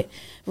 but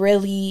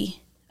really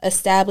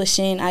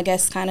establishing, I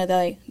guess, kind of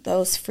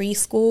those free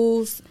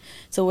schools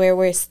to where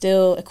we're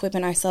still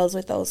equipping ourselves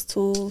with those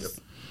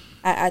tools,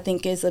 I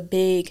think is a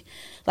big,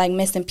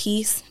 missing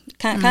piece.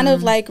 Kind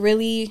of like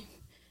really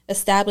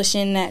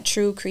establishing that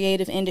true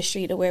creative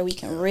industry to where we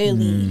can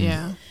really,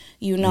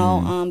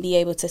 be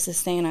able to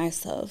sustain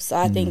ourselves. So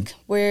I think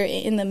we're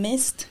in the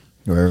midst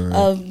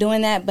of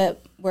doing that,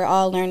 but we're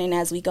all learning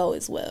as we go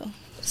as well.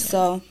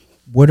 So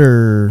what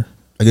are,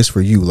 I guess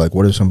for you,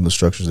 what are some of the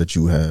structures that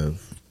you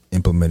have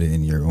implemented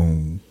in your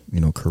own,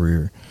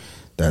 career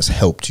that's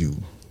helped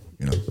you,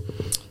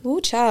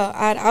 Ooh, child,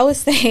 I would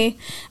say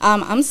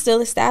I'm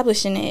still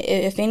establishing it.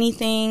 If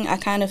anything, I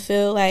kind of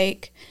feel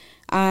like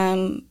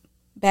I'm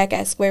back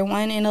at square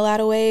one in a lot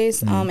of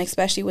ways,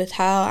 especially with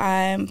how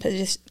I'm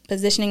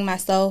positioning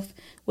myself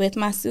with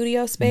my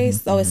studio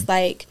space. So it's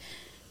like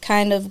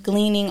kind of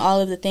gleaning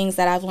all of the things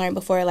that I've learned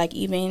before, like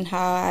even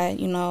how I,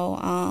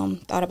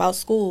 thought about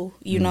school,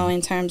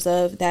 in terms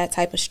of that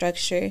type of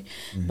structure,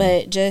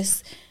 but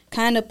just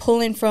kind of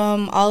pulling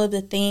from all of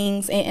the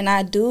things. And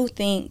I do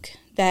think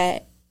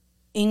that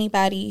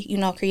anybody,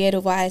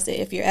 creative-wise,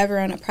 if you're ever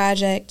on a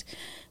project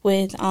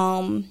with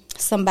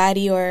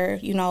somebody or,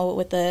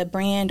 with a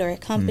brand or a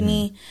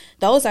company,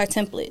 those are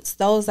templates.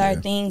 Those are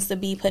things to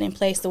be put in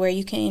place to where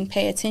you can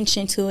pay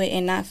attention to it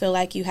and not feel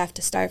like you have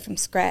to start from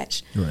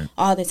scratch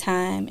all the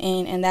time.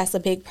 And that's a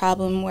big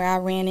problem where I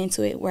ran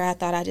into it, where I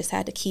thought I just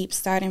had to keep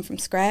starting from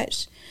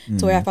scratch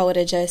to where if I would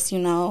have just,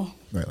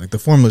 Right, like the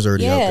formula's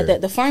already out there.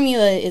 The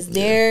formula is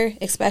there,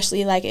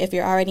 especially like if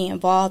you're already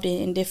involved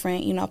in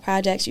different,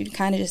 projects. You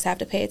kind of just have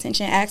to pay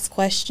attention, ask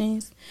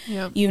questions,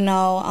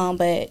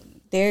 but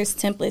there's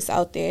templates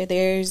out there.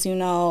 There's,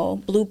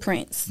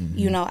 blueprints,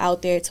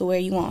 out there to where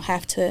you won't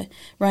have to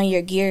run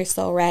your gears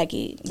so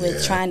ragged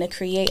with trying to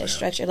create a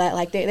structure.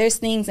 Like there's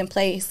things in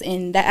place,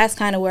 and that's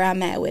kind of where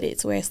I'm at with it,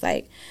 to where it's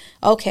like,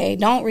 okay,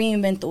 don't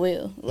reinvent the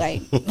wheel.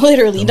 Like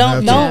literally,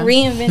 don't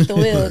reinvent the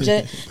wheel.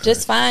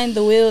 Just find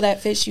the wheel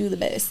that fits you the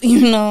best.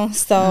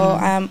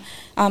 So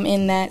I'm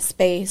in that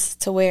space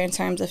to where in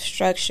terms of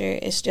structure,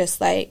 it's just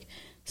like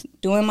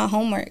doing my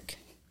homework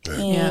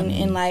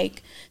and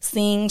like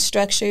seeing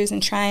structures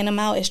and trying them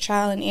out is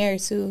trial and error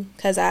too.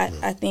 Because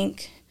I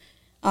think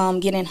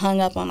getting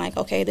hung up on like,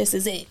 okay, this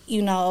is it,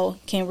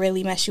 can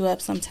really mess you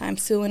up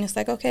sometimes too. And it's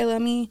like, okay,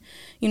 let me,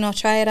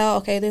 try it out.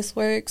 Okay, this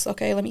works.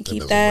 Okay, let me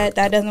keep that.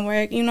 That doesn't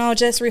work.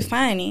 Just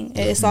refining.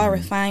 It's all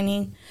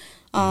refining.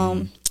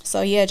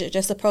 So yeah,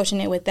 just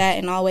approaching it with that,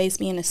 and always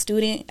being a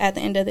student at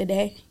the end of the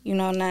day.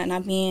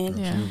 Not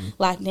being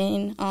locked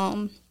in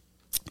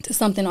to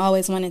something,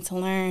 always wanting to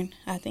learn.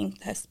 I think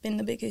that's been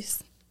the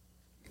biggest.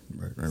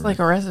 Right. It's like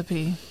a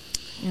recipe.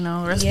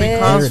 Recipe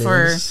calls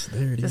for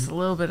just a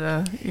little bit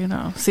of,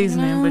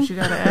 seasoning, but you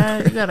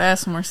gotta add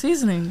some more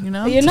seasoning,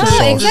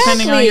 exactly.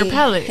 Depending on your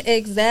palate.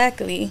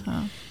 Exactly.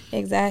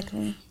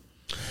 Exactly.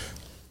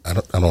 I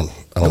don't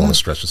want to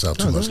stretch this out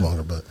too much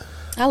longer, but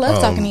I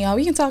love talking to y'all.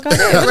 We can talk all day.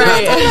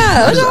 Right.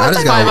 I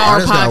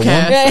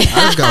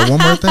just got one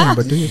more thing,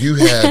 but you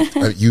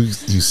had you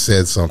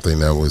said something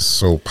that was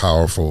so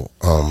powerful.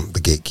 The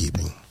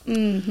gatekeeping.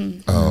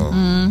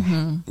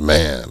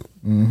 Man.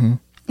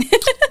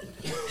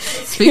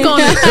 Speak on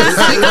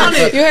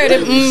it. You heard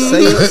it.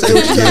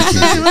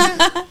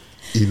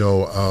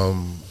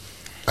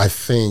 I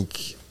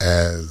think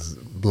as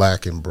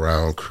Black and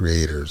brown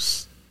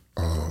creators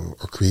or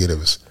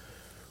creatives,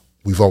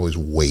 we've always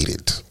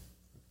waited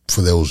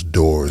for those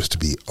doors to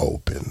be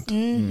opened.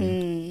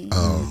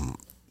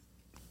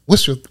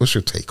 What's your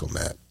take on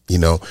that?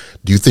 Do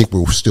you think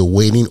we're still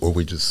waiting, or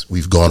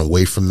we've gone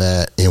away from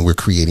that and we're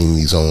creating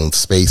these own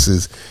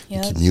spaces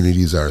and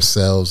communities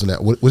ourselves? And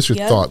that, what's your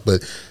thought?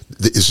 But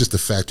it's just the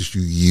fact that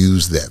you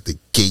use that, the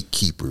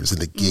gatekeepers and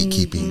the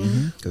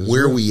gatekeeping.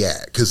 Where are we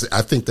at? Because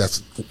I think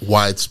that's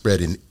widespread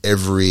in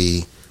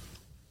every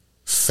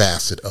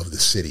facet of the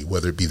city,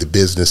 whether it be the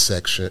business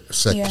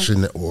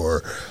section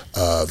or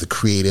the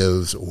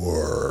creatives,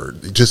 or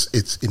just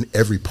it's in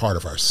every part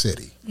of our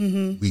city.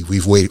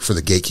 We've waited for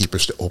the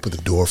gatekeepers to open the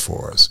door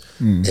for us,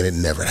 and it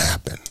never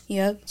happened.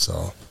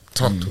 So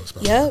talk to us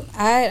about that.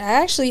 I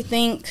actually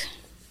think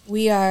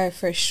we are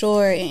for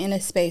sure in a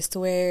space to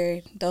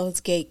where those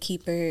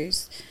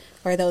gatekeepers,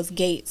 or those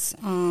gates,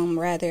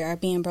 rather, are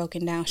being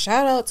broken down.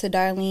 Shout out to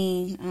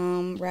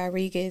Darlene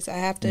Rodriguez. I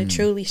have to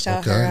truly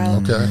shout her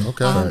out.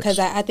 Because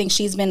I think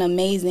she's been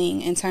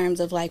amazing in terms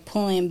of like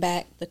pulling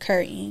back the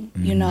curtain,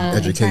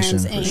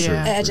 education,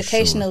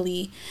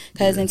 educationally.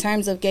 Because in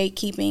terms of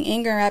gatekeeping,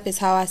 in Grand Rapids,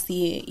 how I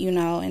see it,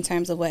 in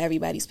terms of what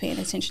everybody's paying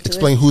attention to.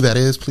 Explain who that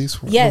is, please.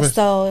 Yes,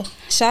 so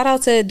shout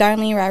out to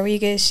Darlene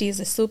Rodriguez. She's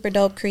a super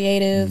dope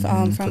creative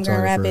from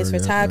Grand Rapids,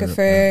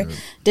 photographer,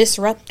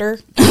 disruptor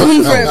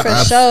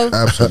for show.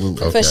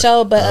 Absolutely. For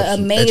sure, but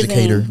amazing.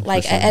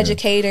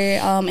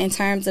 Educator, in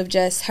terms of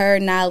just her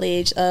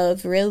knowledge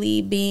of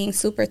really being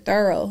super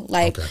thorough.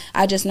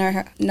 I just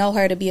know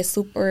her to be a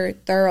super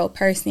thorough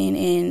person,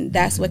 and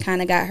that's what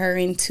kind of got her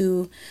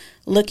into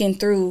looking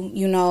through,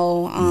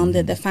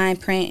 the fine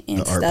print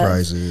and the stuff. Art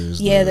prizes.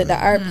 The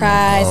art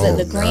prize,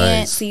 the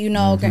grants.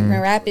 Nice. Grand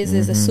Rapids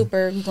is a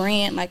super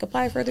grant,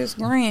 apply for this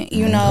grant,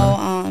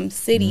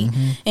 city.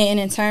 And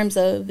in terms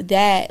of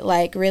that,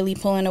 really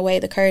pulling away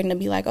the curtain to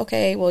be like,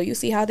 okay, well, you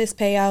see how this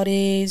payout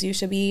is, you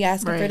should be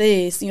asking for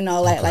this,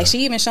 like she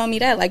even showed me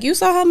that, you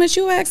saw how much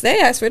you asked, they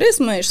asked for this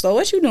much, so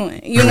what you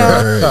doing,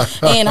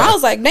 And I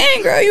was like,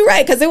 dang, girl, you're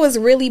right, because it was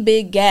really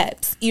big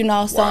gaps,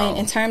 so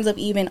in terms of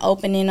even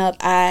opening up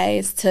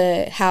eyes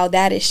to how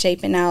that is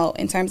shaping out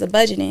in terms of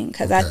budgeting,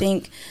 because I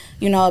think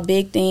a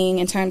big thing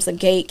in terms of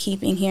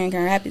gatekeeping here in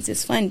Grand Rapids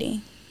is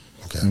funding.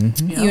 Okay.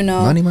 You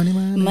know,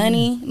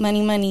 money.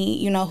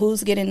 You know,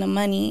 who's getting the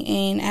money?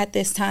 And at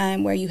this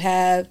time where you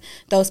have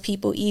those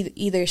people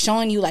either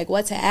showing you like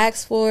what to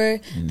ask for,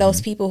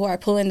 those people who are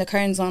pulling the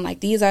curtains on like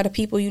these are the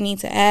people you need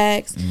to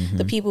ask,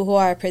 the people who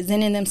are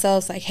presenting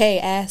themselves like, hey,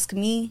 ask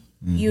me.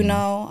 You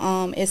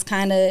know, it's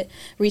kind of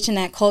reaching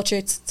that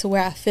culture to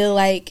where I feel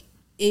like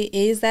it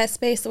is that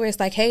space where it's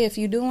like, hey, if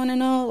you do want to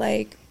know,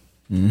 like,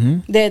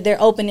 they're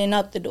opening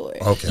up the door.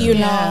 Okay. You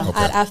know,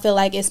 Okay. I feel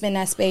like it's been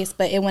that space,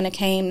 but it wouldn't have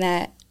came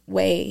that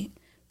way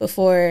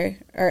before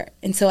or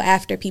until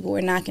after people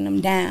were knocking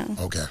them down.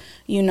 Okay.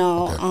 You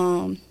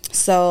know,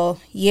 so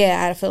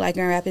yeah, I feel like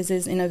Grand Rapids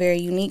is in a very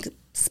unique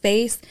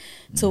space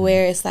to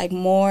where it's like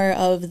more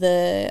of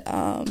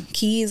the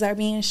keys are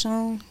being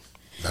shown.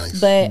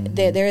 Nice. But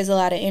there is a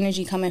lot of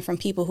energy coming from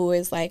people who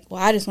is like,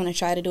 well, I just want to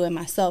try to do it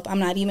myself. I'm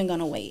not even going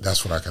to wait.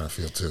 That's what I kind of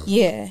feel too.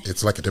 Yeah.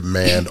 It's like a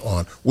demand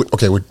on, we're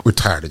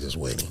tired of just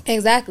waiting.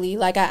 Exactly.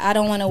 Like, I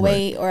don't want to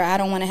wait, or I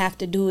don't want to have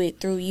to do it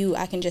through you.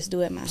 I can just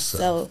do it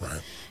myself. Right.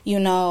 You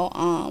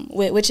know,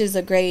 which is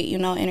a great, you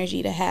know,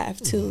 energy to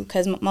have too.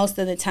 Because most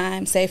of the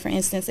time, say for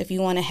instance, if you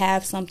want to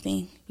have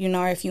something, you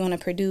know, or if you want to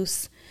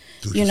produce,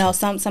 you know,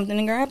 something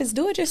in Grand Rapids,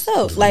 do it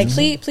yourself.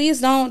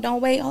 Please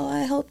don't wait. Oh,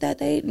 I hope that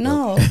they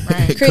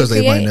right, because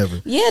they might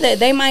never. Yeah,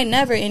 they might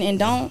never, and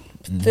don't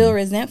feel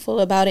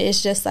resentful about it.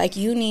 It's just like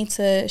you need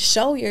to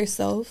show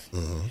yourself,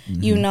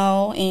 you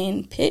know,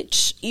 and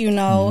pitch, you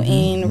know,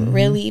 and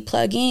really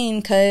plug in.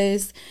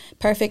 Because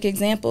perfect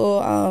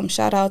example,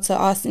 shout out to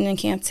Austin and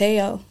Camp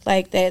Teo.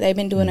 Like they've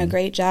been doing a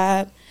great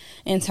job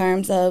in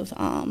terms of,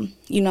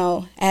 you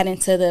know, adding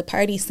to the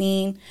party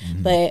scene.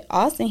 But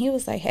Austin, he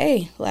was like,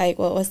 hey, like,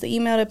 well, what's the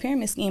email to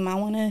pyramid scheme? I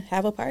want to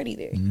have a party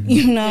there,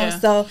 you know? Yeah.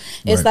 So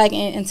it's like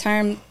in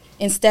term,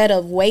 instead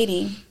of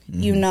waiting,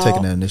 you know.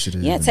 Taking that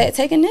initiative. Yeah,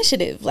 take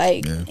initiative.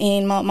 Like,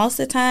 and most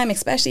of the time,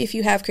 especially if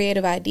you have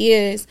creative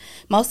ideas,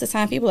 most of the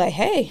time people are like,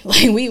 hey,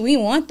 like, we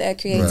want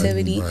that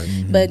creativity.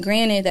 Right. But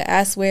granted,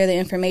 that's where the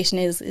information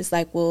is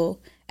like, well,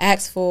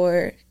 ask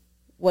for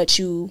what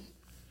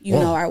you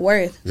know, are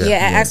worth.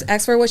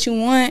 Ask for what you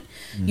want,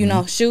 you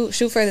know, shoot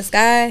for the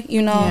sky,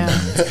 you know,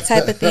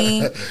 type of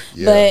thing.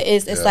 But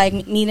it's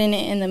like meeting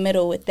it in the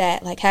middle with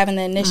that, like having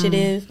the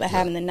initiative, but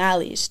having the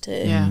knowledge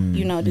to,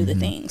 you know, do the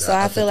thing. So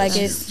I feel like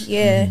it's,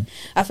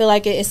 I feel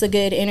like it's a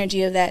good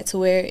energy of that to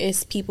where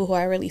it's people who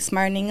are really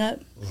smartening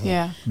up.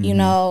 You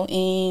know,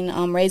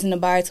 and raising the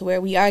bar to where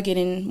we are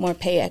getting more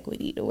pay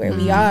equity, to where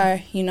we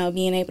are, you know,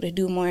 being able to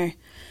do more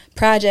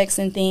projects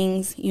and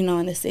things, you know,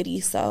 in the city.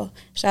 So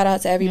shout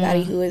out to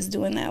everybody who is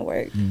doing that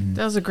work.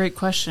 That was a great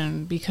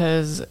question,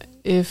 because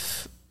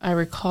if I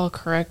recall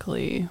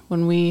correctly,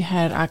 when we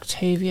had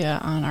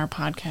Octavia on our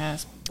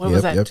podcast, what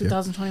was that,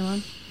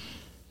 2021?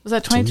 Was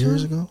that 22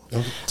 years ago?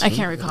 I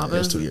can't recall, but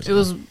it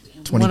was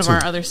 22. One of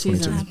our other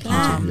seasons.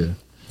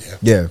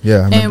 Yeah.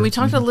 And we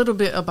talked a little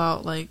bit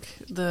about like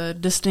the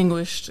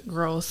distinguished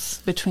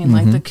growth between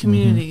like the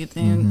community,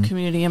 the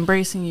community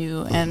embracing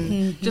you,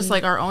 and just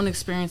like our own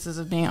experiences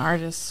of being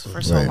artists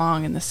for so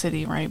long in the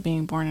city, right?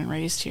 Being born and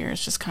raised here.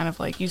 It's just kind of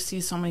like you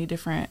see so many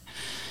different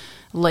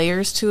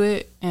layers to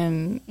it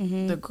and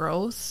the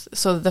growth.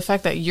 So the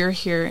fact that you're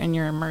here and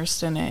you're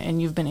immersed in it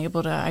and you've been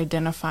able to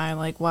identify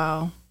like,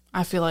 wow,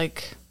 I feel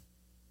like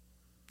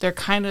they're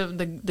kind of,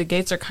 the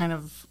gates are kind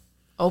of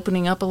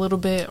opening up a little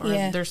bit, or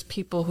there's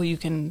people who you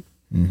can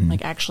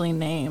like actually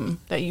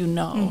name that you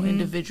know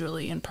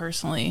individually and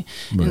personally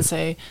and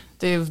say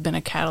they've been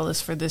a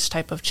catalyst for this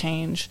type of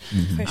change.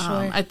 For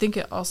sure. I think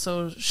it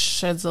also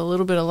sheds a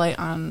little bit of light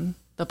on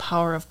the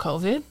power of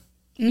COVID,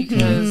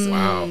 because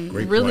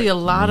really a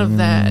lot of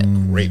that,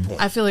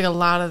 I feel like a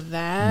lot of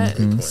that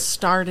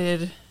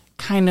started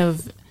kind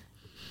of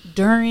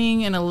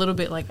during and a little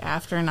bit like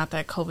after, not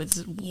that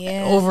COVID's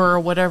over or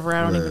whatever.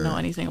 I don't even know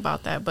anything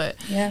about that, but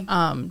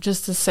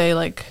just to say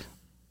like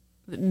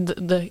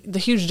the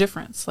huge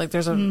difference, like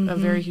there's a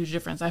very huge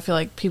difference. I feel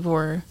like people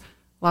were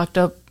locked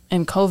up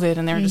in COVID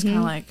and they were just kind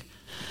of like,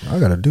 I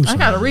gotta do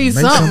something. I gotta read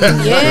something.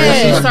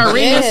 You start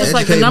reading, it's just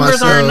like the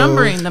numbers aren't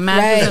numbering, the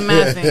math isn't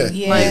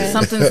mathing. Like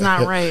something's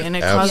not right, and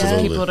it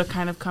causes people to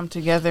kind of come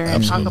together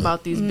and talk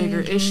about these bigger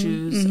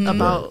issues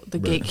about the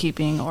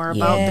gatekeeping or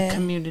about the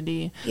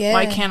community.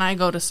 Why can't I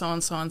go to so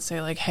and so and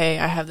say like, hey,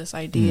 I have this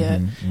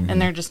idea,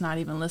 and they're just not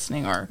even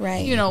listening, or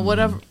you know,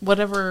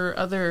 whatever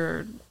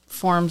other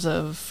forms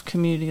of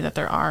community that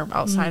there are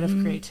outside of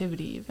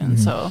creativity even.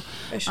 So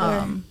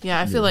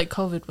I feel like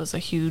COVID was a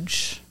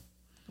huge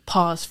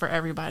pause for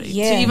everybody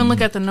to even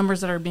look at the numbers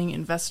that are being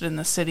invested in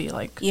the city.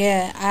 Like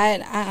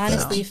I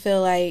honestly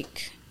feel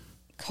like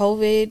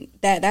COVID,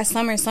 that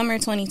summer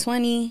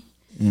 2020,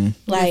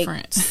 like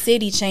different.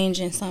 City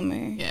changing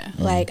summer.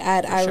 Like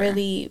I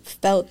really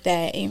felt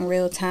that in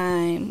real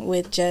time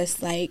with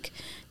just like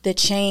the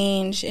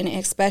change, and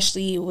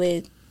especially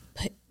with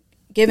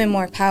giving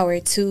more power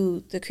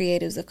to the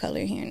creatives of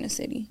color here in the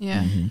city.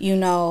 You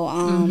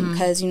know,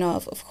 because you know,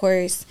 of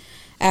course,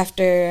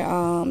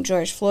 after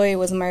George Floyd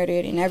was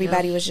murdered and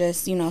everybody was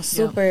just, you know,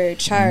 super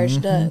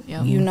charged up.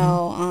 You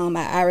know,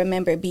 I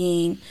remember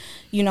being,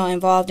 you know,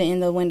 involved in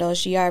the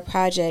Windows GR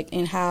project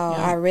and how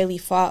I really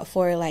fought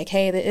for, like,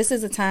 hey, this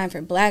is a time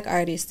for Black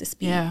artists to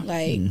speak.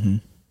 Like,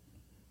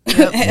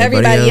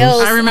 everybody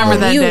else. I remember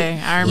that day.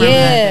 I remember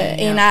that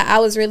day. And I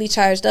was really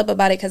charged up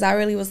about it because I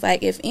really was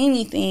like, if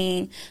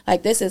anything,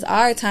 like, this is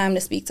our time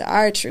to speak to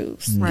our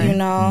truths, you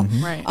know?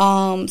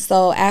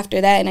 So after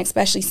that, and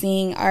especially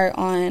seeing art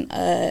on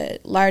a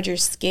larger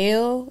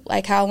scale,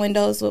 like how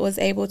Windows was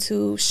able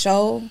to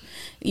show,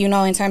 you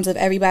know, in terms of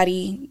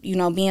everybody, you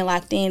know, being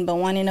locked in, but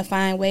wanting to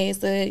find ways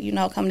to, you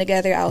know, come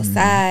together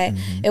outside.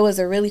 It was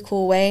a really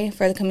cool way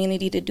for the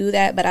community to do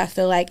that, but I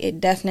feel like it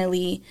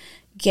definitely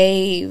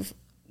gave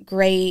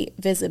great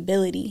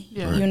visibility,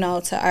 you know,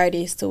 to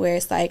artists, to where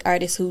it's like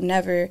artists who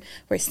never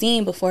were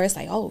seen before. It's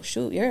like, oh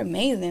shoot, you're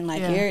amazing.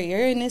 Like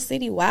you're in this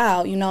city.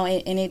 Wow. You know,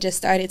 and it just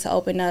started to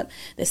open up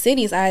the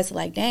city's eyes to,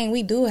 like, dang,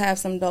 we do have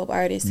some dope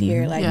artists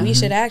here. Like we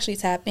should actually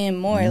tap in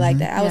more. Like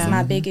that was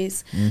my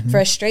biggest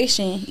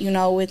frustration, you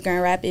know, with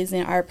Grand Rapids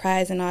and Art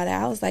Prize and all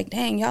that. I was like,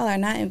 dang, y'all are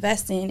not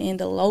investing in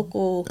the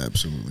local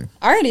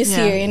artists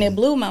here. And it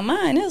blew my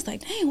mind. It was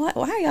like, dang, why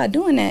are y'all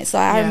doing that? So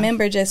I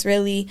remember just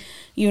really,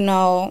 you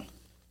know,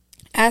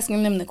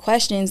 asking them the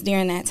questions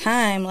during that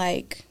time,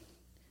 like,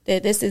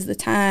 that this is the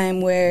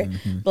time where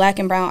Black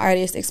and brown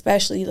artists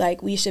especially,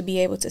 like, we should be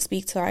able to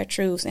speak to our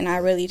truths. And I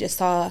really just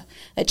saw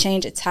a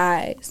change of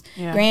tides.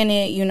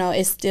 Granted, you know,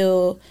 it's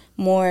still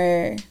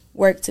more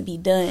work to be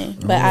done,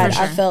 but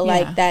I felt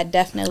like that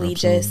definitely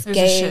just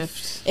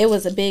it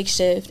was a big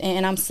shift,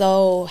 and I'm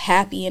so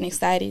happy and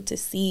excited to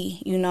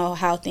see, you know,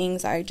 how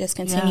things are just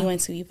continuing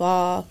to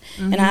evolve,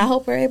 and I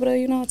hope we're able to,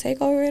 you know,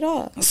 take over it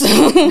all. So,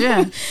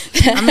 I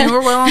mean,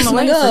 we're well on the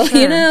way, for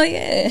sure. You know,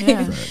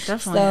 definitely.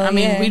 So, I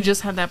mean, we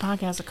just had that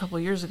podcast a couple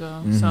years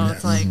ago, so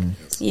it's like,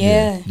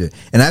 and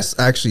that's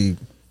actually,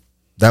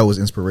 that was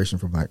inspiration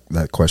for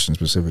that question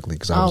specifically,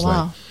 because I was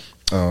like,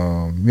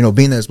 you know,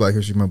 being that it's Black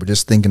History Month, but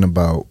just thinking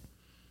about,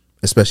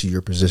 especially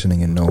your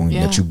positioning and knowing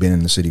that you've been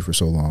in the city for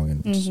so long,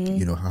 and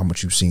you know how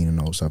much you've seen and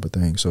all those type of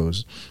things. So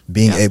it's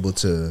being able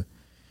to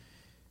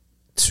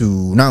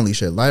not only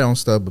shed light on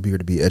stuff, but be able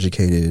to be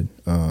educated,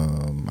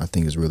 I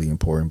think is really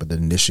important. But the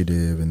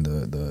initiative and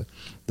the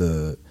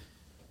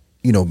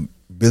you know,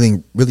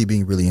 really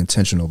being really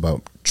intentional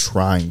about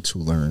trying to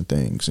learn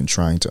things and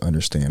trying to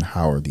understand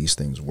how are these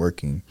things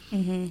working,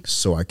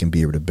 so I can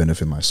be able to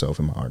benefit myself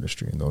and my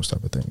artistry and those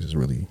type of things is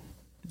really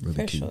for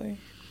key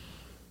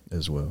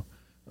as well.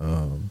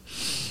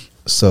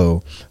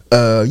 So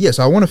I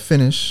want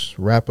to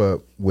wrap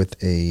up with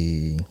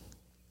a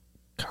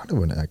kind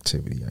of an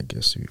activity, I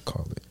guess you'd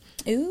call it.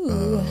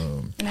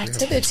 Ooh, an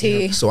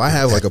activity. So I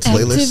have like a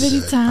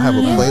playlist. I have a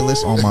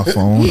playlist on my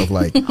phone of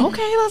like, let's go.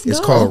 It's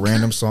called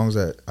Random Songs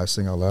That I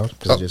Sing Out Loud.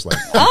 It's just like,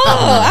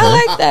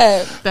 I like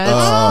that.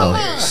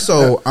 That's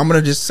so I'm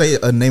gonna just say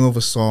a name of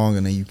a song,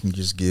 and then you can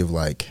just give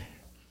like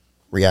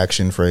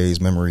reaction, phrase,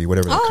 memory,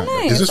 whatever.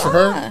 Nice. Is this for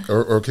her,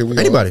 or can we?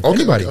 Anybody?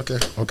 Anybody? Okay.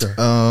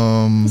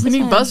 We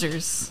need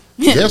buzzers.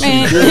 Yes,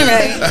 we do.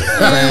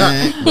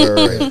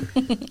 Right.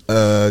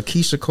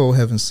 Keisha Cole,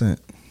 Heaven Sent.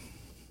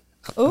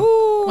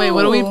 Ooh. Wait,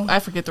 what do we? I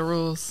forget the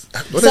rules.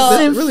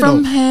 Sent really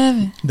from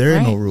heaven. There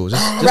ain't no rules.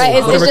 Just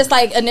It's just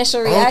like initial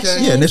reaction.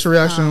 Okay. Yeah, initial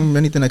reaction.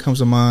 Anything that comes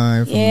to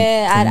mind.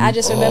 I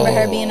just remember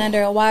her being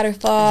under a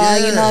waterfall.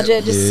 You know,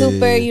 just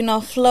super, you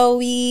know,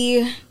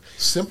 flowy.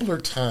 Simpler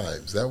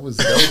times. That was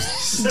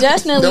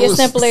definitely a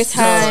simpler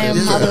time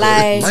of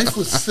life. Life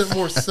was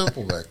more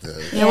simple back then.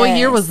 Yeah, what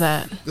year was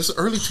that? This is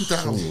early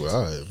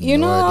 2000s. You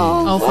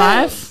know,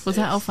 05? Was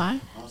that 05?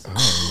 I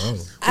don't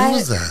know. Who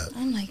was that?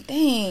 I'm like,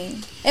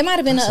 dang. It might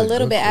have been a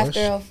little bit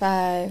after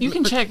 05. You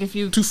can check if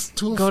you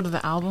go to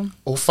the album.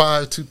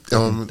 05 to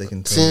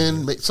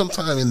 10,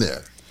 sometime in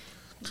there.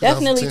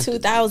 Definitely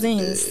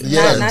 2000s.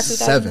 Yeah, not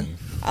 2007.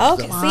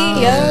 Okay, see,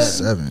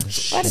 7.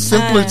 What a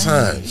simpler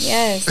time. times.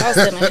 Yes, I was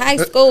still in high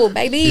school,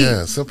 baby.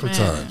 Yeah, simpler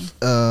times.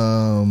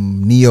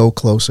 Neo,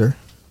 Closer.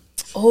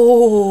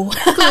 Oh,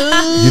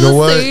 you know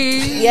what?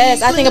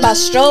 Yes, I think about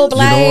strobe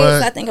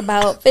lights. I think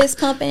about fist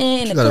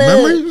pumping in the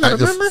club.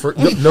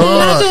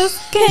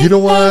 You know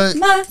what?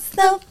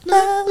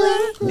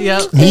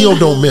 Yep. Neo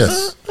don't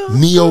miss.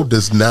 Neo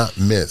does not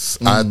miss.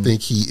 I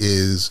think he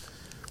is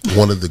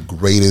one of the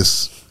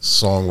greatest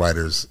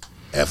songwriters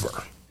ever.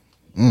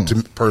 To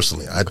me,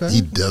 personally,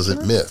 he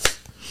doesn't miss.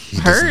 He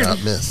does not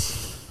miss.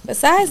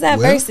 Besides that,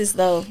 verses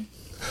though.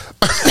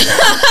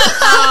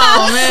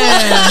 Oh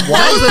man!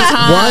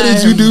 Why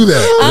did you do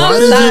that? Why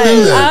did you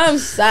do that? I'm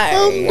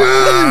sorry.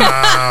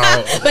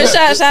 Wow! But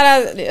shout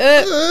out,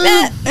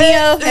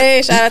 Neo.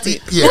 Hey, shout out to you.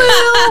 Yeah,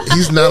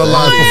 he's not a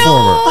live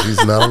performer.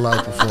 He's not a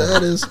live performer.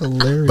 That is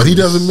hilarious. But he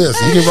doesn't miss.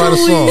 He can write a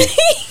song.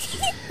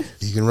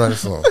 He can write a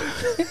song.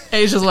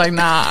 Asia's like,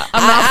 nah,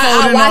 I'm not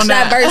folding I watched on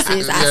that that.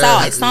 verses. I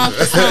saw it song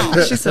for song.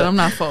 She said, I'm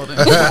not folding.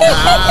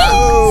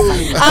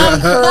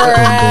 I'm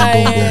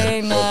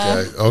crying.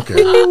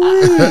 Okay.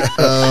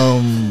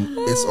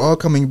 It's all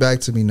coming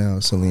back to me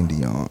now, Celine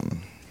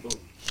Dion.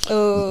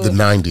 the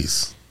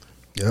 90s.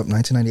 Yep,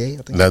 1998.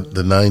 I think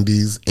The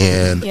 90s,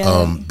 and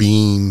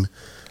being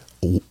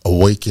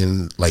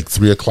awakened like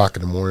 3 o'clock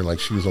in the morning, like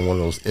she was on one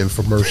of those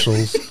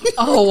infomercials.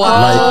 Oh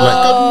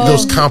wow! Like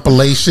those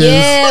compilations.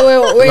 Yeah,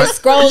 we're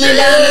scrolling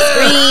down the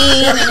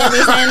screen and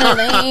every single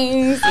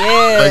things.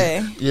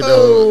 Yeah, Like, you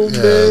know,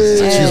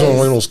 she was on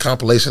one of those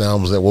compilation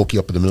albums that woke you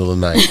up in the middle of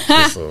the night.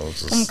 So I'm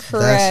that's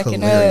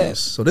cracking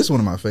hilarious. up. So this is one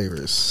of my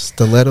favorites.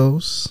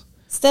 Stilettos.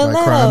 Stiletto,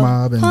 By Crime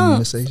Mob and pump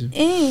Miss Asia.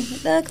 in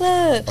the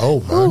club. Oh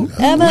my Ooh,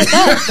 God. ever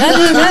thought that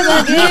we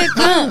never get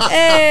pump.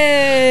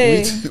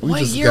 Hey, we What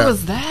just year got-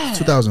 was that?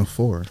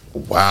 2004.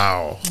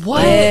 Wow.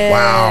 What? Yeah.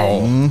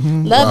 Wow.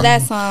 Love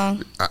that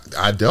song.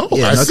 I don't.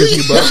 Yeah, I Nuggets see.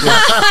 You Buck.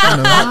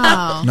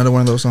 Wow. Another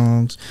one of those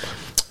songs.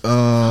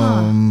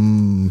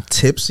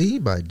 Tipsy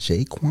by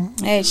Jaquan.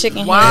 Hey,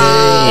 chicken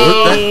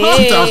Wow.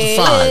 head.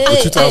 2005 or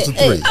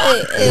 2003. What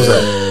was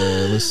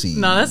that? Let's see.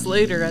 No, that's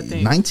later, I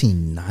think.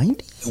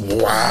 1990?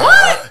 Wow.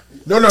 What?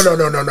 No. That's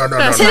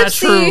no. not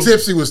true.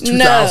 Tipsy was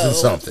 2000 No.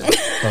 something.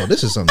 Oh,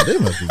 this is something. They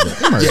must be.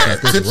 They might Yeah,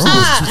 have got this Tipsy wrong.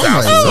 was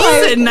 2000. You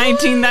said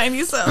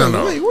 1997.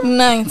 No.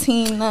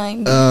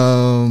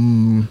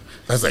 1990.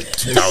 That's like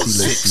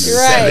 2006,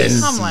 Right.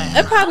 7. I'm like,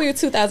 That probably was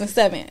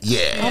 2007. Yeah.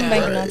 I'm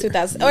banking on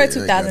 2000 or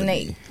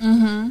 2008.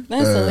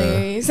 That's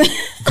hilarious.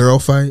 Girl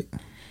Fight.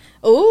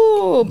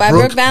 Ooh, by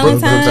Brooke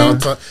Valentine.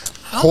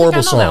 Horrible I don't think I know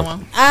that song.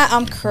 one.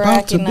 I'm About to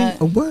cracking be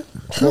up. a what?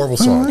 Horrible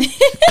song.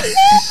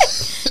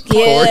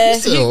 Yeah.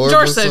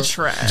 George said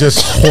trash. Just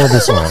horrible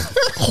song.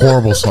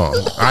 Horrible song.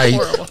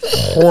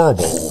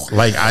 Horrible.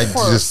 Like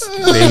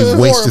they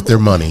wasted their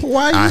money.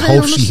 Why you I hate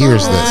hope on the she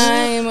hears song? this.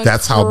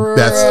 I'm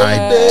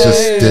I just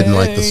didn't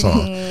like the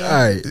song. All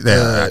right.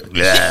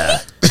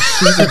 Yeah.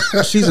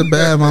 She's a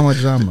bad mama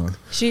jama.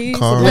 She's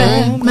Carl.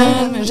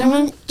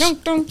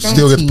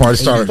 Still gets the party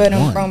started. That's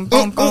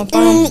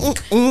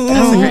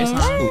a great song.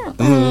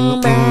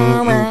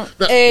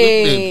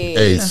 Hey,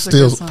 Hey, That's a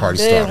still good song. party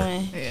good started.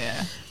 one.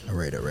 Yeah. All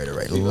right.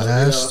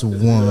 Last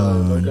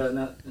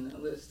one.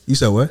 You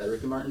said what?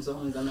 Ricky Martin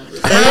song is on that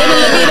list.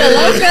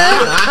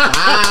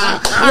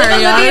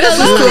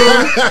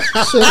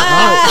 Chill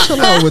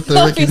out with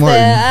the Ricky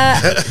Martin.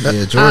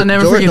 Yeah, George, I'll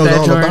never forget knows that,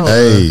 all George. about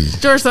it. Hey,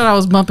 George thought I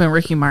was bumping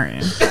Ricky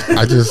Martin.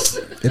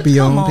 It be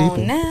your Come own on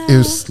people. now. it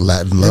was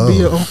Latin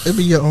love. It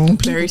be your own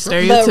people. Very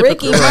But stereotypical.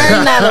 Ricky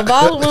Martin out of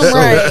all of them,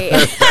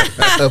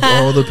 right? Of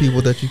all the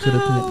people that you could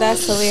have picked.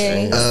 That's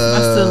hilarious. I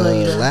still love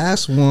you.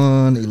 Last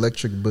one,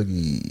 Electric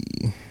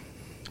Boogie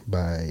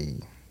by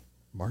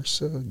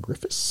Marsha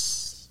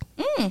Griffiths.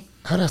 I'd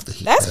have to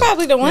hear That's that.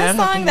 probably the one Yeah, I don't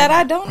song think that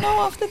I don't know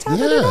off the top of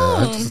the Yeah,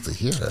 I'd dome. just have to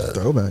hear that.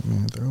 Throwback,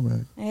 man.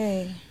 Throwback.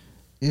 Hey,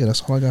 Yeah,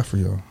 that's all I got for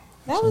y'all.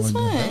 that was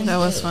fun. That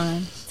was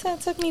fun.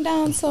 Took me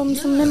down some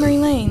memory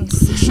lanes.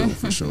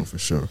 For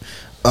sure.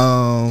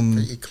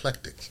 Very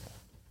eclectic.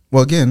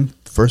 Well, again,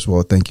 first of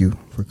all, thank you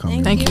for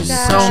coming. Thank you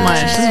guys. so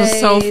much. This was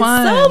so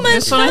fun. So much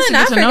It's so nice fun. to I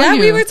get to know forgot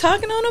we you. were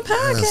talking on a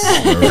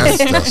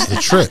podcast. That's the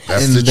trick.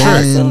 That's And the trick.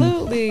 then-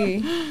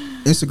 Absolutely.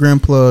 Instagram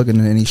plug and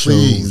any shows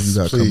Please,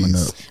 you got coming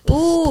please. up.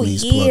 Ooh,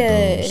 Please plug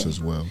yeah. those as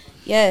well.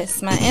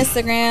 Yes, my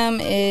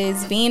Instagram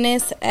is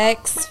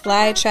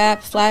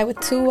Venusxflyytrap, fly with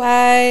 2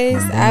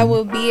 Y's. I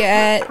will be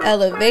at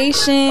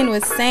Elevation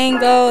with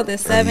Sango the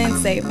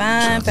 7th,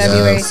 Savine,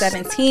 February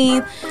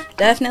 17th.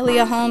 Definitely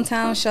a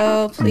hometown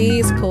show.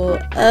 Please pull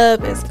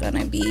up. It's going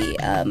to be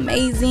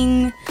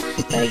amazing.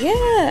 But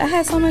yeah, I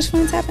had so much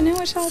fun tapping in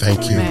with y'all.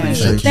 Thank you. Man,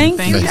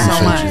 Thank you so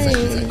guys. much.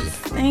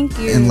 Thank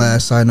you. And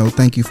last side note,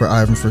 thank you for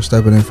Ivan for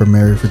stepping in for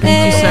Mary for doing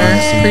Hey, the sir. behind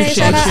the scenes Appreciate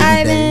shout out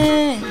session today.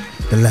 Ivan.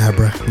 The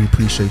Labra, we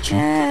appreciate you.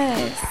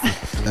 Yes.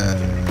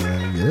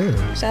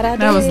 Yeah. Shout out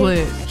That was Dave.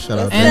 lit. Shout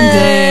out And to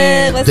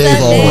Dave. What's Dave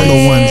up, always. all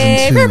the ones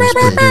and twos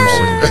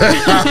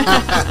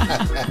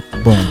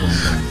producers. Boom.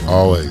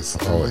 Always.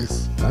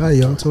 All right,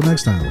 y'all. Till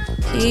next time.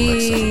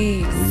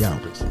 Peace. We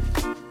out.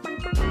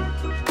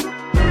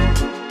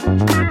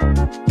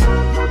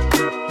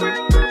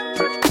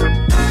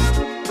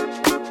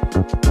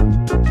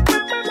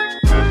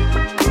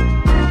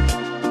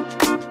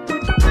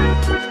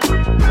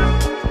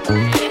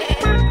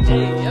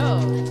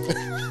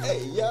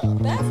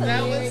 That's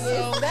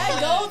hilarious. That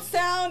gold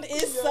sound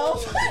is so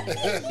funny.